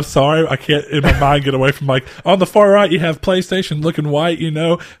 I'm sorry, I can't in my mind get away from like on the far right you have PlayStation looking white,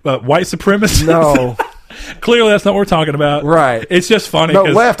 but white supremacists. No. Clearly, that's not what we're talking about. Right. It's just funny. No,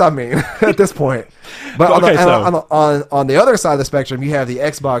 left, I mean, at this point. But on the other side of the spectrum, you have the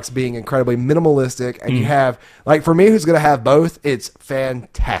Xbox being incredibly minimalistic, and you have, like, for me, who's going to have both, it's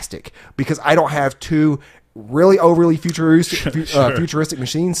fantastic. Because I don't have two really overly futuristic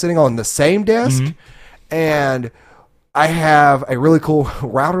machines sitting on the same desk. And I have a really cool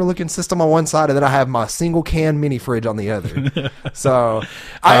router looking system on one side, and then I have my single can mini fridge on the other. So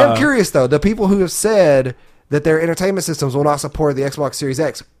I am curious though, the people who have said that their entertainment systems will not support the Xbox Series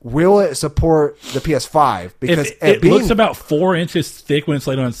X, will it support the PS5? Because it looks about 4 inches thick when it's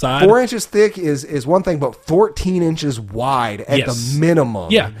laid on its side. 4 inches thick is one thing, but 14 inches wide at the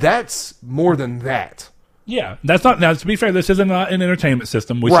minimum. Yeah. That's more than that. Yeah, that's not. Now, to be fair, this isn't an entertainment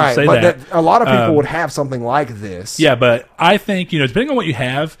system. We Right, should say but that. a lot of people would have something like this. Yeah, but I think, depending on what you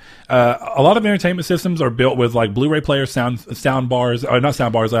have, a lot of entertainment systems are built with like Blu-ray players, sound bars, or not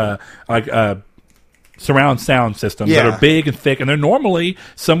sound bars, surround sound systems that are big and thick, and they're normally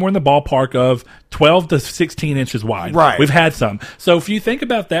somewhere in the ballpark of 12 to 16 inches wide. Right. We've had some. So if you think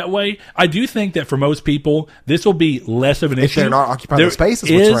about that way, I do think that for most people, this will be less of an issue. If they're not occupying the spaces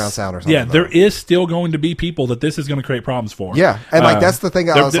with surround sound or something. Yeah, there is still going to be people that this is going to create problems for. Yeah, and that's the thing.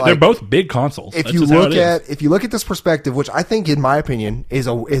 They're both big consoles. If you look at this perspective, which I think, in my opinion,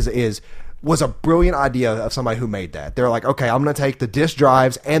 was a brilliant idea of somebody who made that. They're like, okay, I'm going to take the disk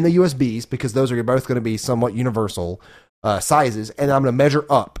drives and the USBs, because those are both going to be somewhat universal sizes, and I'm going to measure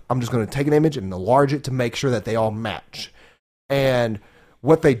up. I'm just going to take an image and enlarge it to make sure that they all match. And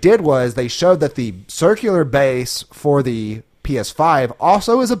what they did was they showed that the circular base for the PS5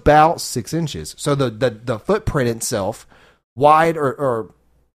 also is about 6 inches. So the footprint itself, wide the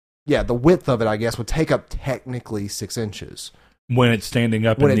width of it, I guess, would take up technically 6 inches. When it's standing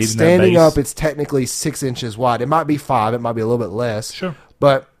up, when it's standing up, it's technically 6 inches wide. It might be 5, it might be a little bit less. Sure,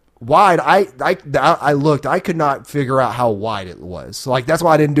 but wide, I looked, I could not figure out how wide it was. So, like, that's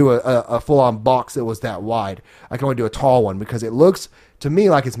why I didn't do a full on box that was that wide. I can only do a tall one because it looks to me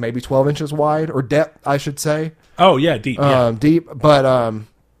like it's maybe 12 inches wide, or depth, I should say. Oh yeah, deep. Deep, but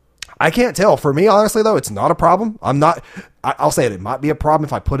I can't tell. For me, honestly, though, it's not a problem. I'll say it might be a problem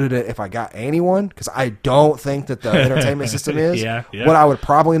if I got anyone, because I don't think that the entertainment system is. Yeah. What I would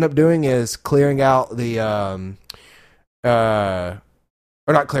probably end up doing is clearing out the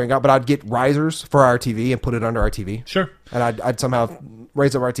or not clearing out, but I'd get risers for our TV and put it under our TV. Sure. And I'd somehow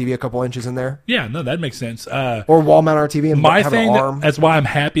raise up our TV a couple inches in there. Yeah, no, that makes sense. Or wall mount our TV and have an arm. That's why I'm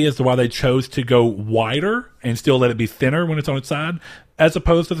happy as to why they chose to go wider and still let it be thinner when it's on its side, as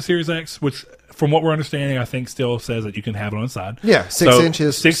opposed to the Series X, which, from what we're understanding, I think still says that you can have it on its side. Yeah, 6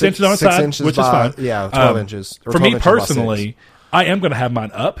 inches. 6 inches on its side, which is fine. Yeah, 12 inches. For me personally, I am going to have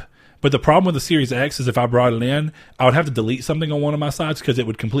mine up. But the problem with the Series X is if I brought it in, I would have to delete something on one of my sides because it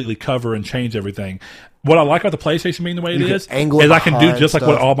would completely cover and change everything. What I like about the PlayStation being the way it is I can do just like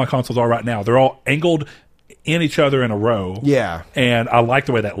what all my consoles are right now. They're all angled in each other in a row. Yeah. And I like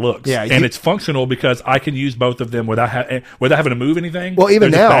the way that looks. Yeah. And it's functional because I can use both of them without having to move anything. Well, even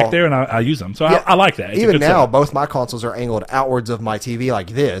They're now, just back there, and I use them. So I like that. It's even now, both my consoles are angled outwards of my TV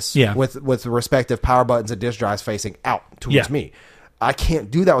like this. Yeah. With the respective power buttons and disk drives facing out towards me. I can't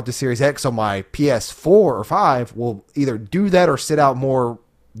do that with the Series X, so my PS4 or 5 will either do that or sit out more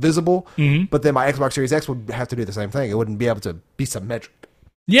visible. Mm-hmm. But then my Xbox Series X would have to do the same thing. It wouldn't be able to be symmetric.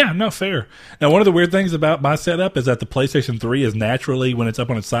 Yeah, no, fair. Now, one of the weird things about my setup is that the PlayStation 3 is naturally, when it's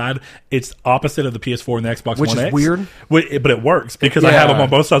up on its side, it's opposite of the PS4 and the Xbox One X. Which is weird. But it works because I have them on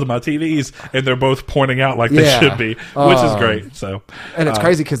both sides of my TVs, and they're both pointing out like they should be, which is great. So, and it's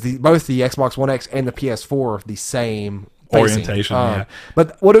crazy because both the Xbox One X and the PS4 are the same orientation. Yeah.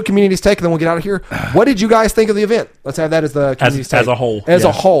 But what do communities take? And then we'll get out of here. What did you guys think of the event? Let's have that as the communities take. As a whole. As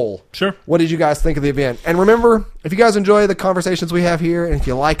a whole. Sure. What did you guys think of the event? And remember, if you guys enjoy the conversations we have here, and if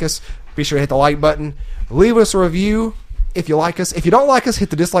you like us, be sure to hit the like button. Leave us a review if you like us. If you don't like us, hit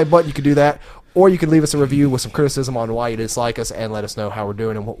the dislike button. You can do that. Or you can leave us a review with some criticism on why you dislike us and let us know how we're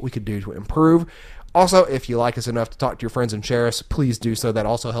doing and what we could do to improve. Also, if you like us enough to talk to your friends and share us, please do so. That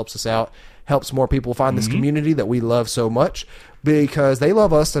also helps us out. Helps more people find this community that we love so much, because they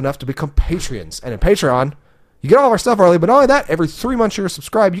love us enough to become Patreons. And in Patreon, you get all of our stuff early, but not only that, every 3 months you're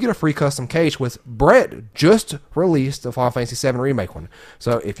subscribed, you get a free custom case with Brett just released the Final Fantasy VII Remake one.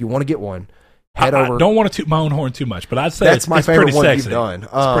 So if you want to get one, head over. I don't want to toot my own horn too much, but I'd say that's my favorite one sexy. You've done.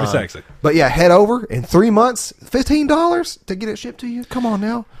 It's pretty sexy. But yeah, head over in 3 months, $15 to get it shipped to you. Come on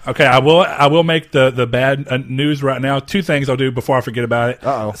now. Okay, I will make the bad news right now. 2 things I'll do before I forget about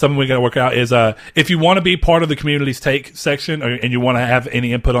it. Something we got to work out is if you want to be part of the community's take section and you want to have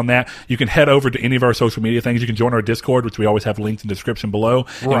any input on that, you can head over to any of our social media things. You can join our Discord, which we always have linked in the description below.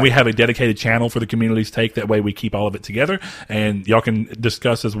 Right. And we have a dedicated channel for the community's take. That way we keep all of it together. And y'all can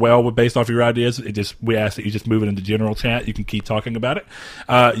discuss as well based off your ideas is. We ask that you just move it into general chat. You can keep talking about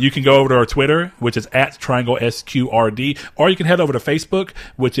it. You can go over to our Twitter, which is at Triangle SQRD, or you can head over to Facebook,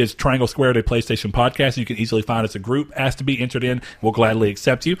 which is Triangle Squared, a PlayStation podcast. You can easily find us a group. Ask to be entered in. We'll gladly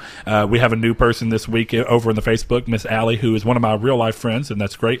accept you. We have a new person this week over in the Facebook, Miss Allie, who is one of my real life friends, and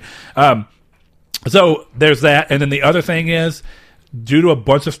that's great. So there's that. And then the other thing is, due to a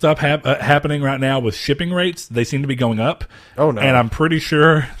bunch of stuff happening right now with shipping rates, they seem to be going up. Oh, no. And I'm pretty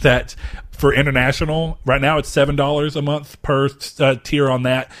sure that for international, right now it's $7 a month per tier on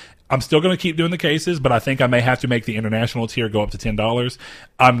that. I'm still going to keep doing the cases, but I think I may have to make the international tier go up to $10.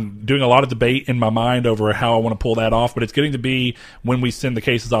 I'm doing a lot of debate in my mind over how I want to pull that off, but it's getting to be when we send the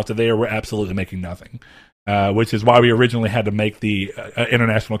cases off to there, we're absolutely making nothing. Which is why we originally had to make the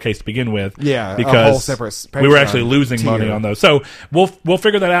international case to begin with. Yeah, because a whole separate we were actually losing tier. money on those. So we'll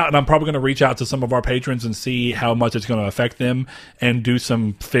figure that out, and I'm probably going to reach out to some of our patrons and see how much it's going to affect them and do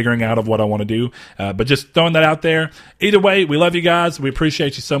some figuring out of what I want to do. But just throwing that out there. Either way, we love you guys. We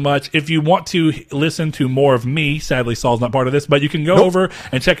appreciate you so much. If you want to listen to more of me, sadly Saul's not part of this, but you can go over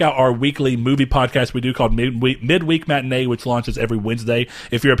and check out our weekly movie podcast we do called Midweek Matinee, which launches every Wednesday.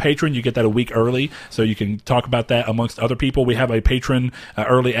 If you're a patron, you get that a week early, so you can talk about that amongst other people. We have a patron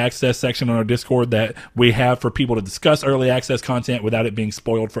early access section on our Discord that we have for people to discuss early access content without it being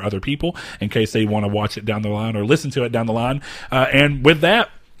spoiled for other people in case they want to watch it down the line or listen to it down the line. And with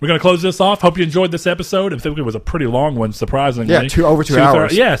that, we're going to close this off. Hope you enjoyed this episode. I think it was a pretty long one, surprisingly. Yeah, over 2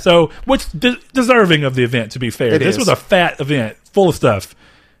 hours. Yeah, so which deserving of the event, to be fair. This was a fat event, full of stuff.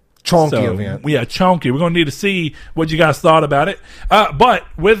 Chonky event. Yeah, chonky. We're going to need to see what you guys thought about it. But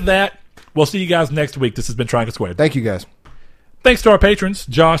with that, we'll see you guys next week. This has been Triangle Squared. Thank you, guys. Thanks to our patrons,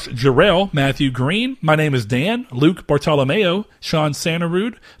 Josh Jarrell, Matthew Green, my name is Dan, Luke Bartolomeo, Sean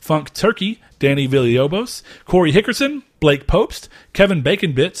Santarud, Funk Turkey, Danny Villalobos, Corey Hickerson, Blake Popst, Kevin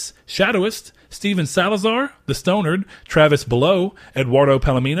Baconbits, Shadowist, Steven Salazar, The Stonard, Travis Below, Eduardo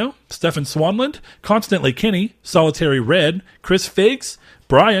Palomino, Stefan Swanland, Constantly Kenny, Solitary Red, Chris Figs,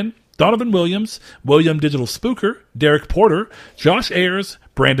 Brian, Donovan Williams, William Digital Spooker, Derek Porter, Josh Ayers,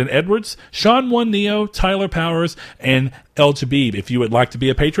 Brandon Edwards, Sean One Neo, Tyler Powers, and El Jabib. If you would like to be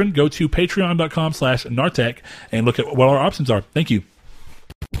a patron, go to patreon.com/Nartec and look at what our options are. Thank you.